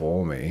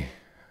before me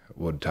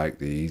would take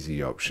the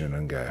easy option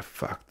and go,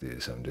 fuck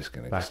this, I'm just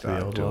going to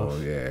start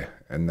doing, yeah.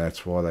 And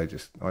that's why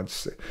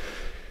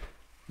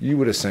you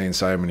would have seen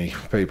so many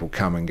people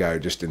come and go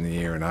just in the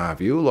year and a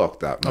half. You were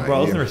locked up, mate. Oh, bro, I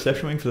was in the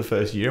reception wing for the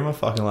first year of my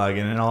fucking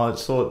lagging, and I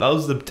saw that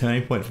was the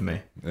turning point for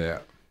me. Yeah.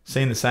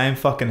 Seeing the same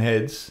fucking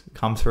heads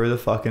come through the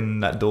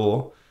fucking that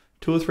door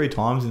 2 or 3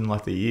 times in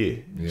like the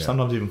year. Yeah.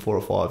 Sometimes even 4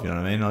 or 5, you know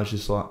what I mean? I was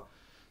just like,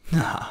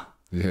 nah.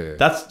 Yeah.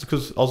 That's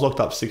because I was locked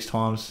up 6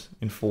 times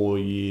in 4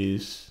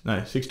 years.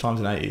 No, 6 times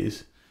in 8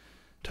 years.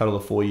 Total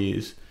of 4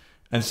 years.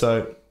 And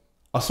so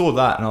I saw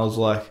that and I was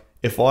like,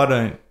 if I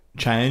don't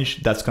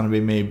change, that's going to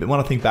be me. But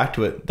when I think back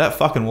to it, that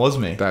fucking was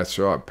me. That's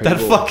right. People, that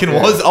fucking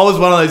was. I was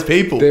one of those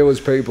people. There was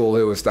people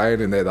who were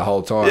staying in there the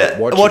whole time. Yeah,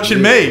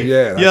 watching me.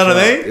 Yeah. You know what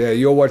I mean? Yeah,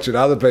 you're watching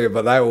other people,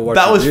 but they were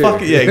watching that was you.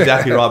 Fucking, yeah,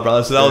 exactly right,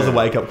 brother. So that was a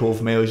wake-up call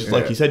for me. It was just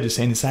like you said, just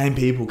seeing the same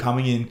people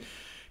coming in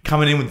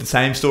with the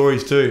same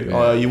stories too. Yeah.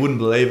 Oh, you wouldn't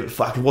believe it.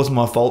 Fuck, it wasn't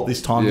my fault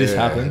this time. This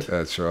happened.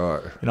 That's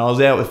right. And I was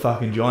out with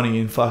fucking Johnny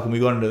and fucking we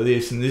got into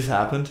this and this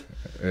happened.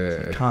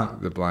 Yeah,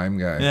 can't. The blame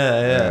game.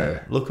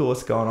 Yeah. Look at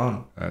what's going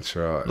on. That's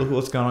right. Look at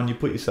what's going on. You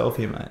put yourself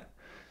here, mate.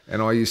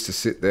 And I used to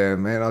sit there,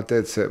 man, I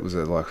dead set was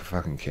like a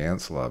fucking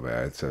counsellor,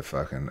 bro. It's a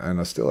fucking, and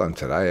I still am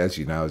today, as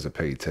you know, as a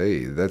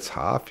PT. That's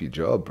half your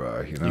job,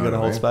 bro. You know, you got to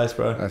hold space,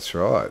 bro. That's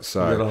right.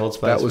 So you got to hold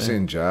space, that was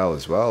in jail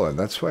as well, and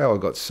that's why I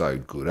got so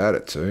good at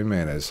it too,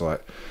 man. It's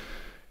like,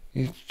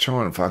 you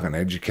try and fucking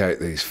educate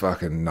these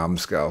fucking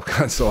numbskull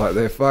cunts. Like,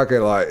 they're fucking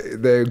like,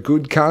 they're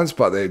good cunts,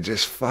 but they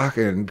just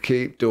fucking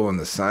keep doing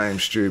the same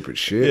stupid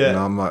shit. Yeah. And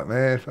I'm like,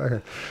 man,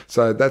 fucking.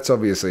 So that's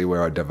obviously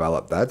where I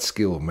developed that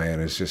skill,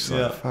 man. It's just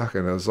like,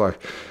 fucking, it was like,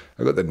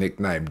 I got the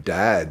nickname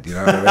Dad, you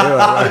know what I mean?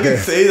 Like, I can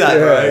see that,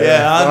 bro.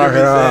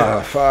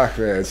 Yeah, 100%. Fuck,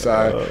 man.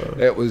 So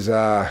it was,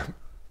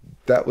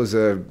 that was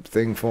a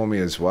thing for me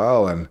as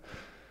well. And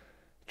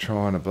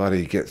trying to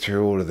bloody get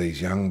through all of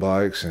these young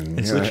blokes, and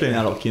it's literally an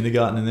adult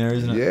kindergarten in there,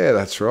 isn't it? Yeah,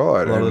 that's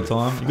right. A lot of the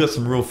time, you've got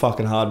some real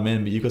fucking hard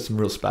men, but you've got some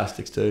real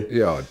spastics too.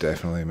 Yeah,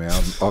 definitely, man.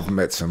 I've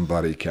met some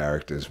bloody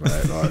characters,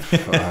 mate. Like,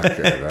 fuck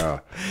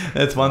it.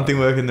 That's one thing.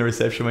 Working the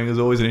reception wing was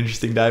always an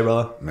interesting day,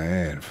 brother.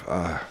 Man,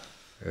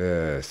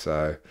 yeah.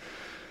 So,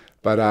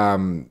 but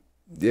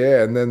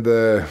yeah, and then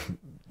the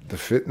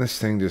fitness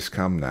thing just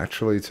come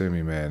naturally to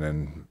me, man.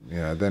 And you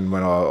know, then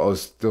when I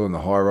was doing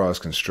the high rise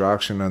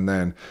construction, and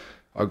then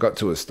I got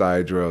to a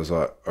stage where I was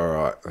like, all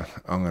right,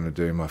 I'm going to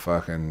do my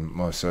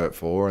Cert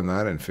 4 and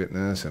that in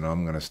fitness, and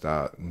I'm going to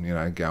start,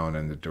 going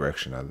in the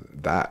direction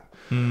of that.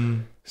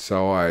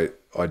 So I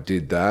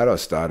did that. I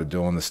started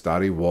doing the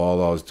study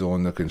while I was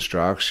doing the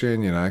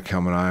construction,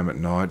 coming home at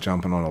night,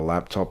 jumping on a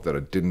laptop that I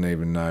didn't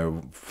even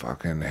know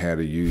fucking how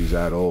to use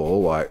at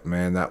all. Like,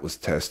 man, that was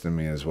testing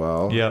me as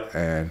well. Yep.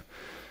 And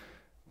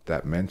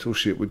that mental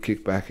shit would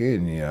kick back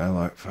in,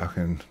 like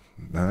fucking...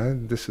 No,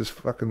 this is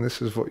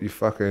what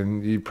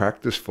you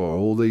practice for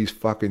all these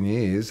fucking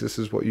years. This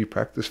is what you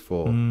practice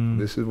for.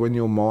 This is when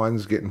your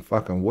mind's getting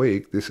fucking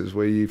weak. This is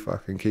where you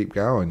fucking keep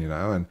going,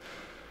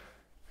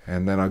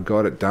 and then I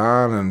got it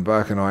done, and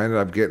I ended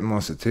up getting my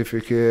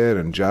certificate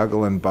and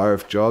juggling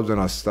both jobs, and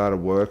I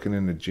started working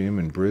in the gym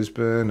in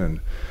Brisbane,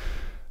 and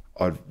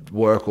I'd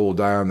work all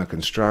day on the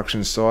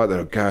construction site. Then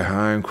I'd go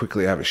home,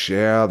 quickly have a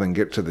shower, then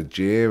get to the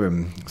gym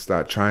and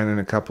start training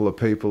a couple of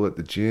people at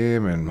the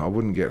gym. And I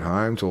wouldn't get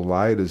home till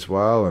late as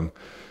well. And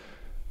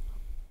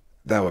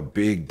they were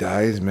big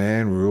days,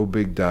 man, real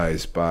big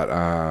days. But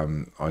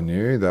I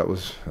knew that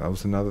was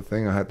another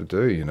thing I had to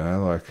do.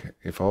 Like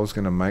if I was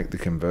going to make the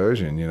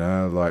conversion,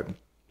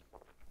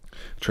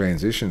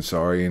 transition,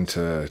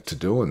 into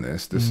doing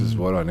this. This is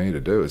what I need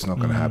to do. It's not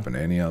going to happen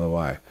any other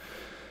way.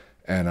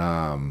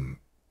 And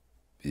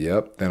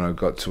yep. Then I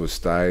got to a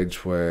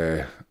stage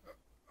where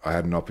I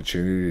had an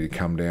opportunity to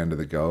come down to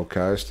the Gold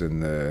Coast,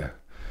 and the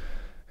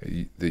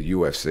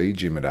UFC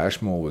gym at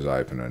Ashmore was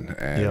opening,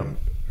 and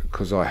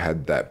because I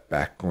had that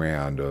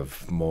background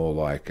of more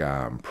like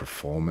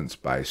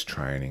performance-based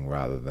training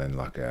rather than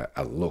like a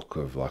look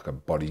of like a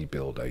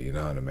bodybuilder, you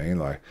know what I mean?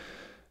 Like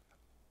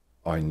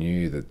I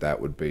knew that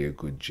would be a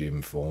good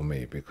gym for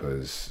me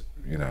because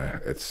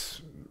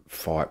it's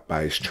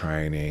fight-based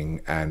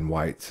training and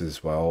weights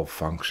as well,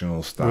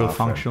 functional stuff. Real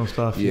functional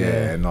stuff.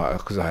 Yeah, and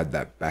because I had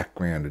that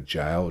background of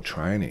jail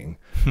training,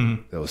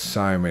 there was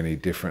so many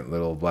different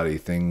little bloody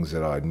things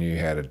that I knew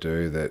how to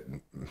do that,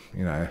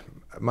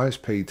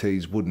 most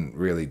PTs wouldn't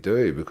really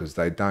do because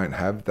they don't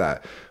have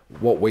that.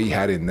 What we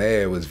had in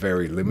there was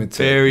very limited.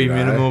 Very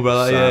minimal,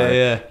 brother.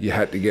 So you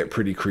had to get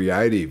pretty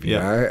creative, you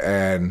know,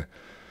 and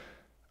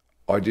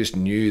I just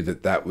knew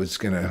that was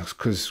going to,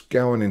 because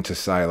going into,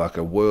 say, like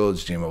a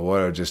World's Gym or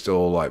whatever, just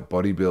all like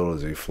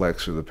bodybuilders who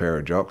flex with a pair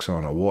of jocks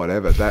on or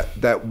whatever,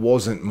 that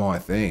wasn't my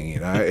thing,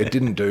 It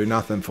didn't do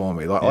nothing for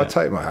me. Like, I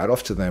take my hat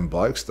off to them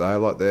blokes, though.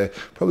 Like, they're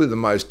probably the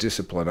most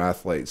disciplined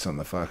athletes on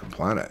the fucking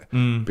planet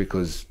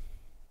because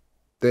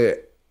they're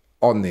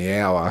on the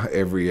hour,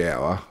 every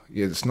hour.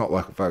 Yeah, it's not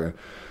like a fucking,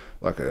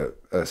 like a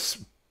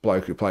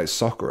bloke who plays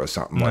soccer or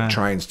something, like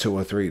trains 2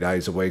 or 3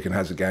 days a week and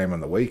has a game on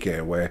the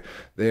weekend, where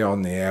they're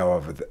on the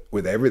hour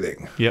with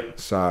everything. Yep.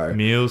 So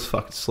meals,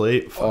 fucking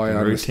sleep, fucking I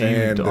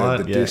understand routine,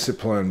 diet, the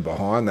discipline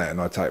behind that, and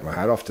I take my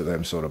hat off to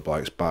them sort of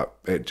blokes, but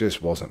it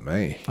just wasn't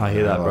me. I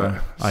hear that, bro.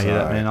 I hear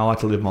that, man. I like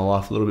to live my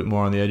life a little bit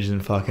more on the edges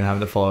and fucking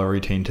having to follow a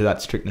routine to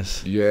that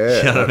strictness. Yeah,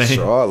 you know that's what I mean?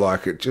 right.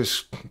 Like, it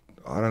just,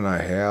 I don't know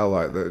how,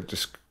 like, that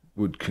just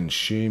would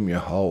consume your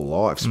whole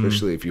life,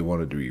 especially if you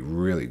wanted to be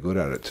really good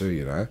at it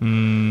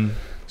too,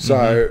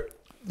 So,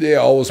 yeah,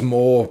 I was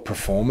more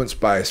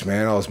performance-based,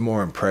 man. I was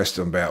more impressed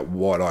about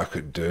what I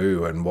could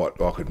do and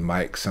what I could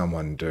make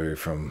someone do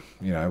from,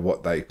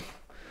 what they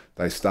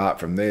start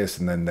from this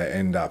and then they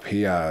end up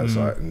here. It's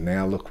like,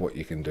 now look what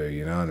you can do,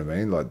 you know what I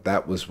mean? Like,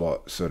 that was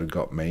what sort of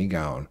got me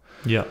going.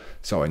 Yeah.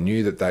 So I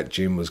knew that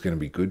gym was going to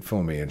be good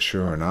for me, and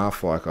sure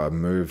enough, like, I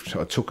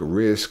took a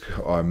risk.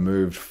 I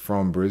moved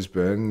from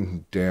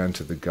Brisbane down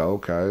to the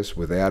Gold Coast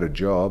without a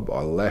job.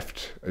 I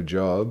left a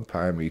job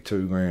paying me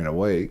 $2,000 a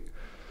week,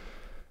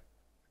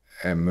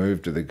 and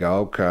moved to the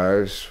Gold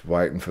Coast,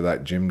 waiting for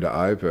that gym to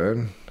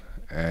open.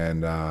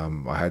 And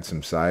I had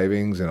some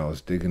savings, and I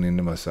was digging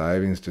into my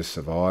savings, just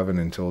surviving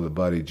until the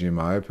bloody gym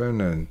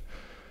opened. And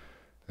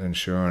then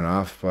sure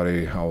enough,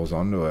 buddy, I was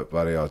onto it,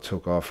 buddy. I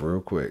took off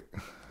real quick.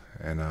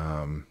 And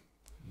I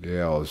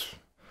was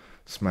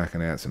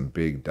smacking out some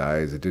big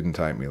days. It didn't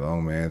take me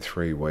long, man.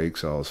 3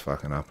 weeks, I was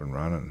fucking up and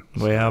running.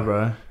 Wow,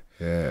 bro.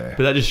 Yeah.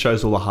 But that just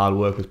shows all the hard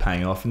work was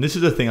paying off. And this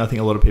is the thing I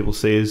think a lot of people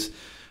see is,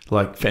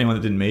 like, for anyone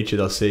that didn't meet you,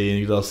 they'll see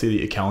that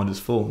your calendar's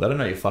full. They don't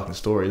know your fucking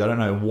story. They don't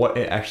know what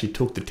it actually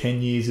took, the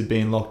 10 years of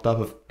being locked up,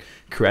 of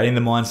creating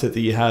the mindset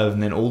that you have,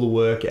 and then all the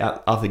work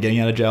out after getting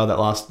out of jail that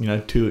last,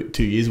 2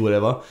 years or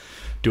whatever,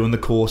 doing the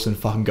course and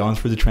fucking going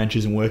through the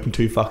trenches and working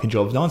 2 fucking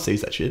jobs. No one sees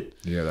that shit.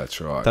 Yeah,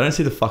 that's right. They don't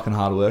see the fucking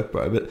hard work,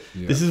 bro. But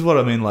this is what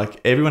I mean. Like,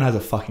 everyone has a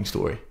fucking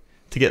story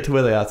to get to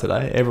where they are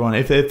today. Everyone,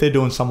 if they're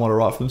doing somewhat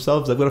alright for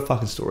themselves, they've got a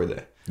fucking story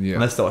there. Yeah.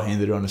 Unless they'll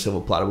hand it on a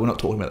silver platter. We're not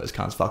talking about those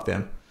cunts. Fuck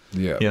them.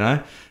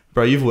 Yeah.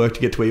 Bro, you've worked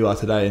to get to where you are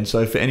today. And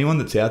so for anyone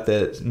that's out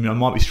there,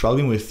 might be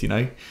struggling with,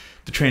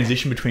 the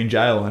transition between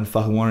jail and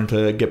fucking wanting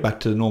to get back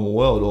to the normal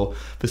world, or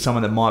for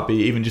someone that might be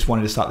even just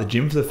wanting to start the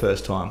gym for the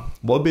first time,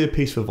 what would be a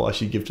piece of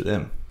advice you'd give to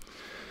them?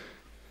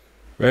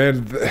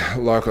 Man,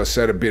 like I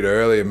said a bit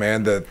earlier,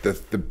 man,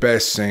 the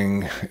best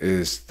thing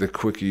is the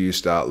quicker you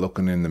start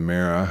looking in the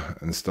mirror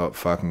and stop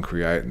fucking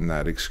creating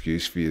that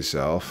excuse for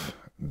yourself,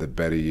 the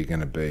better you're going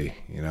to be,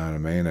 you know what I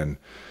mean? And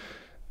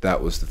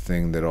that was the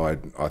thing that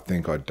I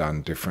think I'd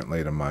done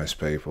differently to most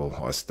people.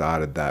 I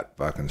started that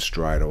fucking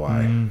straight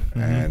away.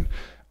 And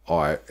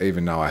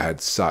even though I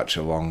had such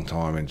a long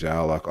time in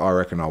jail, like I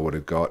reckon I would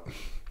have got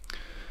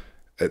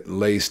at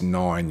least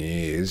 9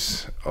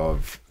 years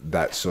of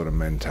that sort of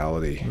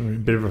mentality. A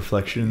bit of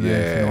reflection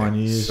there for 9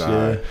 years.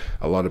 So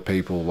a lot of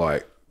people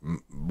like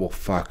will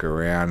fuck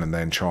around and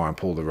then try and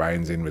pull the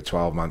reins in with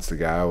 12 months to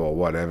go or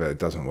whatever. It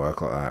doesn't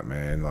work like that,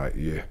 man. Like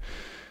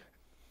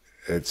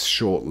it's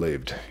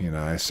short-lived, you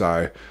know.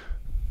 So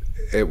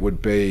it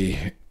would be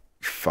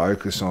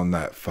focus on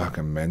that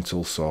fucking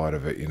mental side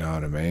of it, you know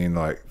what I mean?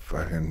 Like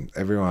fucking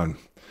everyone,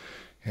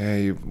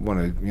 you want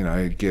to, you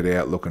know, get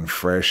out looking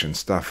fresh and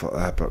stuff like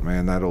that, but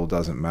man, that all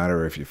doesn't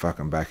matter if you're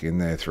fucking back in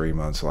there 3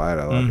 months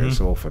later. Like it's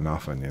all for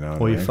nothing, you know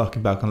what I mean? Or you're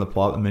fucking back on the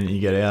pipe the minute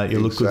you get out. You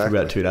look good for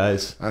about 2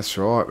 days. That's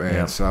right, man.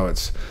 Yeah. So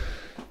it's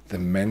the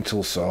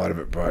mental side of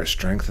it, bro.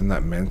 Strengthen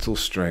that mental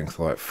strength.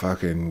 Like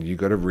fucking, you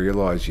got to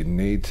realize you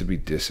need to be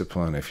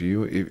disciplined. If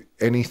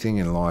anything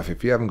in life,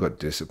 if you haven't got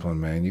discipline,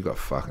 man, you got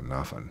fucking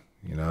nothing.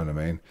 You know what I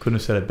mean? Couldn't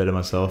have said it better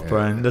myself,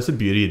 bro. And that's the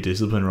beauty of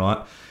discipline,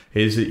 right?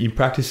 Is that you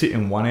practice it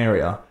in one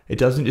area. It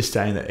doesn't just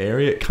stay in that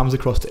area. It comes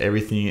across to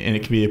everything, and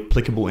it can be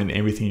applicable in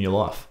everything in your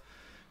life.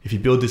 If you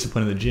build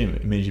discipline in the gym,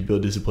 it means you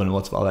build discipline in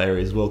lots of other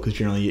areas as well, because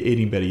generally you're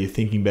eating better, you're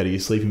thinking better,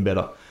 you're sleeping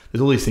better.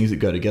 There's all these things that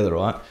go together,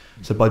 right?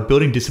 So by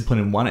building discipline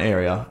in one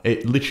area,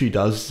 it literally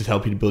does just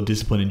help you to build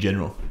discipline in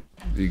general.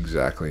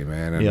 Exactly,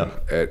 man. And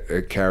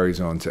it carries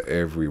on to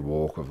every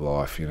walk of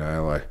life, you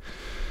know. Like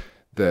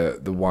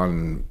the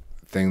one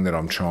thing that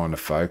I'm trying to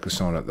focus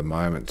on at the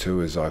moment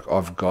too is like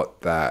I've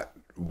got that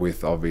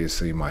with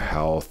obviously my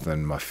health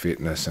and my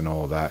fitness and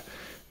all that.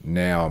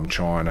 Now I'm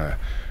trying to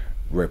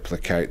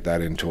replicate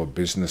that into a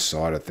business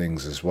side of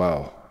things as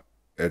well.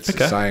 It's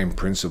the same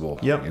principle.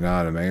 Yep. You know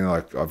what I mean?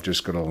 Like I've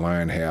just got to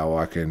learn how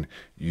I can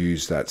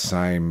use that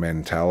same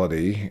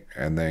mentality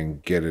and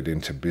then get it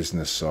into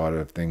business side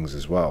of things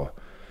as well.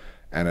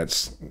 And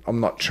I'm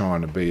not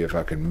trying to be a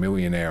fucking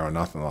millionaire or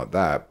nothing like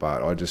that,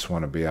 but I just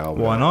want to be able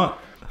to. Why not?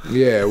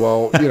 Yeah,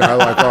 well, you know,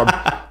 like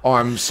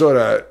I'm sort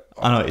of,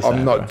 I know what you're saying,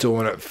 I'm not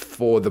doing it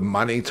for the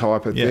money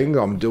type of thing.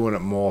 I'm doing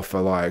it more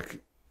for like,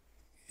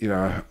 you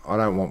know, I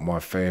don't want my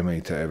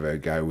family to ever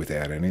go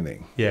without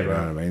anything. Yeah, you know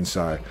what I mean?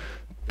 So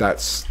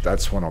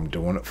that's what I'm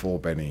doing it for,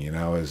 Benny, you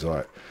know, is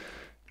like,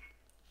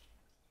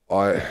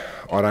 I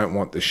don't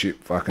want the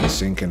ship fucking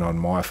sinking on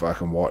my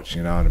fucking watch,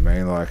 you know what I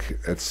mean? Like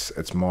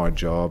it's my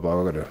job.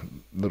 I've got a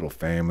little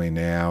family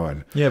now,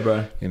 and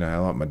bro. You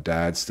know, like my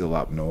dad's still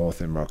up north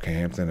in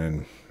Rockhampton,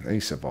 and he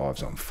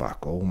survives on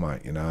fuck all,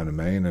 mate. You know what I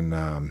mean?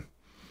 And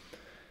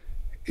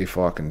if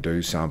I can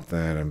do something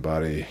and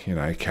buddy, you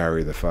know,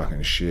 carry the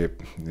fucking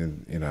ship,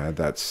 you know,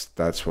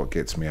 that's what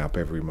gets me up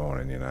every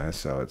morning. You know,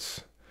 so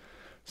it's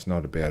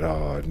not about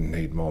I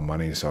need more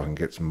money so I can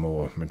get some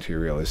more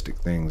materialistic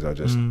things. I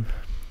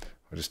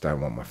just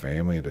don't want my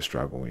family to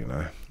struggle, you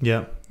know.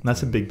 Yeah,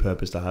 that's a big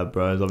purpose to have,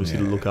 bro. Is obviously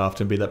to look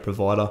after and be that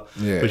provider.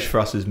 Yeah. Which for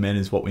us as men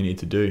is what we need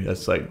to do.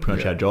 That's like pretty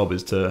much our job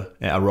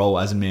our role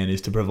as a man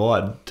is to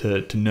provide,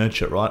 to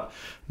nurture, right?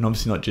 And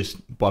obviously not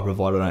just by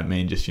provider, I don't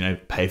mean just, you know,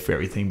 pay for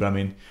everything, but I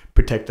mean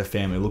protect the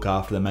family, look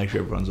after them, make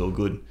sure everyone's all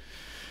good.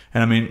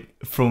 And I mean,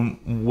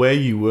 from where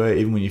you were,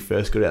 even when you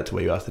first got out to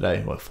where you are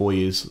today, what, 4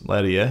 years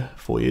later, yeah?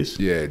 4 years?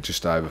 Yeah,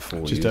 just over 4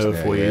 years. Just over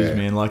 4 years,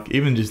 man. Like,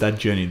 even just that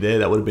journey there,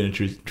 that would have been a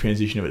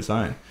transition of its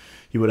own.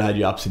 You would have had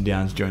your ups and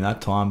downs during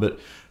that time.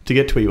 But to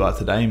get to where you are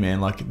today, man,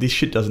 like, this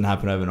shit doesn't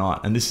happen overnight.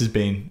 And this has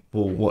been,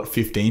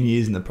 15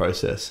 years in the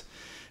process.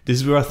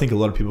 This is where I think a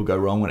lot of people go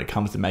wrong when it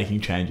comes to making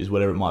changes,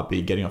 whatever it might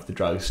be, getting off the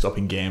drugs,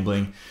 stopping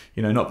gambling,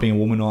 you know, not being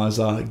a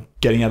womanizer,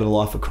 getting out of the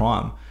life of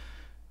crime.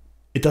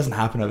 It doesn't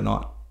happen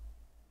overnight.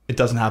 It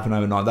doesn't happen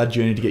overnight. That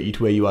journey to get you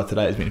to where you are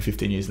today has been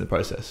 15 years in the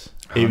process.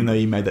 Even though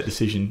you made that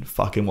decision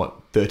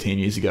 13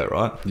 years ago,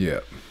 right?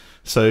 Yeah.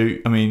 So,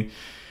 I mean,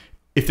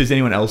 if there's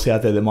anyone else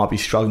out there that might be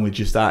struggling with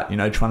just that, you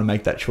know, trying to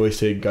make that choice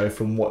to go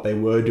from what they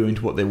were doing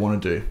to what they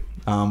want to do,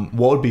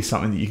 what would be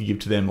something that you could give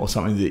to them, or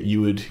something that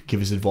you would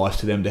give as advice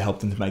to them to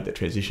help them to make that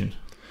transition?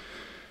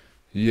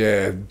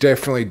 Yeah,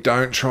 definitely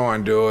don't try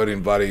and do it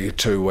in bloody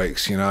 2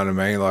 weeks, you know what I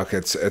mean? Like,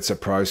 it's a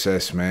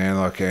process, man.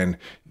 Like, and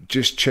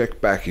just check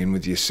back in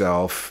with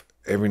yourself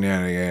every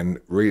now and again,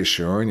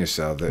 reassuring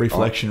yourself that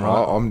reflection,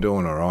 right? I'm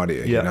doing all right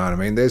here. You know what I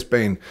mean? There's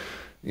been,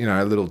 you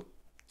know, little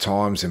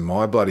times in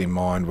my bloody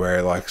mind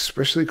where, like,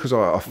 especially because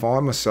I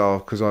find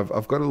myself, because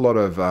I've got a lot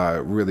of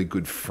really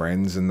good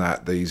friends and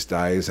that these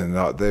days, and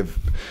they've,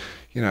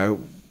 you know,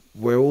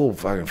 we're all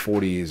fucking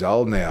 40 years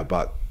old now,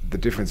 but the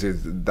difference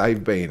is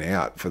they've been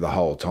out for the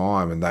whole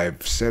time and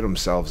they've set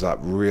themselves up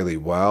really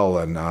well.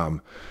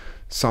 And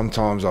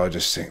sometimes I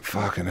just think,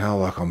 fucking hell,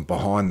 like I'm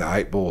behind the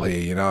 8 ball here,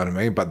 you know what I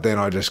mean? But then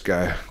I just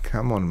go,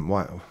 come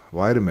on,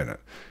 wait a minute.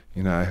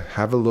 You know,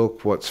 have a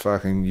look what's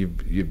fucking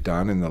you've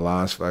done in the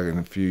last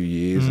fucking few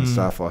years and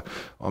stuff.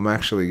 I'm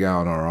actually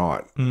going all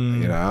right.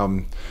 You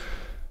know,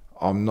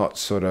 I'm not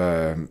sort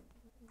of,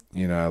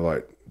 you know,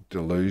 like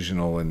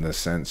delusional in the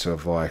sense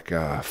of like,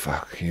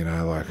 fuck, you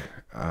know, like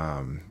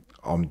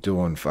I'm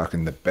doing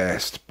fucking the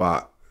best,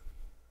 but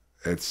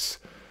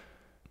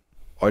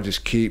I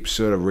just keep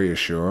sort of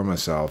reassuring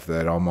myself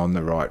that I'm on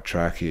the right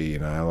track here, you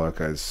know,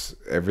 like as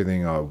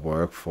everything I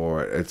work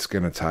for, it's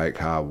going to take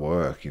hard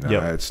work, you know.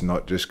 Yep. It's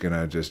not just going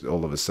to just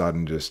all of a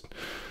sudden just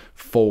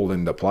fall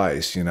into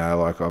place, you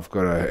know, like I've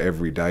got to,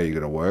 every day you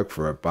got to work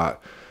for it.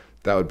 But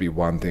that would be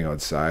one thing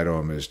I'd say to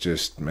him is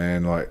just,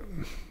 man, like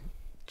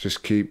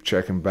just keep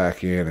checking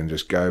back in and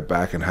just go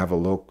back and have a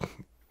look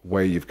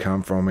where you've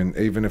come from, and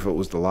even if it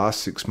was the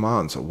last 6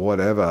 months or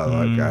whatever,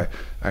 like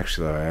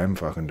actually I am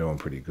fucking doing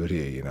pretty good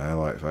here, you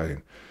know, like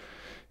fucking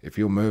if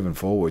you're moving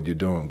forward, you're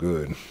doing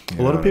good.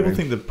 A lot of people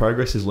think that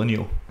progress is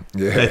linear.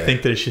 Yeah. They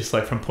think that it's just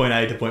like from point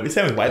A to point B.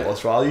 Same with weight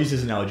loss, right? I use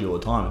this analogy all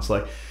the time. It's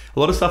like a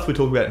lot of stuff we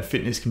talk about in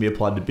fitness can be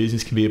applied to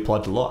business, can be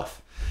applied to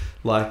life.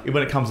 Like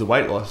when it comes to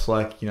weight loss,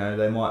 like, you know,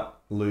 they might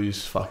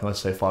lose fucking, let's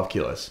say 5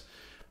 kilos.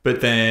 But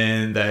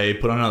then they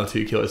put on another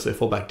 2 kilos, so they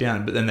fall back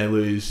down. But then they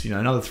lose, you know,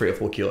 another 3 or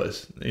 4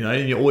 kilos. You know,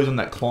 and you're always on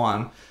that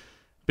climb.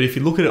 But if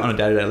you look at it on a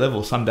day-to-day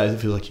level, some days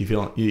it feels like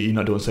you're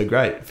not doing so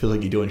great. It feels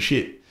like you're doing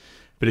shit.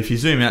 But if you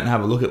zoom out and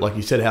have a look at, like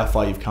you said, how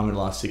far you've come in the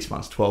last 6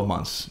 months, 12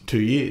 months, 2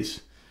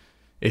 years.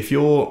 If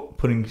you're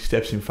putting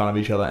steps in front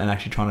of each other and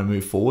actually trying to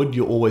move forward,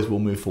 you always will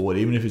move forward,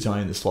 even if it's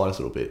only in the slightest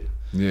little bit.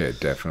 Yeah,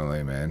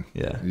 definitely, man.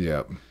 Yeah.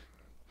 Yep.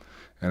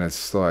 And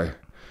it's like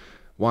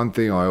one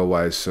thing I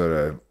always sort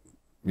of,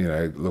 you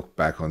know, look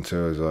back onto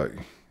is like,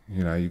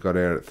 you know, you got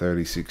out at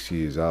 36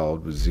 years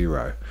old with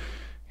 0,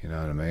 you know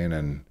what I mean?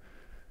 And,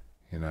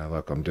 you know,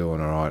 like I'm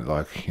doing all right.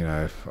 Like, you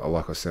know,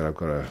 like I said, I've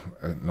got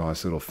a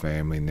nice little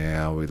family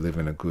now. We live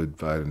in a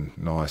good,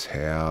 nice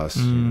house.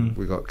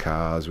 We got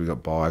cars, we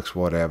got bikes,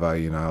 whatever,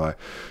 you know, like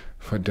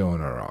we're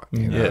doing all right.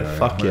 You know, yeah,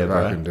 fuck yeah, bro.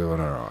 We're fucking doing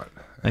all right.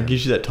 And it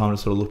gives you that time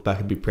to sort of look back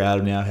and be proud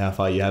of now how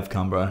far you have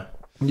come, bro.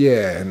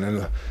 Yeah,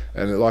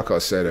 and like I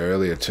said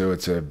earlier too,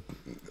 it's a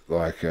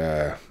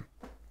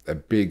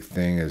big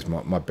thing is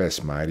my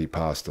best mate, he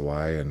passed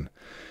away and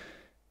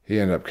he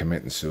ended up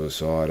committing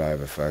suicide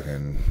over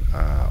fucking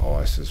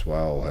ice as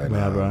well. And,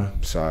 wow, bro.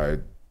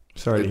 So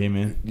sorry to hear,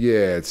 man.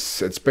 Yeah,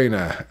 that's been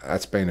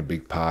a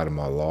big part of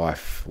my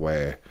life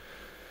where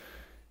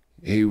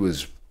we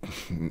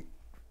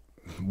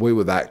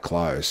were that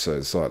close. So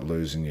it's like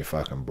losing your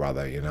fucking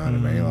brother, you know what I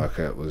mean? Like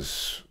it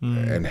was,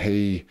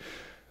 and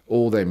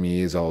all them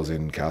years I was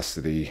in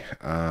custody,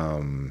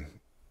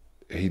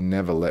 he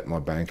never let my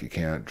bank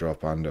account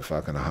drop under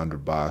fucking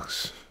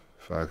 $100.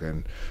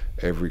 Fucking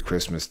every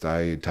Christmas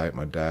Day, he'd take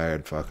my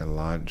dad fucking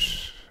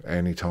lunch.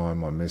 Anytime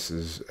my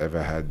missus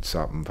ever had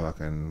something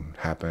fucking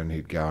happen,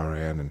 he'd go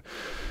around and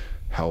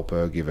help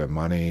her, give her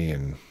money,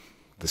 and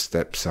the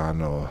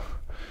stepson, or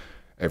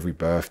every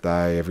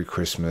birthday, every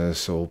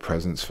Christmas, all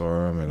presents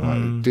for him, and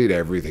like did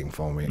everything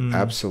for me,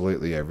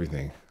 absolutely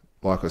everything.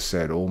 Like I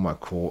said, all my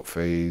court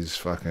fees,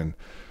 fucking.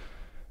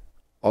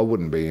 I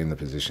wouldn't be in the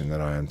position that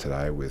I am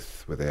today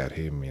without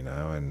him, you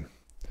know, and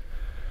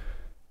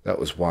that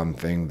was one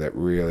thing that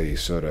really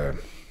sort of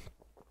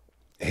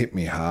hit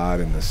me hard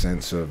in the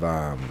sense of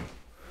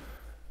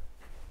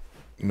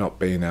not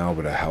being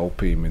able to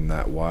help him in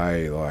that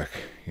way. Like,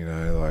 you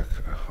know, like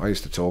I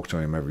used to talk to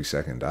him every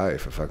second day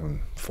for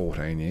fucking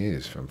 14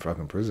 years from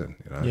fucking prison,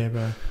 you know. Yeah,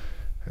 bro.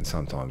 And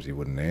sometimes he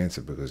wouldn't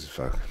answer because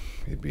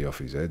he'd be off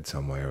his head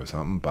somewhere or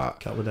something. But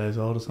couple of days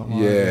old or something.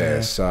 Yeah, like that,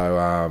 yeah.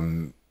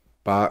 So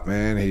but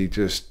man, he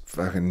just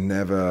fucking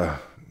never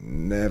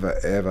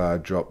ever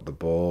dropped the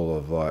ball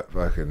of like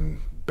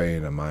fucking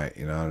being a mate,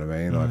 you know what I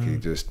mean? Like he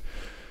just,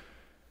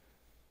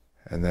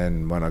 and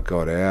then when I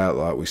got out,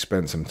 like we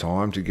spent some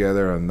time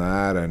together and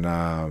that,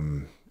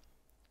 and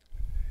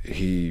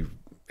he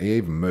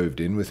even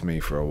moved in with me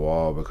for a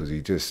while because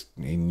he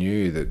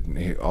knew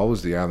that I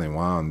was the only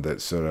one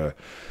that sort of,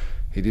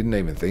 he didn't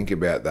even think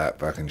about that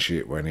fucking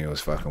shit when he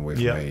was fucking with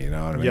me, you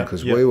know what I mean?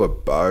 Because we were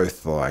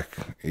both like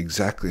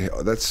exactly,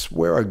 that's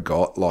where I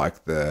got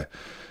like the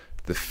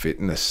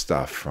fitness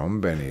stuff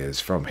from Benny,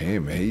 is from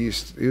him. He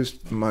was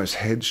the most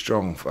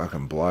headstrong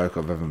fucking bloke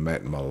I've ever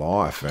met in my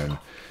life, and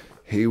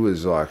he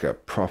was like a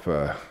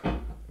proper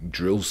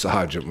drill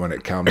sergeant when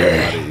it come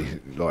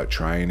to like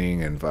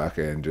training and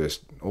fucking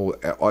just all.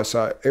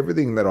 So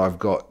everything that I've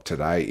got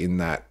today in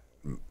that,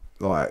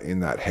 like in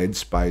that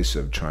headspace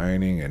of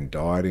training and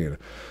dieting,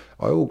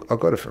 I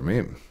got it from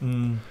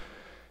him.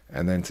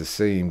 And then to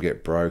see him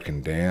get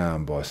broken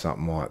down by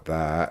something like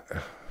that,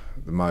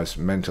 the most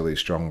mentally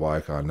strong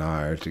bloke I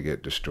know, to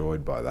get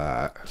destroyed by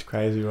that. It's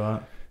crazy,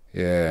 right?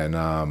 Yeah,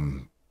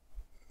 and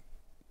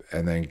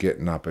then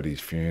getting up at his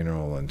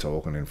funeral and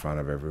talking in front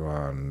of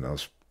everyone, that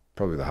was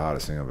probably the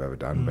hardest thing I've ever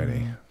done,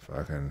 Benny.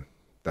 Fucking,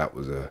 that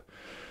was a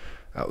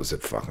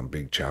fucking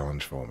big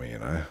challenge for me, you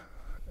know.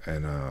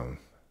 And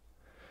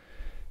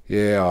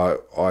yeah,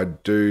 I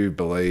do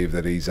believe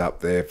that he's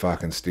up there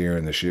fucking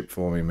steering the ship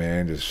for me,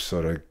 man, just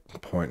sort of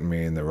pointing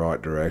me in the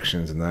right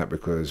directions and that,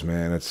 because,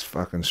 man, it's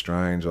fucking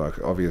strange.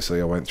 Like, obviously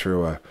I went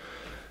through a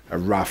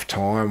rough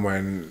time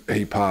when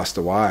he passed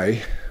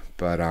away,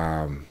 but,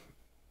 man,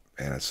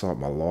 it's like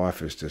my life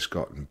has just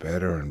gotten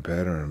better and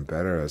better and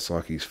better. It's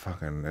like he's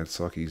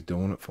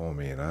doing it for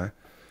me, you know?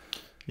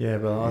 Yeah,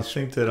 but I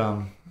think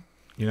that,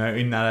 you know,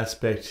 in that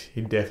aspect,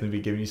 he'd definitely be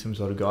giving you some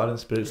sort of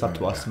guidance, but it's up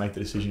to us to make the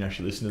decision,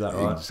 actually listen to that,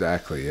 right?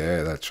 Exactly,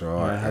 yeah, that's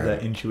right. You know, have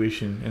that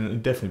intuition, and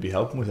it'd definitely be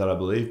helping with that, I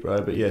believe,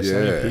 bro. But yeah,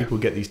 so many people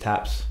get these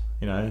taps,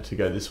 you know, to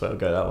go this way or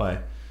go that way.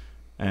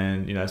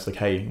 And, you know, it's like,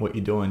 hey, what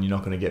you're doing, you're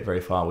not going to get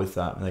very far with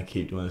that. And they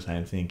keep doing the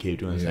same thing,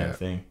 same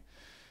thing.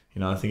 You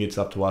know, I think it's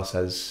up to us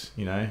as,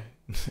 you know,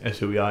 as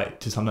who we are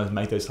to sometimes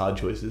make those hard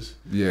choices.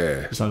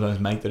 Yeah. To sometimes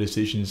make the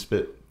decisions,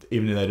 but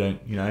even if they don't,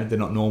 you know, they're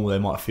not normal, they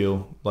might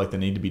feel like they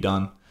need to be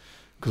done.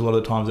 Because a lot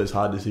of the times those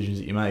hard decisions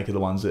that you make are the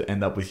ones that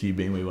end up with you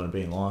being where you want to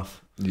be in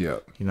life. Yeah.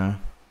 You know?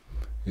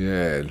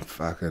 Yeah, and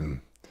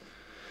fucking...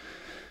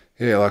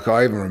 Yeah, like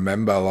I even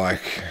remember,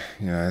 like,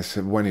 you know,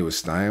 so when he was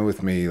staying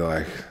with me,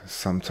 like,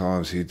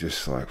 sometimes he'd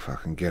just, like,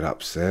 fucking get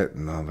upset,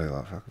 and I'll be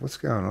like, fuck, what's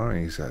going on?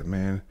 And he's like,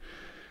 man,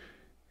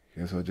 he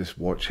goes, I just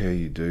watch how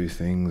you do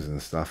things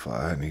and stuff like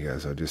that, and he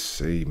goes, I just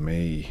see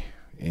me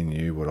in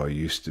you, what I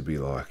used to be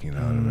like, you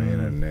know what I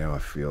mean? And now I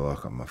feel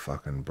like I'm a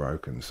fucking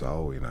broken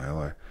soul, you know,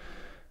 like,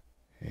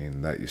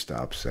 and that used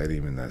to upset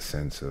him in that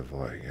sense of,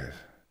 like,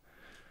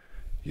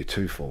 you're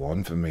too full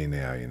on for me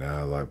now, you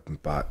know, like,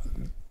 but...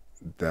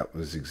 that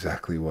was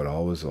exactly what I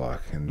was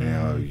like, and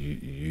now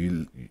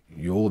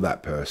you're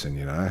that person,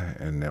 you know,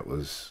 and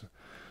it's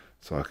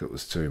like it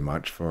was too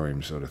much for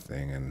him, sort of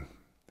thing. And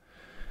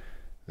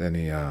then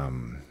he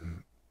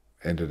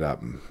ended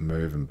up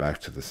moving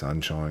back to the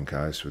Sunshine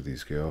Coast with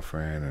his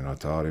girlfriend, and I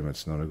told him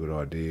it's not a good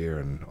idea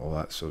and all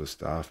that sort of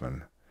stuff.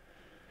 And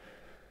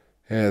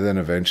yeah, then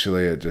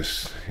eventually it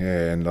just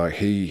and like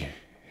he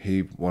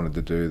wanted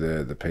to do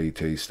the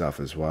PT stuff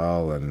as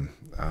well, and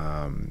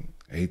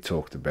he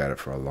talked about it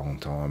for a long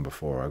time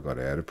before I got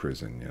out of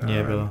prison, you know.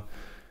 Yeah, brother.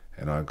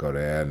 And I got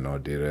out and I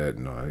did it,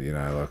 and I, you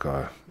know,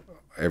 like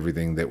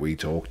everything that we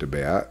talked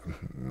about,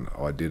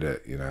 I did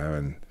it, you know,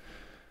 and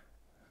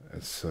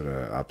it sort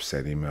of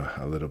upset him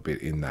a little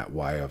bit in that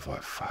way of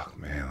like, fuck,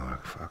 man,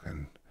 like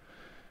fucking,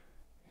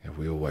 you know,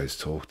 we always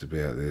talked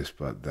about this,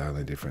 but the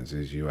only difference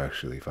is you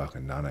actually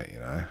fucking done it, you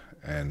know.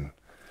 And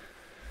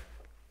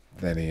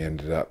then he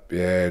ended up,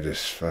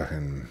 just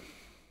fucking,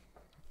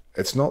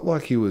 it's not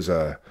like he was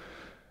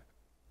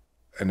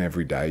an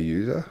everyday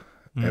user.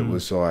 It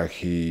was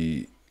like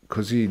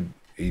because he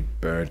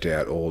burnt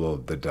out all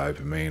of the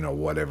dopamine or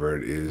whatever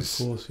it is.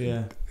 Of course,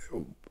 yeah.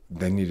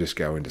 Then you just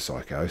go into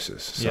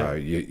psychosis. So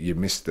you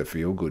miss the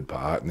feel good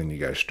part, and then you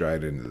go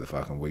straight into the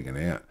fucking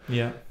wigging out.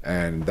 Yeah.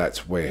 And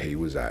that's where he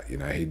was at. You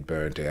know, he'd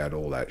burnt out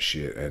all that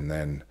shit, and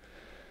then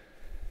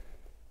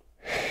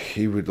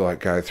he would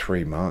like go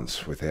 3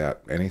 months without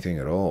anything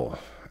at all,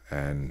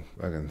 and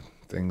fucking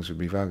things would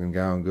be fucking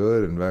going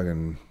good, and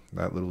fucking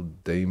that little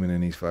demon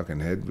in his fucking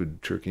head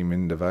would trick him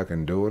into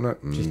fucking doing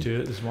it. And just do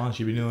it this once,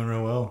 you'd be doing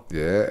real well.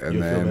 Yeah, and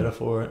you'll then feel better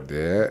for it.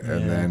 Yeah,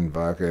 and then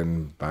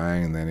fucking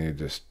bang, and then he'd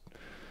just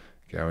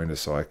go into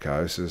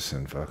psychosis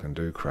and fucking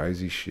do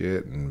crazy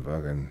shit and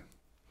fucking,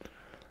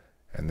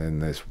 and then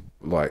there's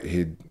like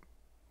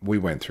we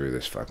went through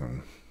this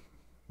fucking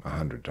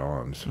 100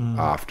 times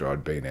after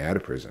I'd been out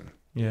of prison.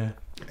 Yeah,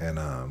 and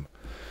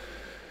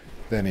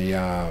then he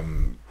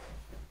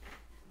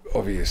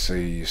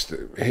obviously used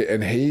to,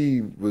 and he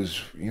was,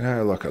 you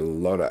know, like a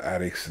lot of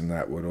addicts and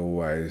that would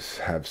always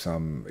have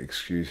some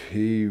excuse.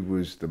 He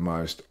was the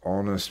most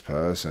honest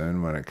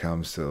person when it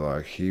comes to,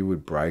 like, he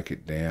would break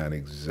it down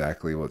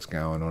exactly what's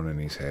going on in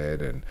his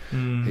head, and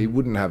he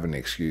wouldn't have an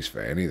excuse for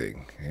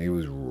anything. He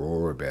was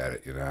raw about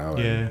it, you know.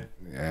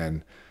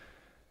 And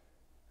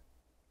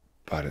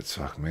but it's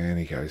like, man,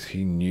 he goes,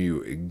 he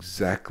knew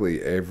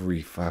exactly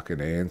every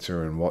fucking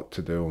answer and what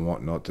to do and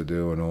what not to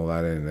do and all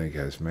that, and he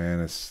goes,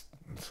 man, it's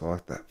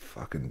like that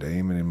fucking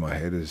demon in my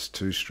head is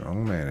too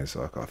strong, man. It's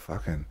like I've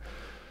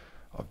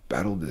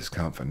battled this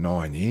cunt for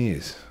 9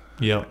 years.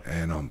 Yep.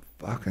 And I'm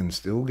fucking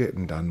still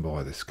getting done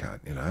by this cunt,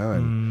 you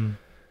know?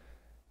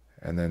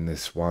 And then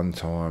this one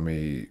time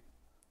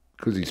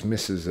because his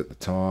missus at the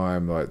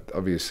time, like,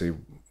 obviously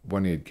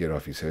when he'd get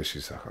off his head,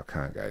 she's like, I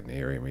can't go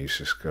near him. He's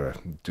just got to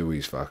do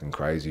his fucking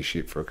crazy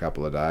shit for a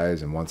couple of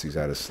days, and once he's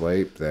had a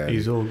sleep, then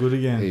he's all good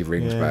again. He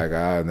rings back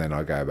out, and then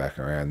I go back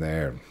around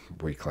there and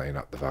we clean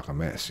up the fucking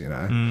mess, you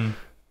know.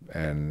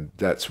 And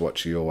that's what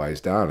she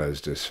always done,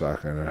 is just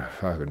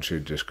fucking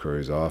she'd just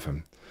cruise off.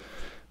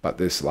 But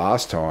this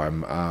last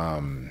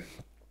time,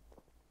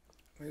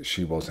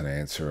 she wasn't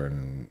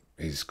answering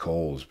his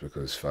calls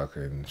because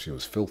fucking she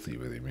was filthy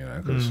with him, you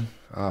know, because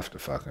after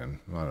fucking,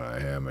 I don't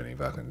know how many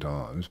fucking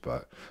times,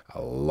 but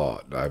a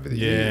lot over the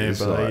years,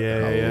 like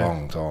a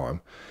long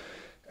time.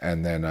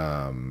 And then,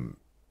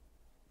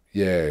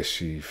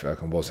 she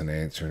fucking wasn't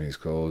answering his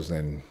calls.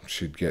 Then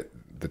she'd get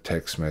the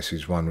text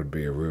message. One would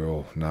be a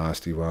real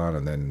nasty one,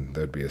 and then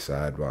there'd be a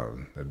sad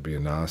one. There'd be a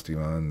nasty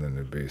one, then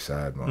there'd be a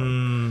sad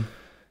one.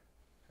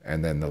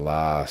 And then the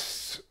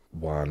last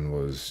one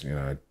was, you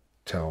know,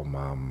 tell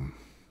mum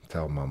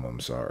I'm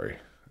sorry.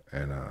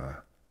 And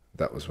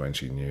that was when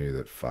she knew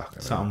that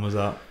fucking something was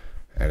up.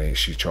 And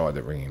she tried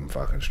to ring him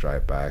fucking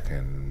straight back,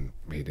 and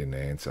he didn't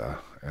answer.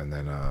 And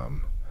then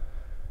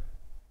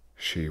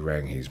she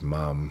rang his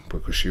mum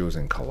because she was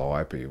in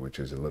Calliope, which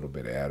is a little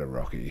bit out of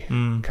Rocky,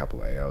 a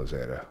couple of hours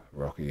out of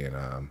Rocky,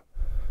 and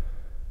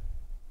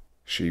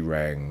she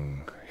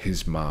rang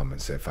his mum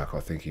and said, fuck,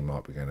 I think he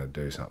might be going to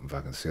do something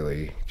fucking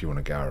silly. Do you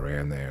want to go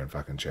around there and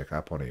fucking check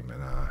up on him?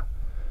 And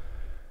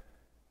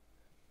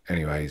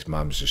anyway, his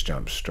mum's just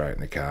jumped straight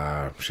in the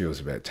car. She was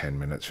about 10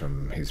 minutes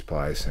from his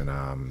place,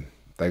 and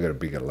they got a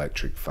big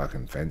electric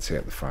fucking fence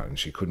out the front, and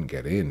she couldn't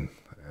get in.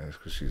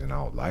 Because she's an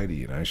old lady,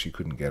 you know, she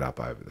couldn't get up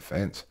over the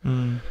fence.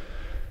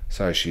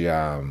 So she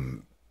had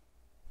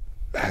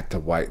to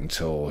wait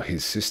until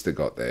his sister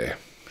got there.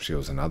 She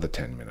was another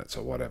 10 minutes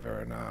or whatever,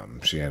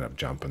 and she ended up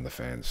jumping the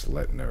fence,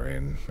 letting her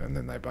in, and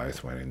then they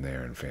both went in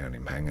there and found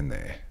him hanging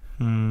there.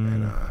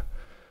 And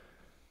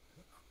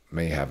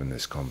me having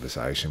this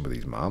conversation with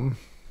his mum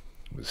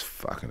was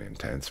fucking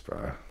intense,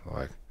 bro.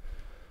 Like,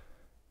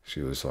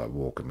 she was like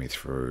walking me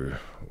through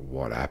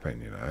what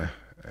happened, you know,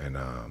 and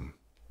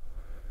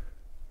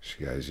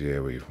she goes,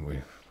 yeah, we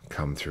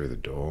come through the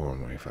door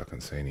and we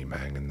fucking seen him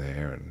hanging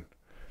there, and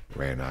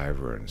ran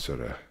over and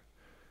sort of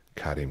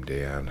cut him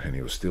down, and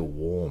he was still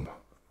warm.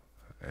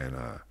 And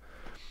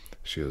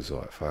she was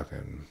like,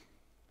 fucking,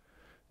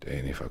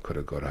 Dean, if I could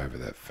have got over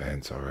that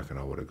fence, I reckon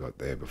I would have got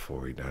there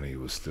before he done. He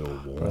was still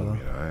warm,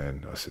 you know.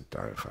 And I said,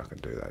 don't fucking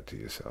do that to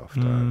yourself,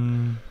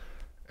 don't.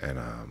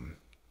 And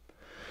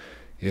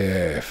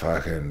yeah,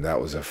 fucking,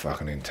 that was a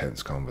fucking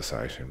intense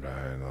conversation, bro.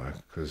 And like,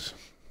 because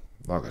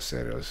like I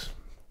said, it was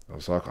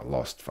like I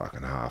lost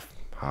fucking half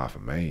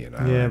of me, you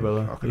know. Yeah,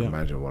 brother. I could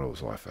imagine what it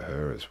was like for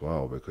her as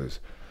well, because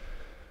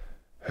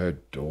her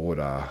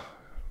daughter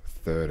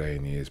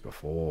 13 years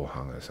before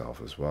hung herself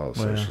as well.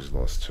 So she's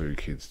lost 2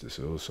 kids to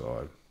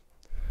suicide.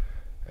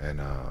 And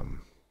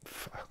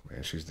fuck,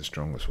 man, she's the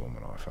strongest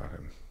woman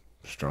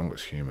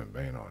strongest human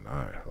being I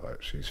know.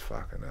 Like, she's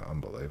fucking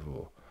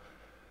unbelievable.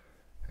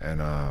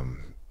 And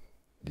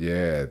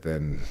yeah,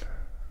 then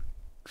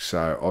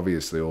so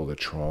obviously all the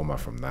trauma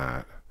from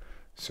that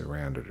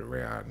surrounded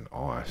around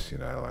ice, you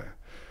know, like,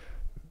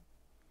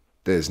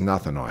 there's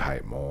nothing I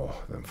hate more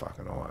than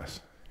fucking ice.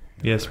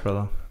 Yes,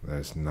 brother.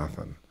 There's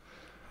nothing.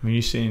 I mean,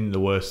 you've seen the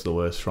worst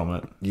from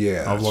it.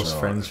 Yeah, I've lost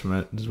friends from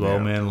it as well,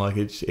 man. Like,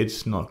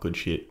 it's not good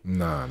shit.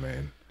 Nah,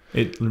 man.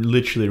 It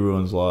literally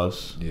ruins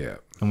lives. Yeah.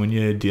 And when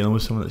you're dealing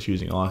with someone that's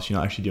using ice, you're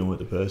not actually dealing with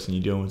the person,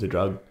 you're dealing with the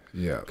drug.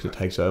 Yeah. Because it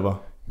takes over.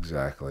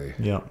 Exactly.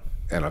 Yeah.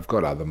 And I've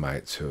got other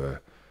mates who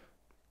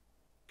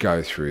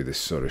go through this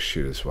sort of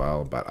shit as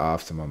well. But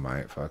after my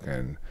mate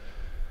fucking,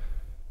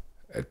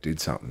 it did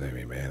something to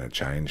me, man. It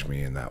changed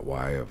me in that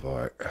way of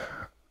like,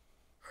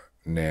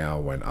 now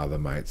when other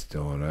mates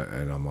doing it,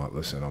 and I'm like,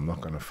 listen, I'm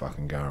not going to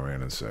fucking go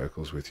around in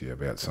circles with you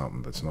about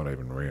something that's not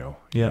even real.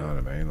 Yeah. You know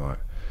what I mean? Like,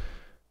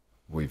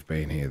 we've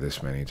been here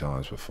this many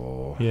times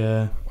before.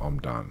 Yeah. I'm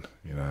done,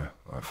 you know?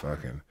 Like,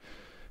 fucking,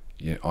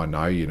 I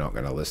know you're not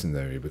going to listen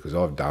to me because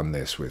I've done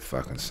this with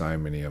fucking so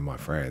many of my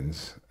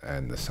friends,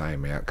 and the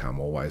same outcome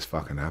always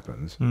fucking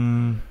happens.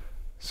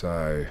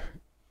 So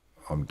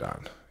I'm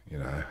done, you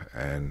know?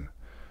 And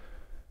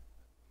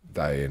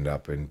they end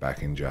up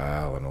back in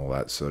jail and all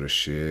that sort of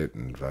shit,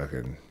 and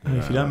fucking. And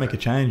if you don't make a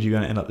change, you're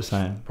going to end up the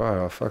same.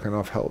 Bro,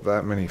 I've helped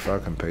that many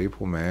fucking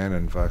people, man,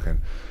 and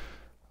fucking,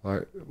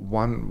 like,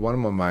 one of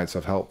my mates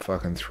I've helped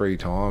fucking 3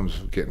 times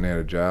getting out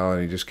of jail,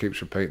 and he just keeps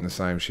repeating the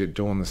same shit,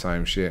 doing the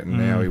same shit, and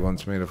now he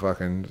wants me to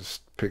fucking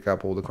just pick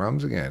up all the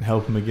crumbs again.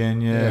 Help him again,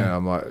 yeah. Yeah,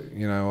 I'm like,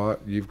 you know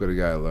what? You've got to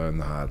go learn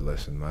the hard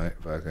lesson, mate.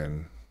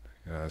 Fucking,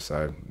 you know.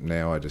 So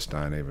now I just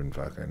don't even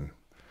fucking.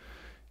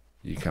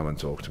 You come and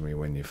talk to me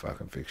when you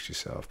fucking fix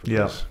yourself,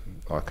 because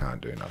I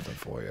can't do nothing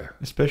for you.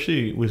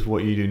 Especially with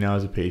what you do now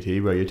as a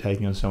PT, bro, you're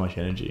taking on so much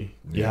energy.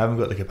 You haven't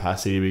got the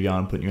capacity to be going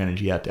and putting your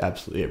energy out to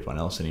absolutely everyone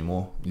else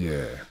anymore.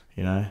 Yeah.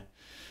 You know?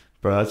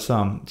 Bro, that's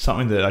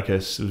something that I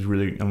guess I'm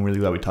really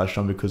glad we touched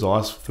on, because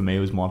ice, for me,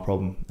 was my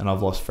problem, and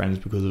I've lost friends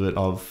because of it.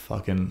 I've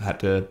fucking had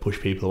to push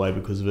people away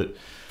because of it.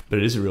 But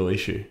it is a real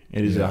issue.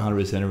 It is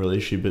 100% a real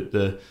issue, but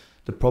the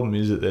problem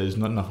is that there's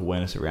not enough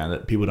awareness around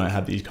it. People don't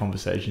have these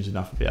conversations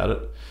enough about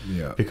it.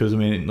 Yeah. Because, I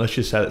mean, let's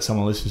just say that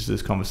someone listens to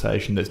this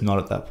conversation that's not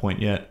at that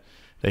point yet.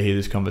 They hear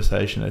this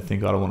conversation, they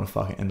think, I don't want to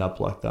fucking end up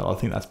like that. I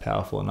think that's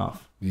powerful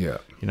enough. Yeah.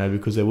 You know,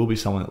 because there will be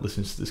someone that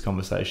listens to this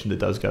conversation that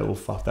does go, well,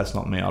 fuck, that's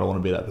not me. I don't want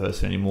to be that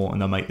person anymore.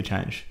 And they'll make the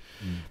change.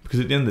 Because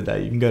at the end of the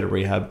day, you can go to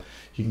rehab,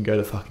 you can go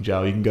to fucking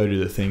jail, you can go do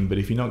the thing. But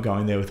if you're not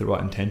going there with the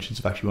right intentions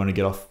of actually wanting to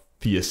get off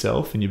for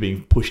yourself, and you're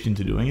being pushed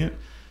into doing it,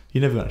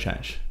 you're never going to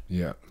change.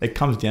 Yeah. It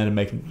comes down to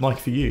making, like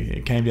for you,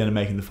 it came down to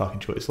making the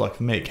fucking choice. Like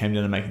for me, it came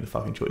down to making the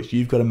fucking choice.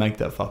 You've got to make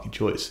that fucking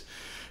choice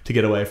to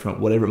get away from it,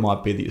 whatever it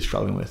might be that you're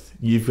struggling with.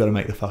 You've got to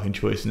make the fucking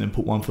choice and then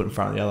put one foot in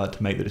front of the other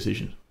to make the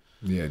decision.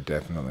 Yeah,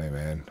 definitely,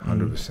 man.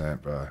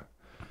 100%, bro.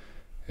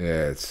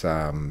 Yeah, it's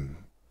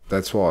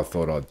that's why I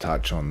thought I'd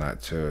touch on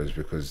that too, is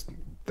because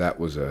that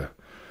was a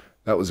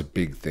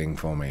big thing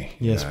for me.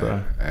 Yes,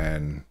 bro.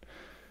 And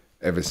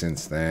ever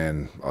since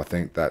then, I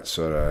think that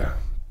sort of,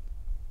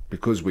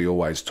 because we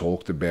always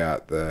talked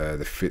about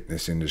the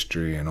fitness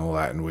industry and all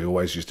that, and we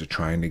always used to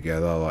train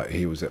together. Like,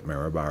 he was at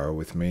Maryborough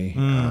with me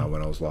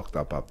when I was locked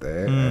up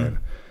there, and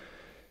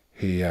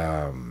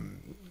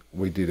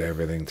we did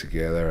everything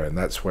together, and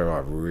that's where I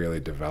really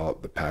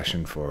developed the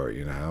passion for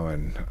it,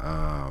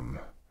 and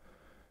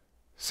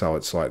so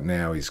it's like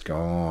now he's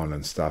gone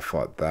and stuff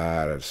like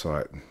that. It's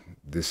like,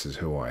 this is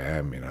who I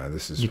am,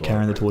 this is... You're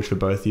carrying the torch for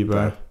both of you,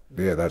 bro.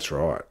 Yeah, that's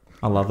right.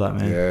 I love that,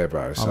 man. Yeah,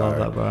 bro. I love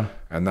that, bro.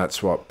 And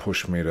that's what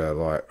pushed me to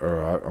like, all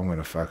right, I'm going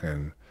to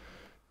fucking...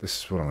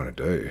 This is what I'm going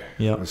to do.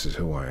 Yeah. This is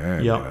who I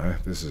am,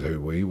 This is who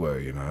we were,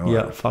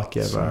 Yeah, fuck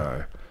yeah, bro.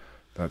 So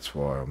that's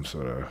why I'm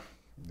sort of,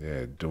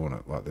 doing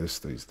it like this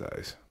these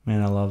days.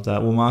 Man, I love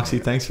that. Well,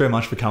 Marksy, thanks very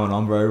much for coming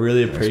on, bro.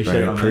 Really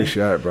appreciate it.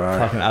 Appreciate it, bro.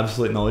 Fucking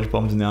absolute knowledge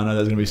bombs. And now I know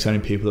there's going to be so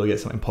many people that will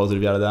get something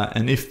positive out of that.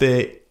 And if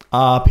there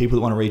are people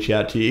that want to reach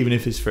out to you, even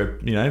if it's for,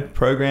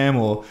 program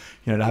or,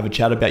 to have a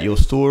chat about your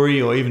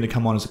story or even to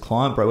come on as a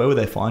client, bro, where would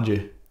they find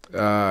you?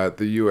 The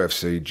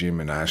UFC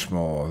gym in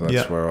Ashmore.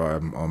 That's where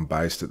I'm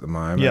based at the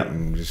moment.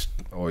 And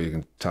or you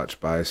can touch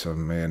base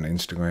on me on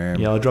Instagram.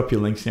 Yeah, I'll drop your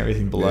links and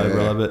everything below,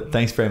 brother. But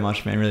thanks very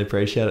much, man. Really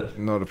appreciate it.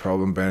 Not a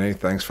problem, Benny.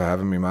 Thanks for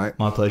having me, mate.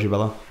 My pleasure,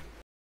 brother.